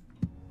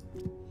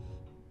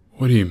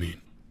 What do you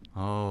mean?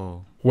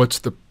 Oh. What's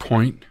the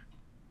point?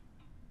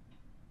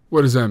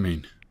 What does that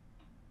mean?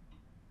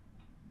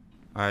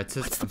 Alright,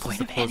 I'm supposed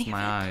to close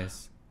my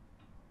eyes.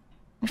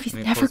 If he's Let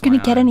me never close gonna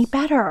my get any eyes.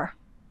 better.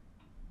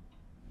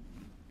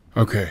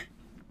 Okay.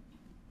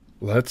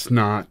 Let's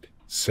not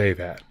say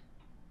that.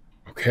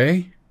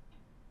 Okay?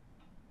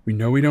 We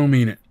know we don't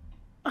mean it.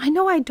 I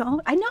know I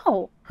don't. I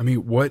know. I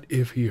mean, what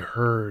if he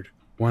heard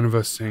one of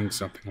us saying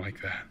something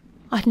like that?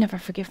 I'd never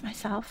forgive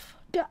myself.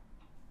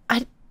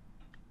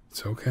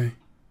 It's okay.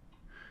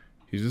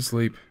 He's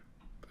asleep.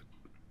 But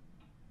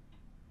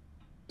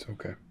it's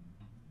okay.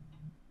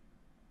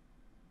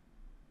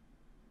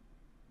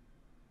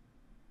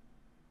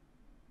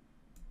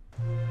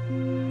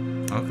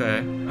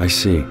 Okay. I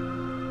see.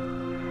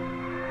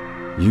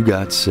 You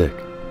got sick.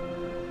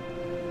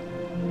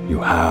 You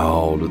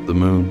howled at the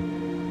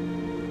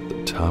moon, at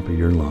the top of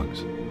your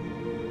lungs.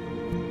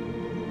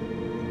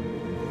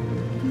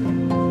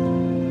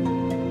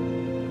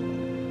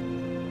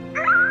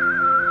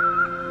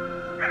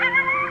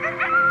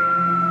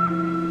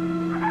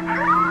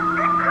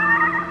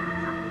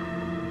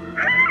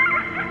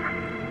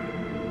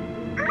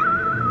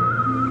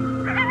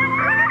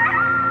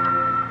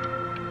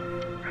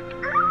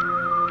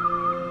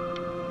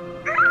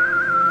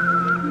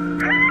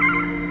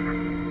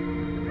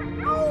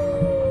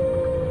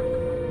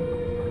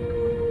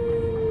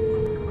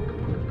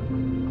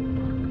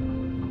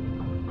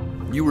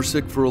 You were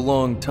sick for a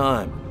long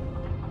time,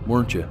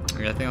 weren't you?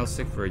 I think I was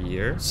sick for a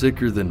year.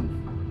 Sicker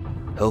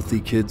than healthy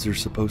kids are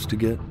supposed to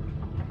get?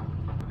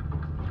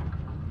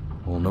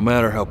 Well, no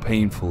matter how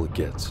painful it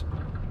gets,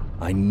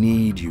 I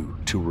need you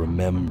to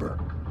remember.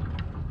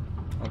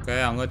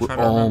 Okay, I'm gonna We're try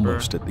to remember.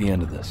 almost at the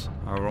end of this.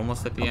 We're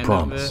almost at the I end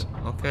promise. of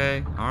it.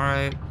 Okay,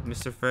 alright,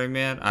 Mr. Ferry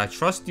Man. I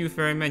trust you,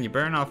 Ferry Man. You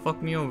better not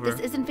fuck me over. This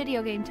isn't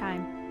video game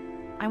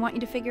time. I want you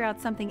to figure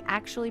out something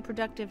actually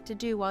productive to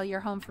do while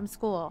you're home from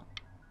school.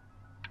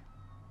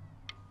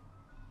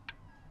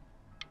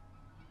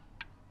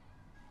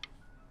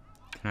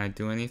 Can I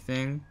do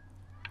anything?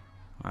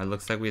 Alright,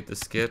 looks like we have to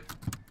skip.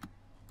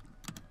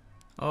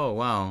 Oh,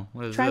 wow.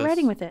 What is Try this?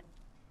 writing with it.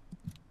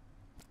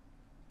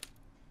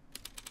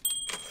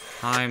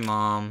 Hi,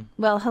 Mom.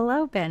 Well,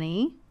 hello,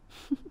 Benny.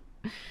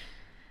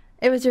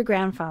 It was your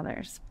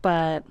grandfather's,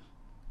 but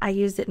I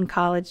used it in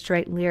college to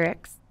write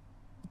lyrics.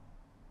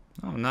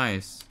 Oh,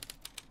 nice.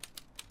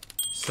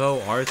 So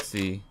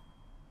artsy.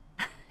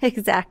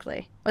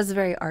 Exactly. It was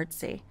very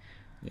artsy.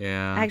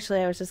 Yeah.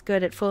 Actually, I was just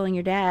good at fooling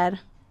your dad.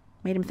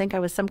 Made him think I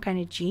was some kind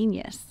of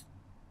genius.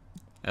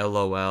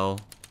 LOL.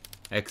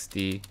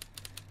 XD.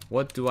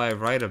 What do I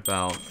write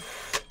about?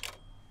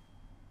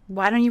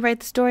 Why don't you write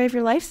the story of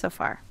your life so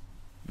far?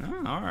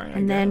 Oh, alright.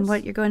 And then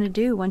what you're going to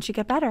do once you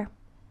get better.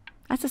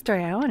 That's a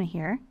story I want to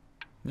hear.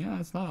 Yeah,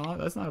 that's not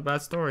a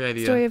bad story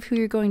idea. Story of who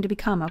you're going to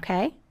become,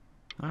 okay?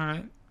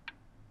 Alright.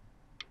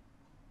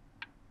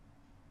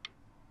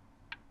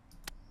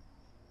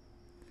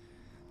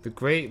 The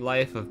Great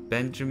Life of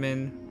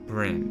Benjamin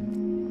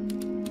Bryn.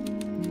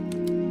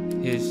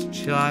 His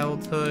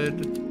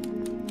childhood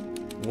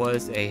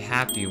was a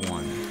happy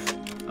one.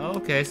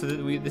 Okay, so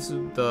this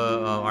is the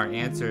our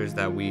answers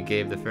that we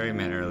gave the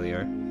ferryman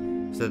earlier.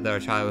 Said that our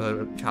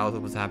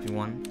childhood was a happy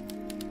one.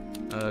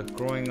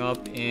 Growing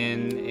up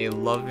in a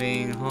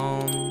loving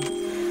home,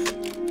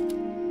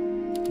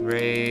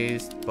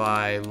 raised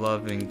by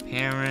loving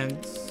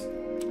parents,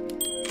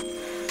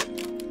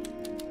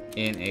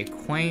 in a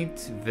quaint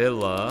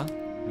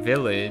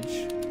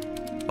village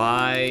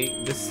by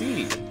the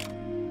sea.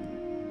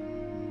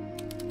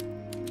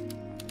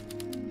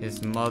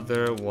 His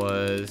mother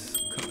was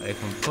a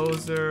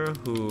composer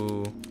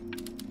who,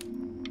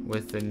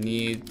 with the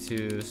need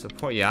to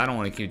support. Yeah, I don't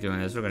want to keep doing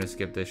this. We're gonna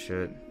skip this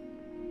shit.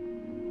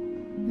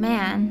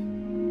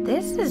 Man,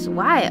 this is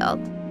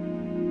wild.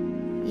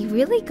 You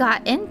really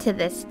got into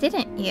this,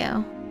 didn't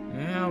you?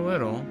 Yeah, a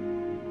little.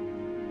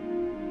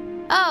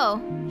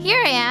 Oh, here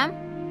I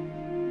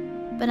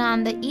am. But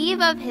on the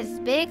eve of his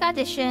big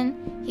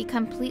audition, he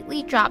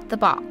completely dropped the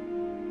ball,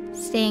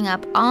 staying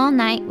up all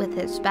night with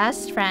his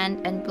best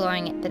friend and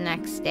blowing it the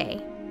next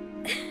day.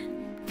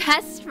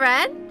 Best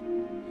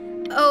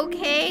friend?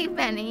 Okay,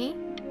 Benny.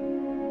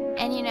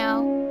 And you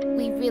know,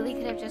 we really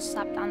could have just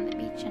slept on the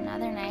beach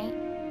another night.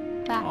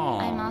 But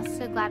I'm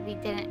also glad we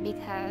didn't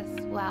because,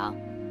 well,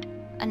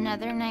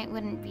 another night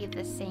wouldn't be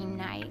the same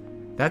night.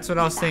 That's what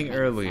I was saying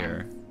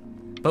earlier.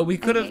 But we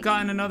could have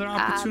gotten another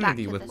opportunity back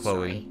to with the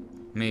Chloe. story.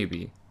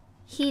 Maybe.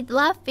 He'd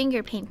loved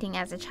finger painting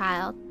as a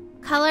child.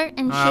 Color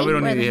and shape We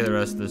don't were need to the hear the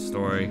rest of the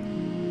story.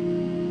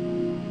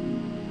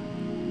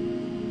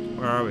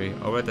 Where are we?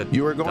 Oh, we're at the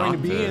You are going to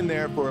doctor. be in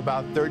there for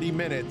about 30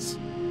 minutes,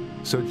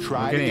 so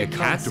try We're to getting get a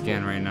CAT comfortable.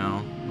 scan right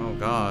now. Oh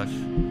gosh.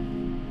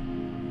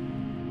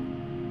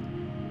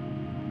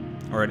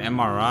 Or an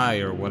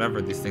MRI or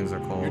whatever these things are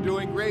called. You're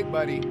doing great,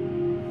 buddy.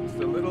 Just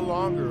a little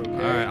longer, okay?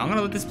 Alright, I'm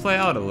gonna let this play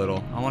out a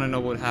little. I wanna know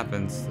what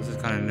happens. This is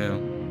kinda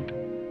new.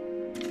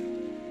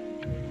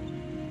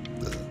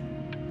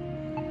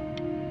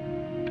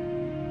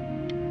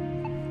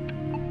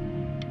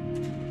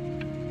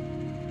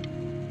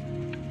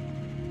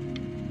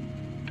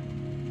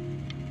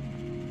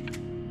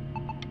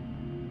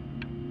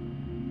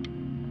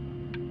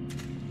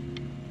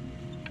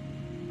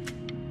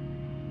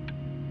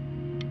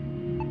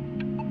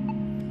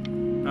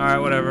 Alright,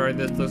 whatever.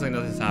 This looks like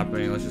nothing's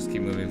happening. Let's just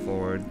keep moving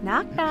forward.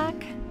 Knock, knock.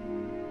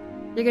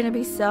 You're gonna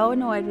be so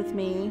annoyed with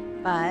me,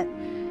 but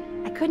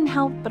I couldn't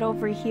help but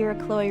overhear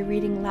Chloe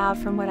reading loud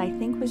from what I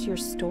think was your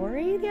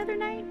story the other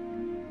night.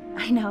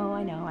 I know.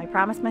 I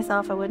promised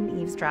myself I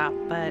wouldn't eavesdrop,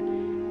 but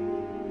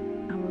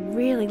I would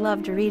really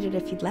love to read it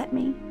if you'd let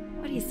me.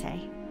 What do you say?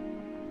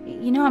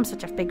 You know I'm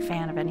such a big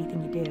fan of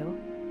anything you do.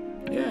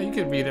 Yeah, you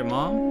could read it,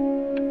 Mom.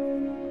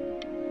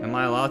 Am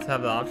I allowed to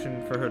have the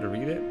option for her to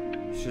read it?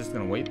 She's just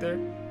gonna wait there?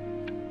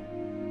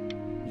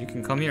 You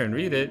can come here and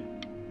read it.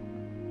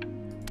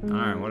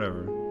 Alright,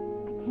 whatever.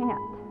 I can't.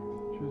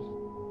 Just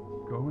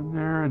go in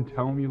there and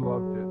tell him you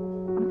loved it.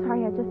 I'm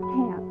sorry, I just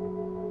can't.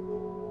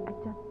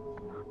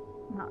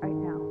 Not right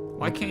now.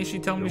 Why can't she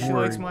tell me Don't she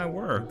likes worry. my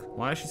work?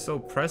 Why is she so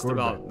pressed Go to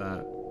about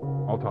that?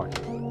 I'll talk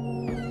to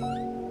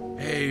you.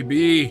 Hey,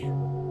 B.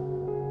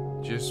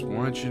 Just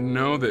want you to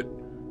know that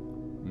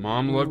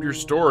Mom loved your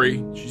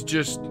story. She's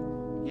just,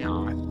 you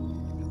know, I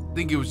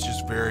think it was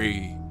just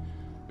very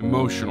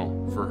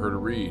emotional for her to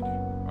read.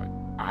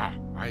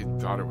 I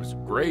thought it was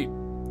great. I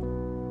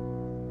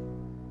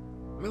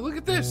mean, look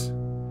at this.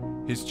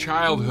 His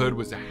childhood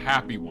was a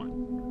happy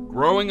one.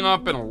 Growing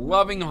up in a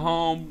loving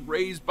home,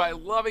 raised by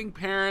loving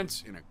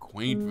parents in a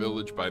quaint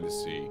village by the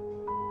sea.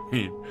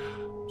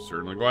 I'm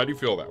certainly glad you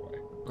feel that way.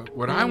 But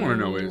what I want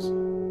to know is,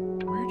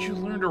 where'd you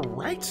learn to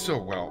write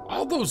so well?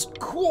 All those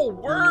cool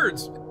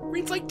words. It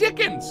reads like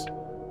Dickens.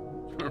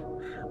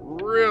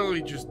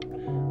 Really just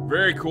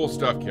very cool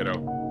stuff, kiddo.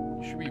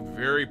 You should be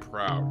very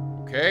proud,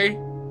 okay?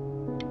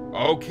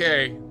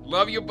 Okay.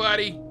 Love you,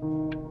 buddy.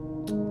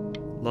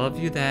 Love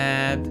you,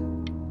 Dad.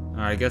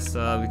 Alright, I guess we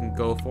can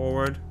go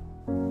forward.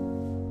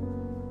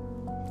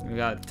 We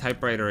got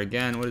typewriter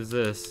again. What is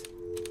this?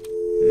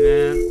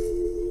 Man,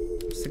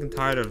 I'm sick and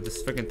tired of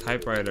this freaking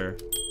typewriter.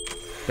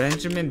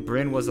 Benjamin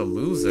Bryn was a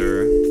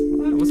loser.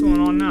 What? What's going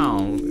on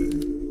now?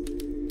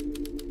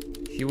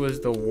 He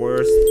was the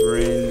worst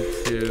Bryn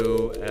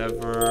to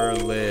ever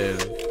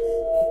live.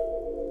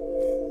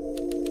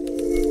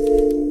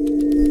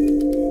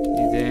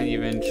 He didn't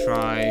even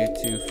try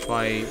to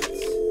fight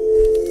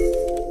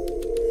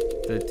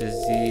the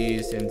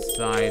disease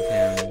inside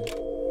him.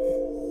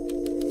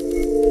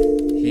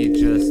 He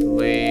just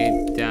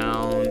laid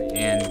down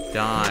and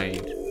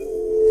died.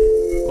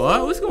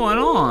 What? What's going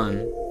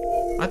on?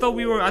 I thought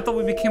we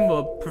became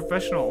a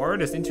professional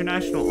artist,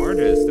 international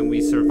artist, and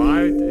we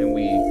survived and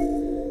we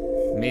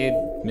made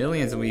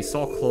millions, and we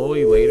saw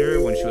Chloe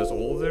later when she was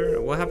older.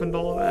 What happened to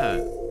all of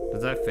that?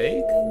 Is that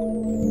fake?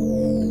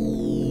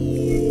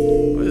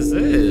 What is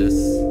this?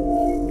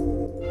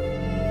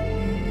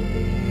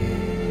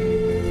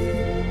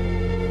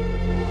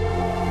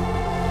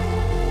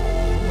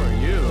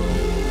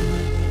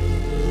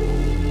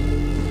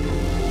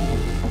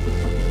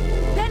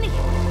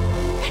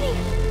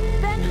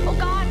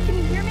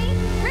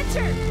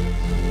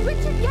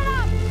 Richard, get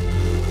up!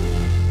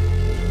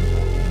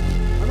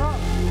 I'm up.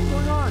 What's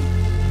going on?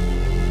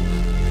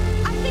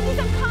 I think he's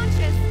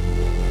unconscious.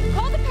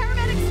 Call the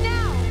paramedics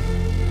now.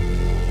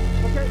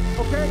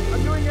 Okay,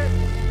 I'm doing it.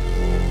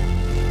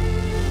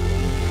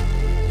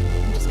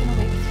 I'm just gonna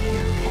wait with you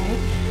here, okay?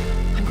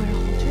 I'm gonna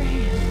hold your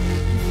hand.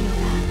 You feel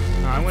that?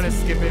 I'm gonna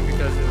skip it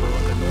because the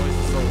noise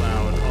is so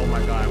loud. Oh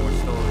my god, we're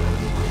still in.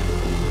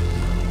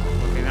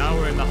 Okay, now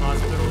we're in the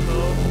hospital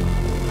though.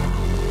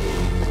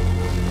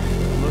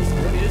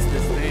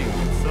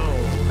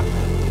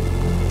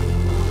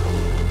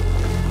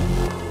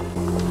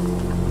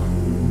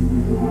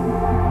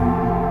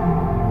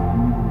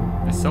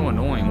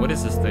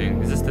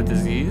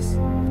 keys.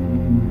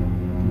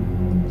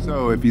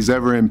 So if he's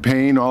ever in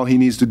pain, all he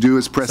needs to do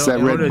is press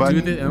that red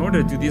button. In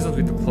order to do these ones,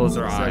 we have to close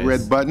our eyes. That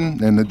red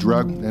button, and the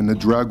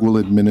drug will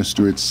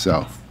administer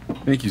itself.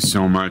 Thank you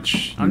so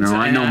much. I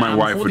know my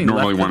wife would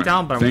normally want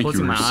to thank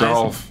you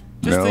herself.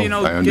 Just well, to, you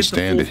know, I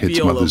understand get the it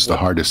hits mothers the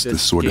hardest,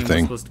 this sort of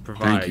thing.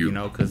 Thank you,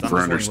 because I'm for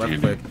just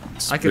understanding. left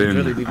click. I can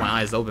really leave my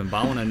eyes open, but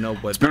I want to know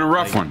what. It's been a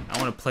rough one.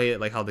 I want to play it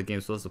like how the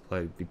game's supposed to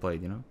be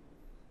played, you know?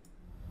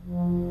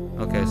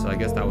 Okay, so I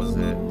guess that was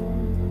it.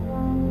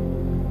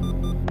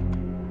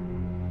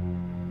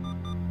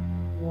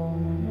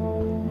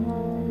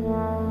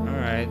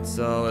 Alright,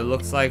 so it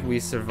looks like we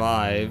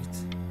survived.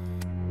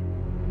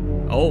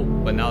 Oh,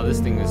 but now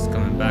this thing is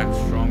coming back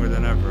stronger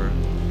than ever.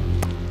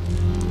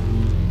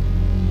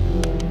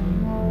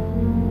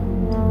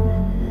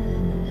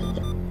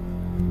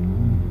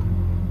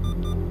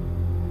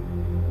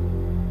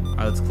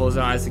 Alright, let's close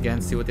our eyes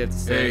again, see what they have to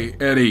say. Hey,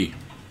 Eddie.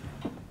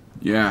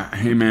 Yeah,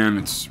 hey man,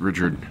 it's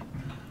Richard.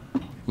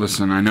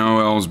 Listen, I know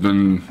Elle's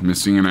been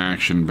missing in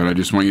action, but I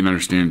just want you to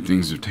understand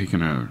things have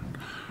taken a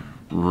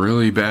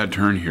really bad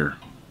turn here.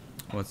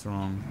 What's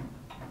wrong?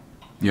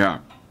 Yeah,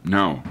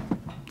 no,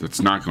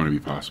 that's not going to be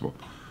possible.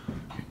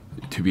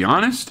 To be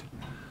honest,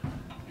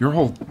 your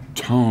whole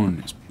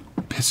tone is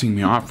pissing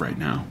me off right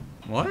now.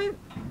 What?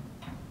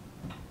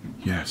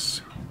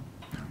 Yes,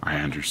 I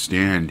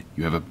understand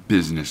you have a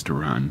business to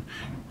run.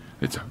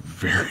 It's a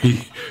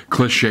very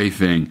cliche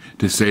thing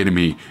to say to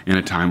me in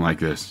a time like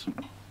this.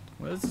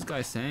 What is this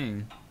guy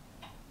saying?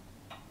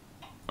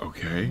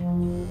 Okay.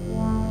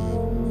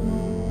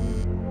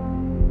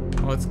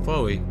 Oh, it's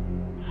Chloe.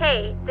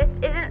 Hey, this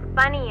isn't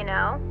funny, you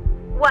know?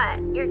 What,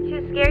 you're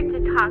too scared to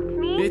talk to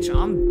me? Bitch,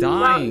 I'm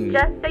dying.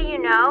 Well, just so you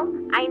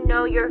know, I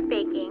know you're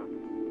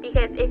faking.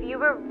 Because if you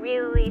were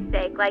really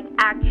sick, like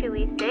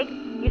actually sick,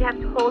 you'd have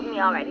told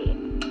me already.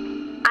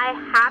 I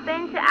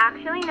happen to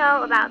actually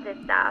know about this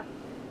stuff.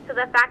 So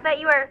the fact that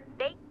you are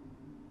fake...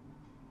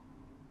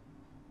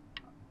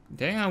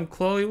 Damn,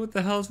 Chloe, what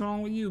the hell's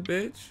wrong with you,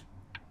 bitch?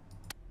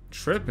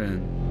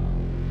 Tripping.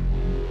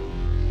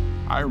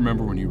 I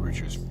remember when you were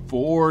just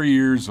 4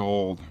 years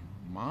old.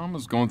 Mom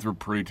was going through a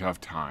pretty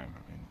tough time.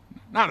 I mean,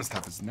 not as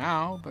tough as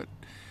now, but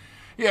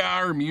yeah,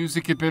 her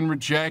music had been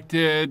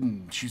rejected,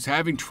 and she's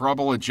having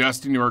trouble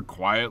adjusting to her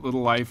quiet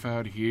little life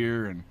out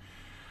here, and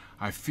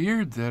I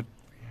feared that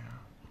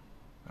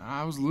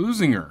I was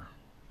losing her.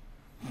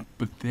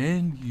 But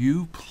then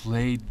you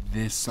played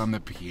this on the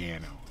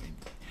piano. And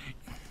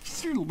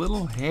your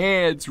little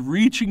hands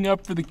reaching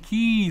up for the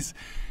keys.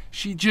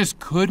 She just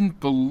couldn't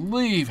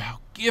believe how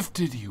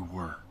gifted you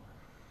were.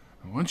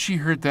 And once she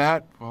heard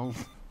that, well,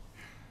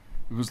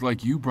 it was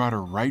like you brought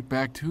her right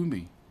back to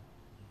me.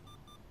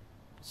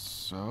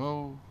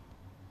 So,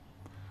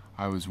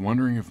 I was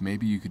wondering if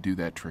maybe you could do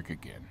that trick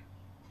again.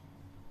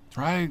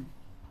 Try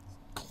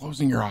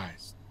closing your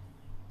eyes.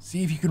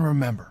 See if you can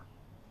remember.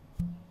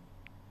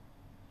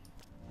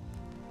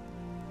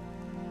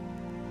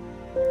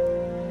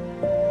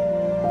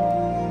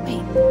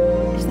 Wait,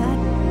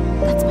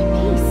 that's my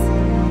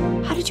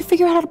bass. How did you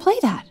figure out how to play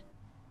that?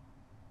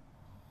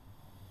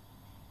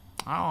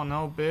 I don't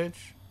know,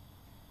 bitch.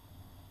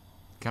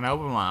 Can I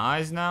open my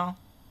eyes now?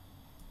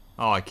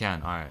 Oh, I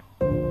can. Alright.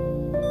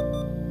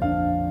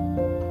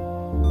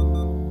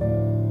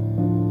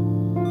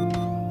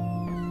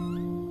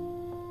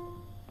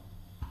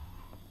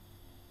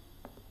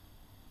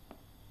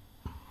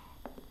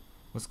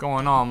 What's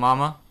going on,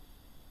 Mama?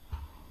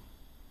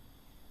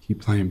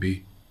 Keep playing,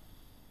 B.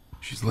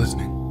 She's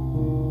listening.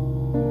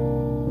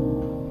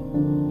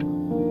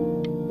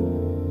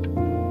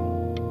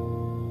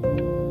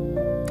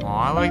 Oh,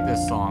 I like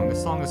this song.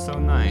 This song is so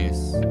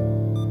nice.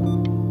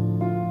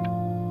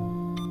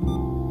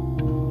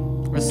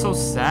 It's so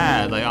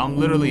sad. Like, I'm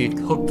literally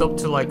hooked up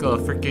to like a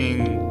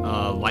freaking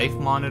life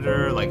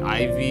monitor, like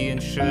IV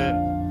and shit.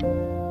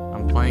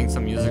 I'm playing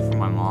some music for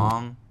my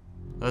mom.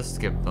 Let's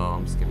skip though.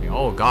 I'm skipping.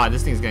 Oh god,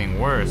 this thing's getting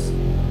worse.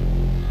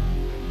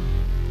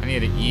 I need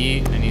to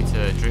eat. I need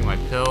to drink my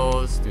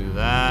pills. Do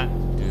that.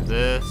 Do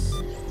this.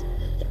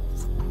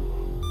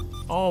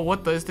 Oh,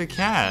 what the? It's the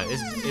cat.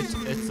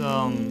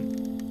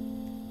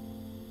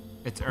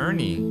 It's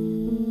Ernie.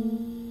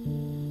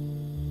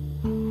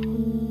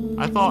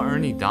 I thought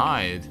Ernie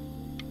died.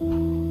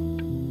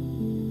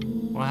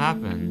 What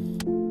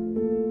happened?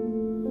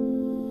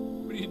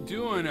 What are you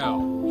doing,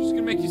 Elle? She's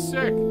gonna make you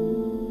sick.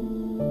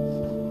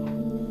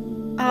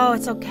 Oh,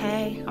 it's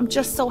okay. I'm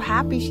just so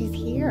happy she's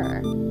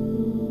here.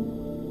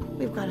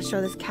 We've got to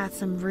show this cat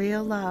some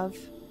real love.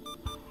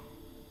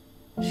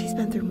 She's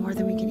been through more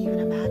than we can even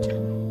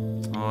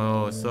imagine.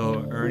 Oh,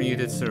 so Ernie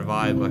did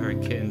survive, but her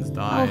kittens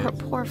died. Oh, her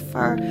poor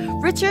fur.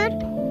 Richard,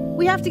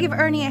 we have to give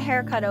Ernie a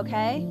haircut,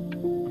 okay?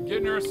 I'm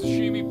getting her a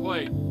sashimi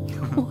plate.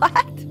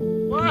 What?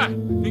 What? I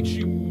think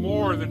she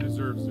more than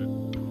deserves it.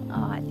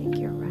 Oh, I think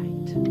you're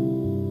right.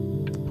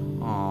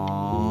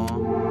 Aww.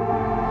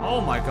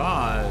 Oh my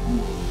god.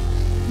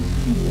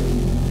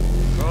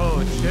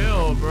 Bro,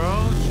 chill,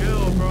 bro.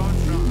 Chill, bro. I'm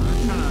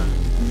trying.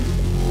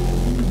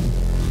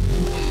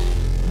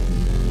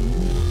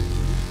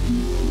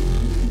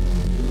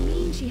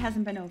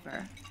 hasn't been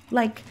over?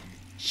 Like,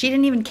 she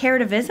didn't even care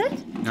to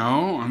visit?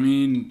 No, I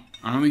mean,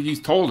 I don't think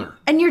he's told her.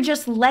 And you're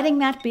just letting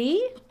that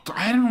be?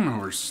 I don't know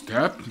her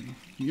step.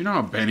 You know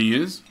how Benny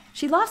is.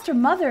 She lost her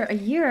mother a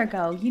year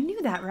ago. You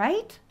knew that,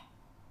 right?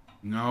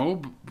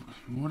 No, but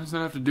what does that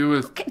have to do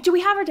with... Okay, do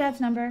we have her dad's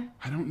number?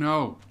 I don't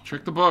know.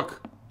 Check the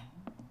book.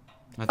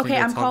 I think Okay,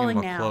 they're I'm talking calling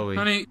about now. Chloe.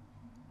 Honey.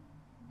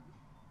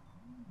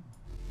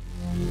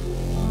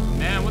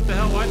 Man, what the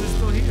hell? Why is it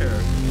still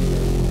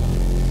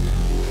here?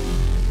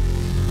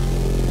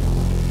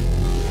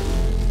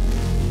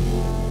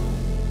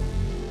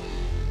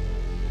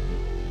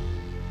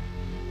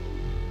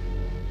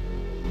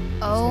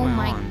 Oh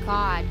my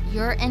god,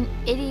 you're an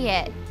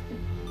idiot.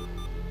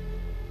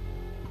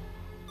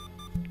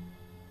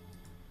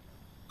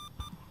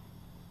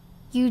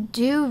 You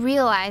do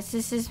realize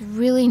this is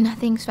really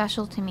nothing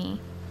special to me.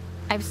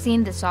 I've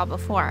seen this all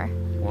before.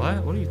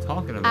 What? What are you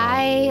talking about?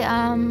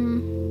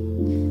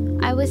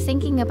 I was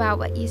thinking about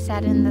what you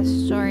said in the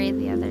story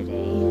the other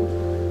day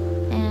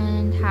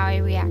and how I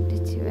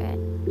reacted to it.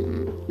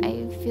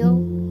 I feel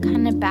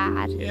kind of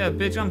bad. Yeah,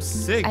 bitch, I'm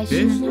sick, I bitch.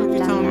 shouldn't What have are you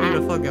done telling me that.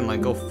 to fucking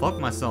like go fuck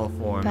myself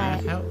for,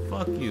 man? But- Hell,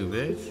 fuck you,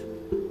 bitch.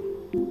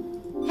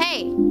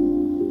 Hey,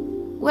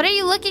 what are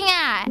you looking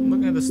at? I'm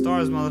looking at the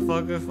stars,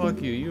 motherfucker.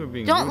 Fuck you. You were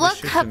being Don't rude as look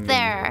shit to up me.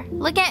 there.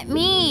 Look at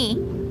me.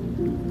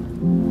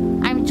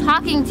 I'm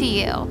talking to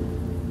you.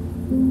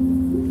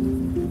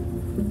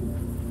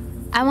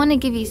 I want to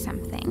give you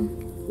something,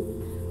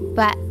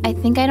 but I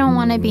think I don't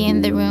want to be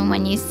in the room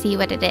when you see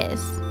what it is.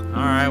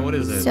 All right, what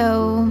is it?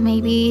 So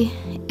maybe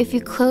if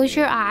you close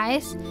your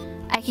eyes,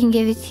 I can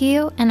give it to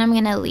you, and I'm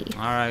gonna leave.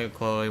 All right,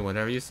 Chloe.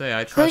 Whatever you say.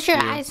 I trust Close your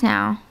you. eyes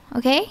now,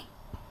 okay?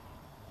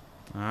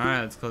 All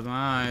right, let's close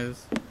my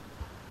eyes.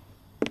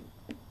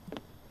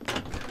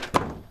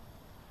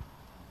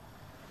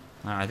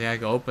 All right, I think I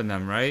can open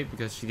them, right?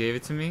 Because she gave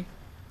it to me.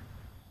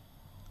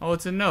 Oh,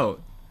 it's a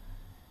note.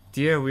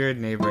 Dear weird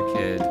neighbor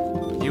kid,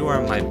 you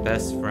are my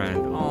best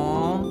friend.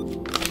 Aww.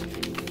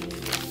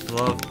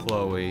 Love,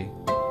 Chloe.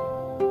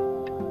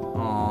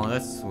 Aw,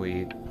 that's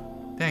sweet.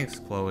 Thanks,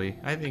 Chloe.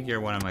 I think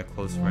you're one of my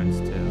close friends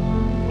too.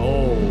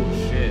 Oh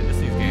shit, this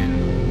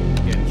thing's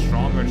getting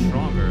stronger and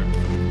stronger.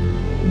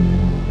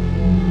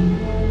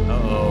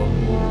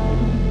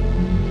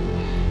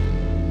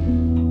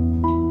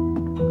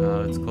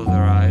 Let's close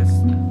our eyes.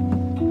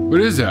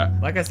 What is that?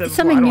 Like I said It's before,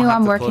 something I don't new have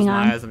I'm to working close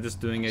my on. eyes. I'm just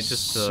doing it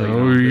just to, So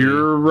really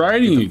you're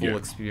writing get the again. full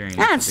experience.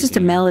 Yeah, it's just a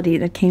melody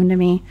that came to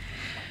me.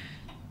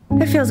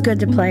 It feels good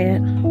to play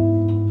it.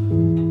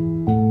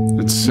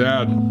 It's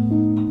sad.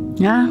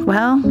 Yeah,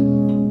 well,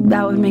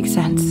 that would make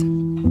sense.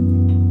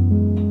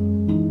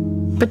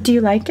 But do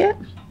you like it?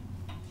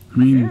 I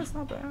mean, Yeah, it's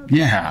not bad.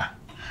 yeah.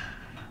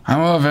 I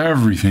love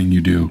everything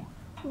you do.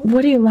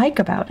 What do you like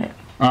about it?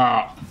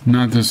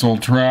 Not this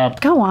old trap.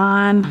 Go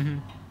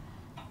on.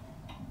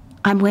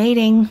 I'm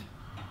waiting.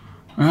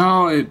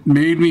 Well, it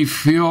made me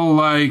feel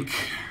like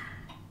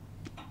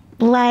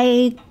if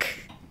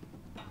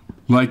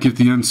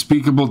the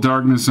unspeakable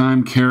darkness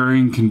I'm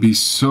carrying can be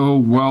so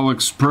well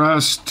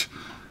expressed,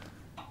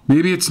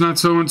 maybe it's not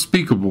so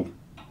unspeakable.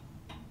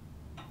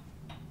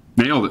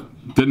 Nailed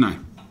it, didn't I?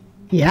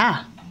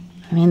 Yeah.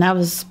 I mean, that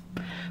was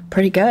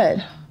pretty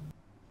good.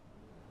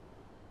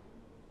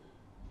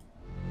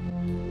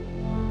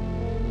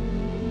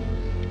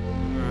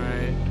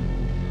 Alright.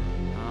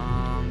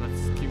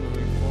 Let's keep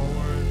moving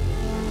forward.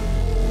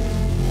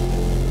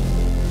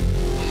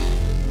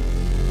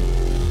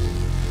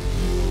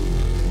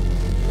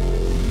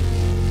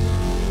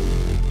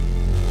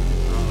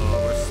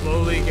 Uh-oh, we're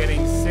slowly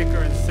getting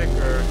sicker and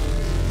sicker.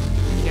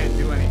 We can't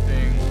do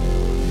anything.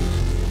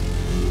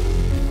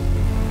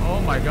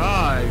 Oh my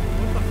god.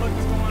 What the fuck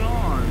is going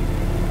on?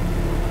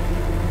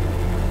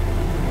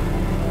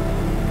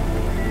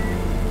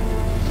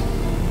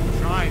 I'm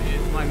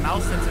trying. My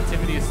mouse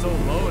sensitivity is so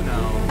low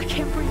now. I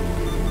can't breathe.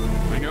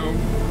 I know.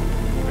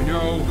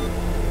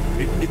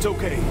 It's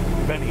okay,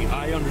 Benny.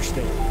 I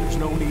understand. There's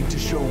no need to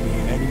show me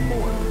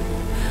anymore.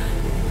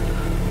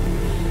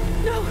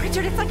 No,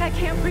 Richard, it's like I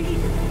can't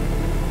breathe.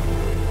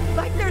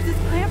 Like there's this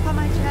clamp on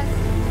my chest.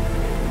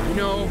 I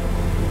know.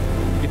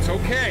 It's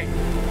okay.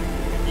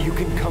 You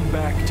can come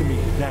back to me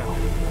now.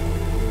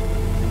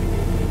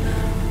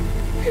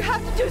 You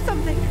have to do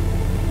something.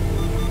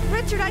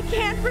 Richard, I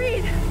can't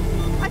breathe.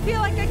 I feel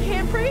like I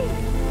can't breathe.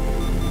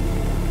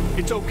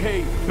 It's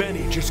okay,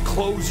 Benny. Just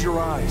close your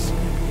eyes.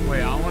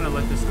 Wait, I want to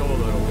let this go a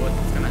little.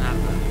 What's gonna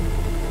happen?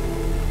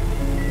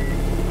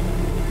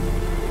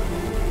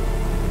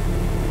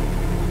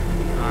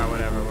 Alright,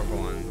 whatever. We're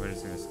going. We're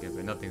just gonna skip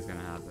it. Nothing's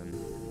gonna happen.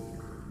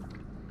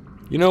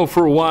 You know,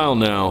 for a while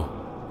now,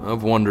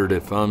 I've wondered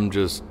if I'm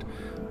just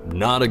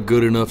not a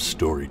good enough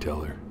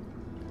storyteller.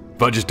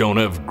 If I just don't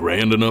have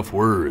grand enough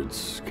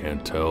words,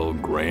 can't tell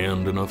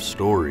grand enough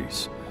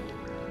stories.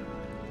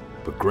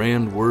 But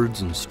grand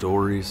words and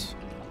stories,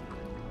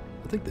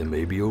 I think they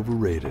may be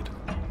overrated.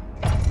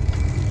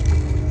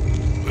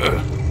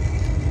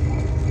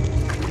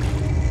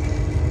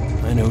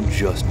 I know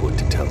just what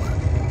to tell her.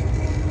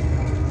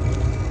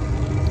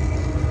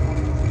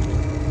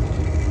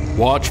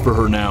 Watch for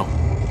her now.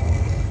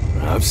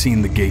 I've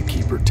seen the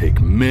gatekeeper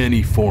take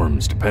many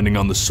forms depending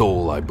on the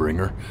soul I bring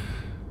her.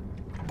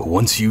 But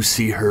once you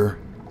see her,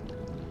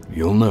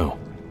 you'll know.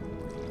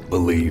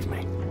 Believe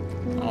me.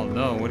 Oh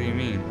no, what do you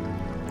mean?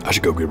 I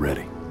should go get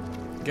ready.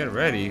 Get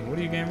ready? What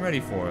are you getting ready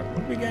for?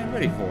 What are we getting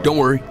ready for? Don't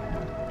worry.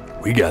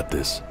 We got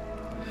this.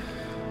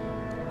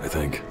 I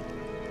think.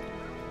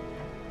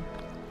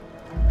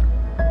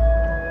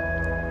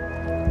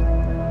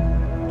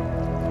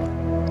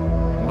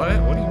 What?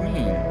 What do you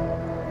mean?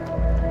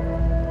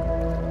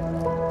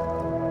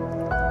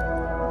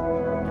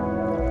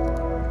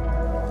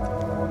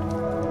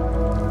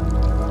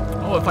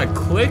 Oh, if I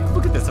click,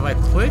 look at this. If I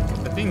click,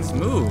 the things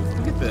move.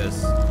 Look at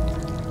this.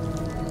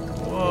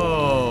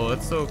 Whoa,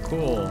 that's so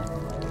cool.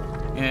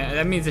 And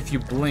that means if you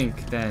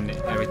blink, then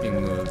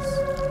everything moves.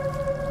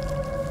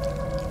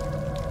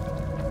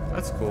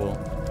 That's cool.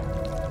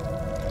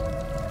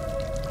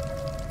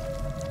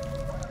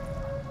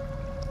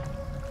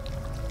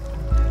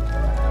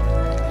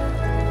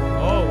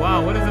 Oh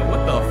wow, what is it?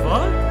 What the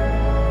fuck?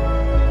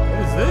 What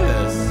is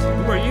this?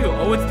 Who are you?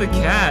 Oh, it's the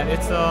cat.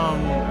 It's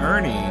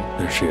Ernie.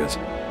 There she is.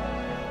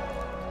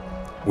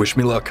 Wish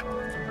me luck.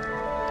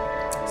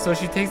 So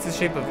she takes the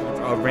shape of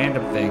a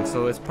random thing.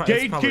 So it's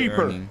probably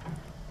Gatekeeper.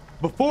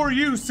 Before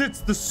you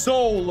sits the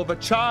soul of a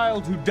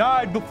child who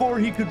died before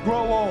he could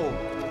grow old.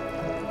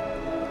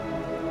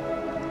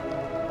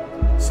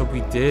 So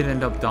we did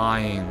end up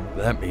dying.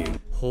 That means.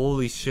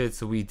 Holy shit,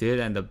 so we did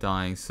end up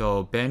dying.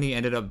 So Benny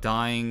ended up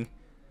dying,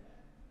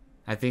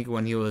 I think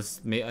when he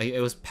was,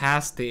 it was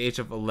past the age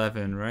of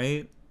 11,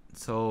 right?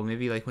 So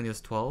maybe like when he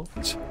was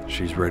 12?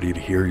 She's ready to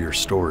hear your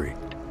story.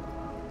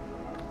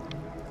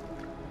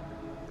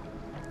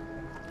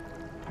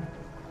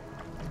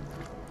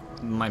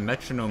 My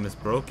metronome is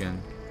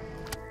broken.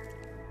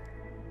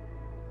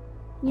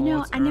 You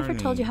know, it's I never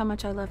told Ernie. you how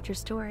much I loved your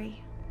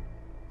story.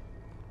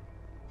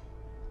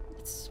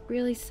 It's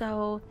really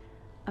so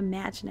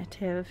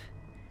imaginative.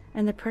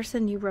 And the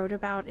person you wrote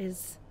about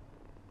is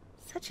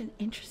such an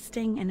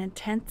interesting and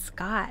intense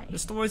guy. The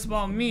story's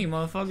about me,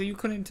 motherfucker. You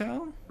couldn't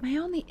tell? My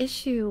only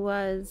issue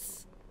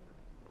was,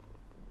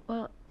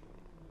 well,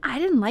 I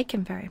didn't like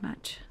him very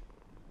much.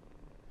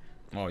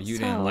 Oh, you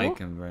didn't like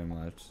him very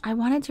much. I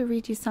wanted to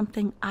read you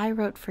something I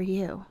wrote for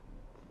you,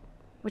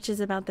 which is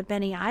about the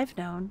Benny I've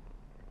known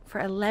for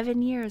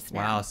 11 years now.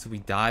 Wow, so we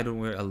died when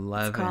we were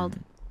 11. It's called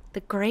The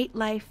Great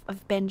Life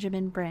of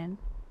Benjamin Bryn.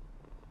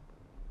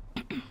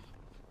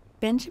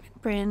 Benjamin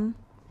Bryn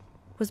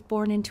was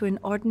born into an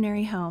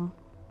ordinary home,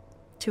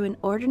 to an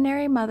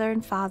ordinary mother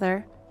and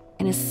father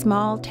in a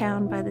small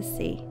town by the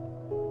sea.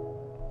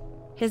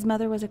 His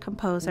mother was a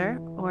composer,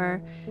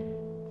 or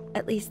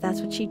at least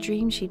that's what she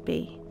dreamed she'd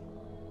be.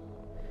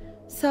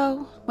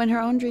 So, when her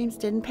own dreams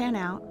didn't pan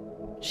out,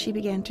 she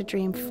began to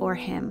dream for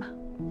him.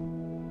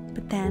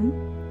 But then,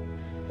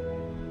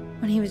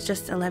 when he was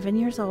just 11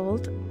 years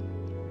old,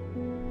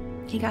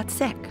 he got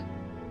sick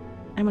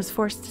and was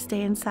forced to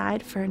stay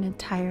inside for an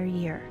entire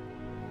year.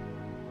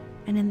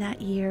 And in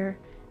that year,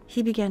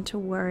 he began to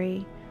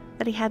worry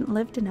that he hadn't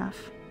lived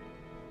enough.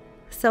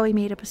 So he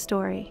made up a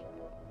story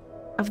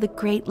of the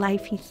great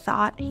life he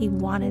thought he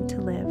wanted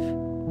to live,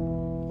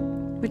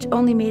 which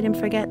only made him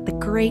forget the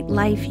great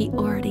life he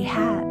already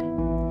had.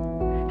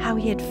 How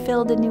he had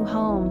filled a new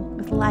home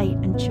with light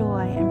and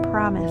joy and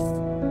promise.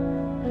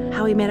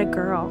 How he met a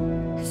girl,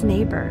 his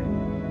neighbor,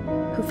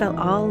 who felt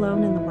all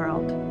alone in the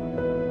world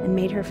and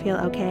made her feel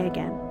okay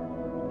again.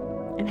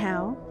 And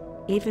how,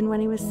 even when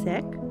he was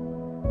sick,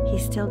 he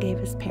still gave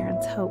his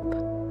parents hope.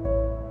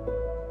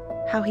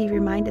 How he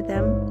reminded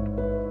them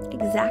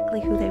exactly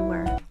who they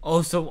were.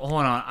 Oh, so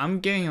hold on. I'm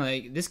getting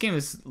like, this game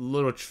is a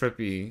little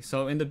trippy.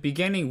 So in the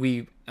beginning,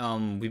 we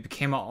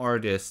became an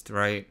artist,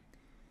 right?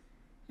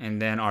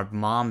 And then our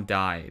mom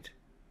died.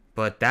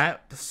 But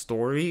that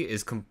story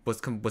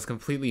was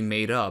completely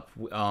made up.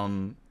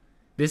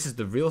 This is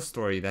the real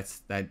story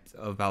that's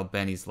about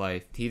Benny's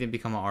life. He didn't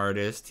become an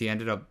artist. He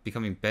ended up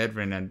becoming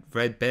bedridden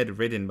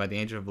by the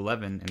age of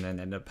 11, and then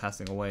ended up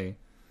passing away.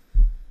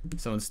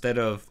 So instead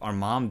of our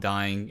mom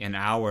dying in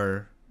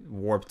our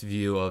warped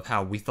view of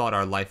how we thought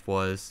our life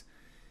was,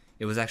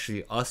 it was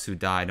actually us who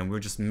died, and we were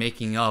just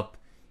making up,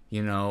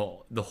 you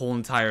know, the whole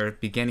entire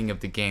beginning of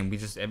the game.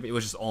 It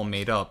was just all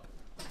made up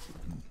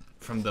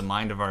from the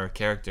mind of our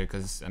character,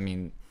 because I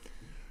mean,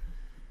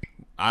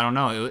 I don't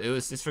know,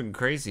 it's freaking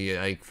crazy.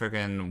 Like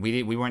freaking,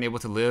 we weren't able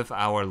to live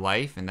our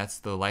life, and that's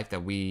the life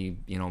that we,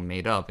 you know,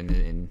 made up,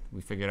 and we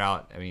figured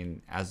out, I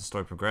mean, as the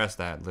story progressed,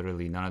 that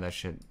literally none of that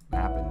shit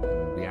happened.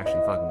 And we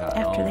actually fucking got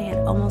After they had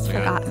almost we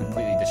got forgotten.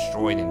 completely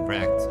destroyed and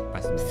wrecked by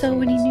some. So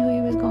when he knew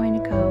he was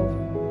going to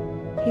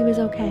go, he was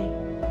okay.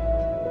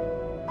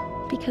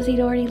 Because he'd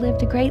already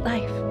lived a great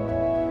life.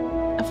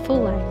 A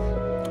full life.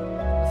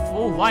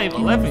 Full life,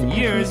 11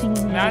 years.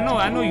 Man,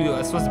 I know you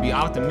are supposed to be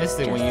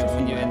optimistic when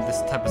you're in this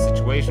type of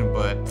situation,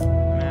 but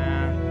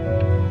man,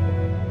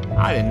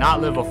 I did not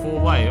live a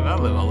full life. I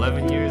lived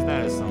 11 years.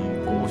 That is some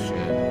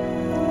bullshit.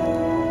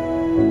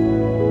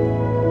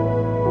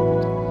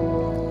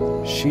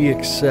 She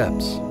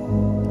accepts.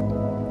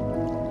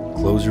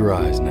 Close your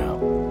eyes now,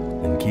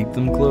 and keep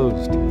them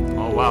closed.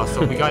 Oh wow,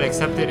 so we got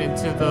accepted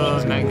into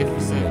the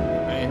magnificent,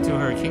 into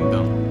her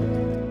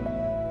kingdom.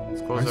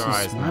 Let's close our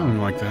eyes now. Smiling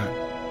like that.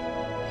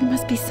 It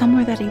must be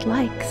somewhere that he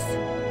likes.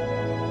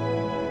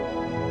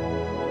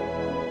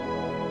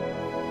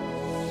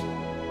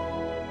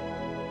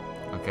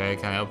 Okay,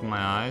 can I open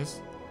my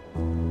eyes?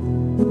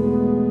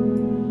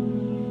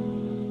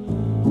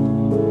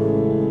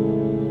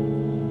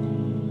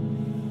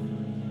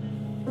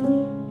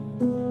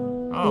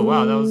 Oh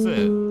wow, that was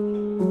it.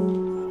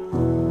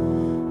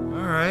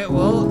 Alright,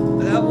 well,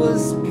 that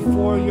was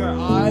Before Your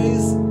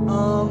Eyes.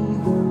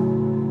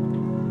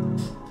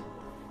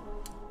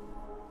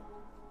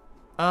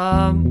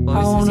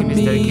 Well, this team is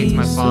dedicated to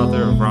my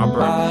father,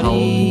 Robert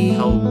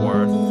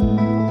Hellworth,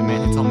 the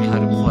man who told me how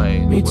to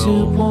play.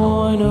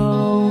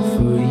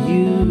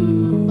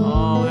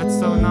 Oh, that's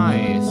so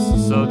nice.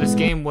 So this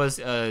game was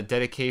a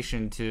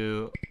dedication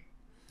to.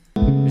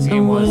 This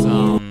game was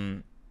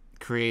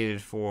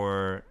created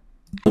for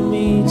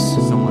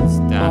someone's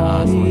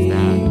dad.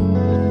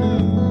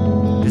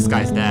 This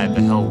guy's dad,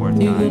 the Hellworth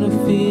guy.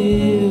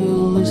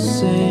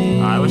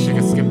 I wish I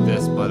could skip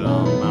this, but I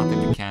don't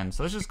think we can.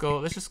 So let's just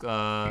go.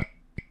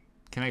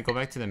 Can I go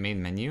back to the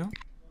main menu?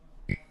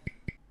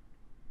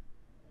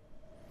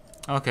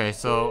 Okay,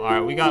 so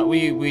alright,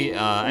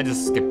 I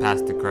just skipped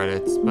past the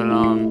credits, but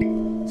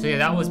so yeah,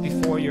 that was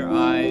Before Your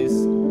Eyes.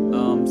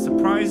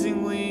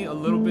 Surprisingly a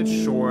little bit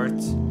short.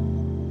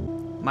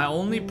 My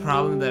only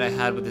problem that I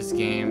had with this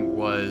game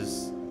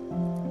was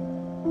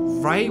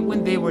right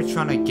when they were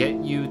trying to get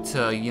you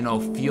to, you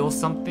know, feel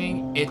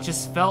something, it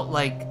just felt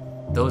like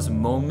those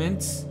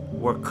moments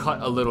were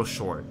cut a little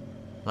short.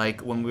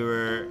 Like when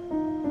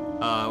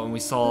we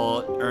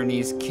saw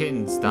Ernie's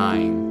kittens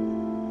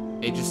dying.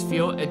 It just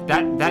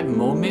that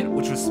moment,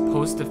 which was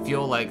supposed to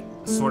feel like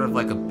sort of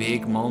like a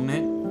big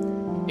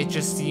moment, it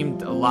just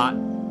seemed a lot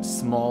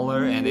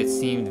smaller and it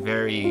seemed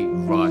very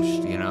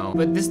rushed, you know.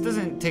 But this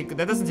doesn't take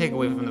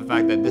away from the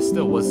fact that this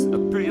still was a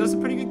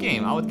pretty good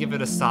game. I would give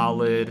it a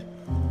solid.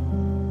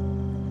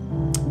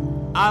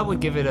 I would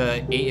give it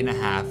a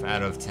 8.5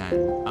 out of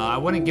 10. I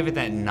wouldn't give it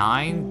that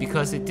 9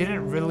 because it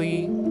didn't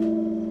really.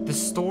 The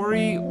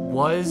story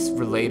was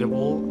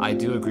relatable. I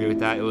do agree with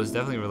that. It was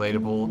definitely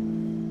relatable.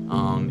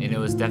 And it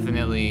was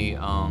definitely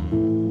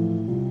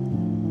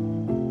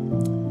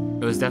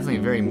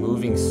a very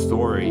moving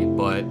story,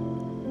 but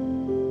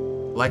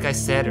like I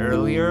said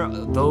earlier,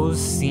 those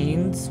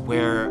scenes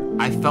where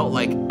I felt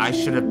like I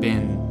should have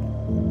been,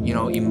 you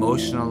know,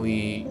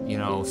 emotionally, you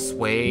know,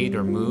 swayed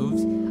or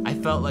moved, I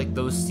felt like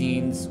those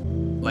scenes,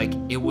 like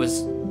it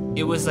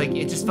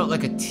just felt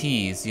like a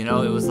tease, you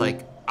know. It was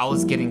like I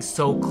was getting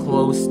so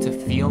close to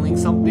feeling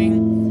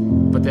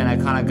something, but then I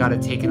kind of got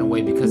it taken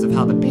away because of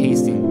how the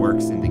pacing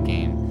works in the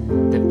game.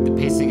 The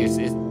pacing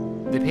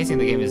the pacing of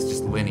the game is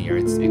just linear.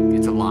 It's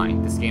a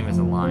line. This game is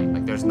a line.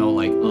 Like there's no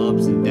like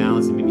ups and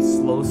downs and maybe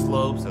slow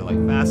slopes or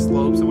like fast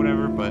slopes or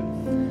whatever. But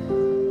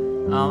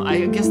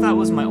I guess that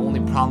was my only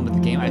problem with the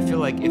game. I feel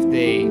like if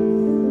they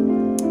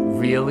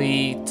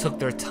really took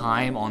their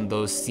time on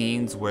those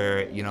scenes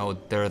where, you know,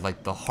 they're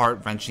like the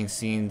heart-wrenching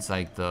scenes,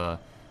 like they're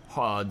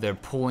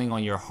pulling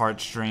on your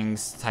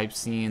heartstrings type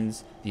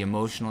scenes, the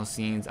emotional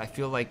scenes, I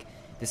feel like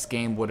this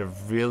game would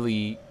have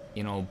really,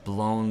 you know,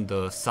 blown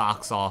the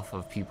socks off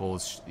of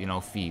people's, you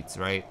know, feet,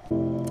 right?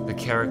 The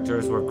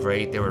characters were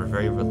great. They were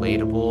very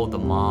relatable. The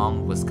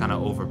mom was kind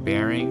of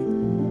overbearing.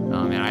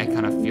 And I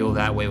kind of feel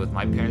that way with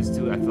my parents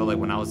too. I feel like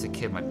when I was a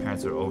kid, my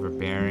parents were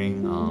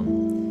overbearing.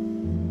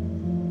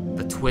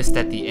 The twist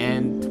at the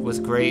end was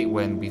great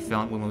when we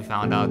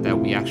found out that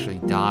we actually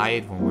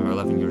died when we were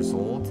 11 years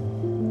old.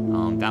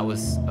 That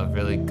was a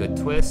really good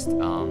twist.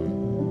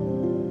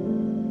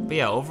 But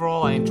yeah,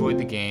 overall I enjoyed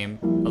the game.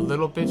 A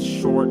little bit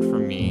short for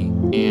me,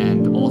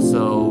 and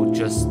also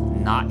just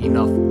not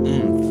enough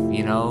oomph,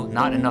 you know,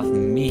 not enough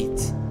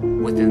meat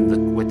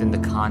within the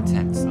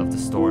contents of the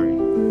story.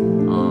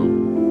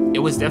 It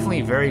was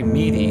definitely very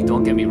meaty,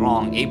 don't get me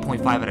wrong,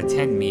 8.5 out of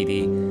 10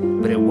 meaty,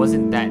 but it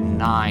wasn't that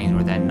 9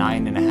 or that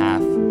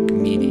 9.5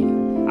 meaty.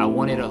 I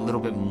wanted a little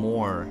bit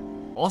more.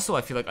 Also,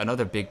 I feel like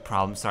another big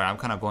problem, sorry, I'm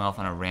kind of going off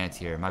on a rant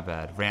here, my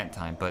bad, rant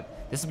time, but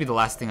this will be the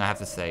last thing I have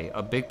to say.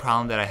 A big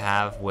problem that I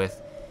have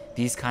with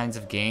these kinds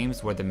of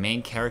games where the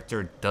main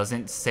character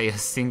doesn't say a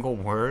single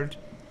word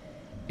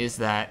is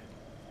that,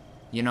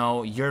 you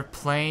know, you're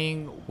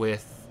playing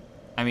with,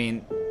 I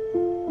mean,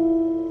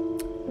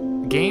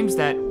 games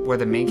where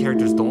the main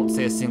characters don't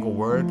say a single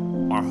word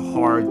are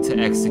hard to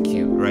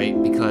execute,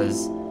 right?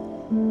 Because,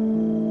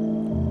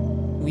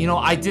 you know,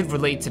 I did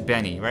relate to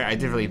Benny, right? I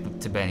did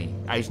relate to Benny.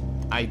 I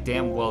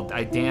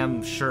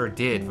damn sure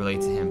did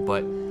relate to him,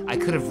 but I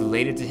could have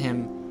related to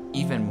him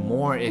even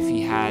more if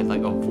he had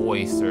like a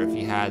voice or if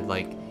he had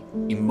like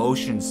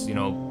emotions, you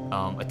know,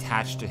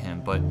 attached to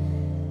him. But,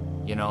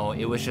 you know,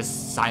 it was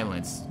just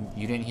silence.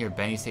 You didn't hear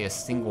Benny say a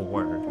single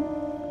word,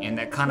 and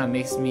that kind of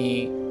makes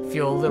me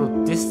feel a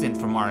little distant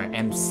from our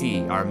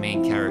MC, our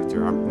main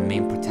character, our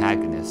main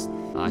protagonist.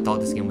 I thought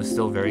this game was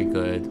still very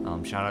good.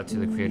 Shout out to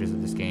the creators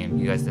of this game.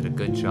 You guys did a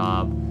good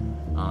job.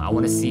 I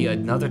want to see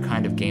another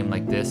kind of game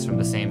like this from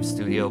the same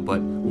studio,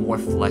 but more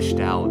fleshed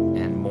out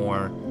and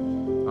more.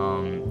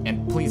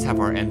 And please have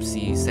our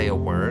MC say a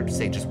word,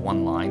 say just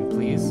one line,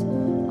 please.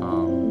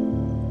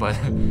 But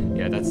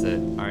yeah, that's it.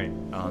 All right,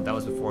 that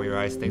was Before Your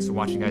Eyes. Thanks for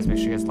watching, guys. Make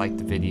sure you guys like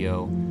the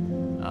video.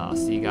 I'll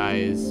see you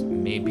guys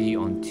maybe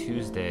on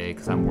Tuesday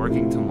because I'm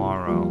working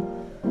tomorrow.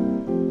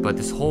 But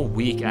this whole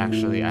week,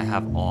 actually, I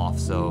have off.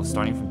 So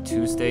starting from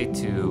Tuesday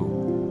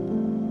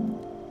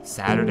to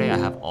Saturday, I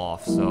have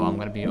off. So I'm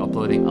going to be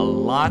uploading a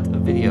lot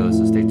of videos,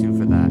 so stay tuned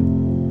for that.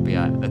 But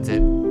yeah, that's it.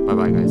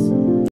 Bye-bye, guys.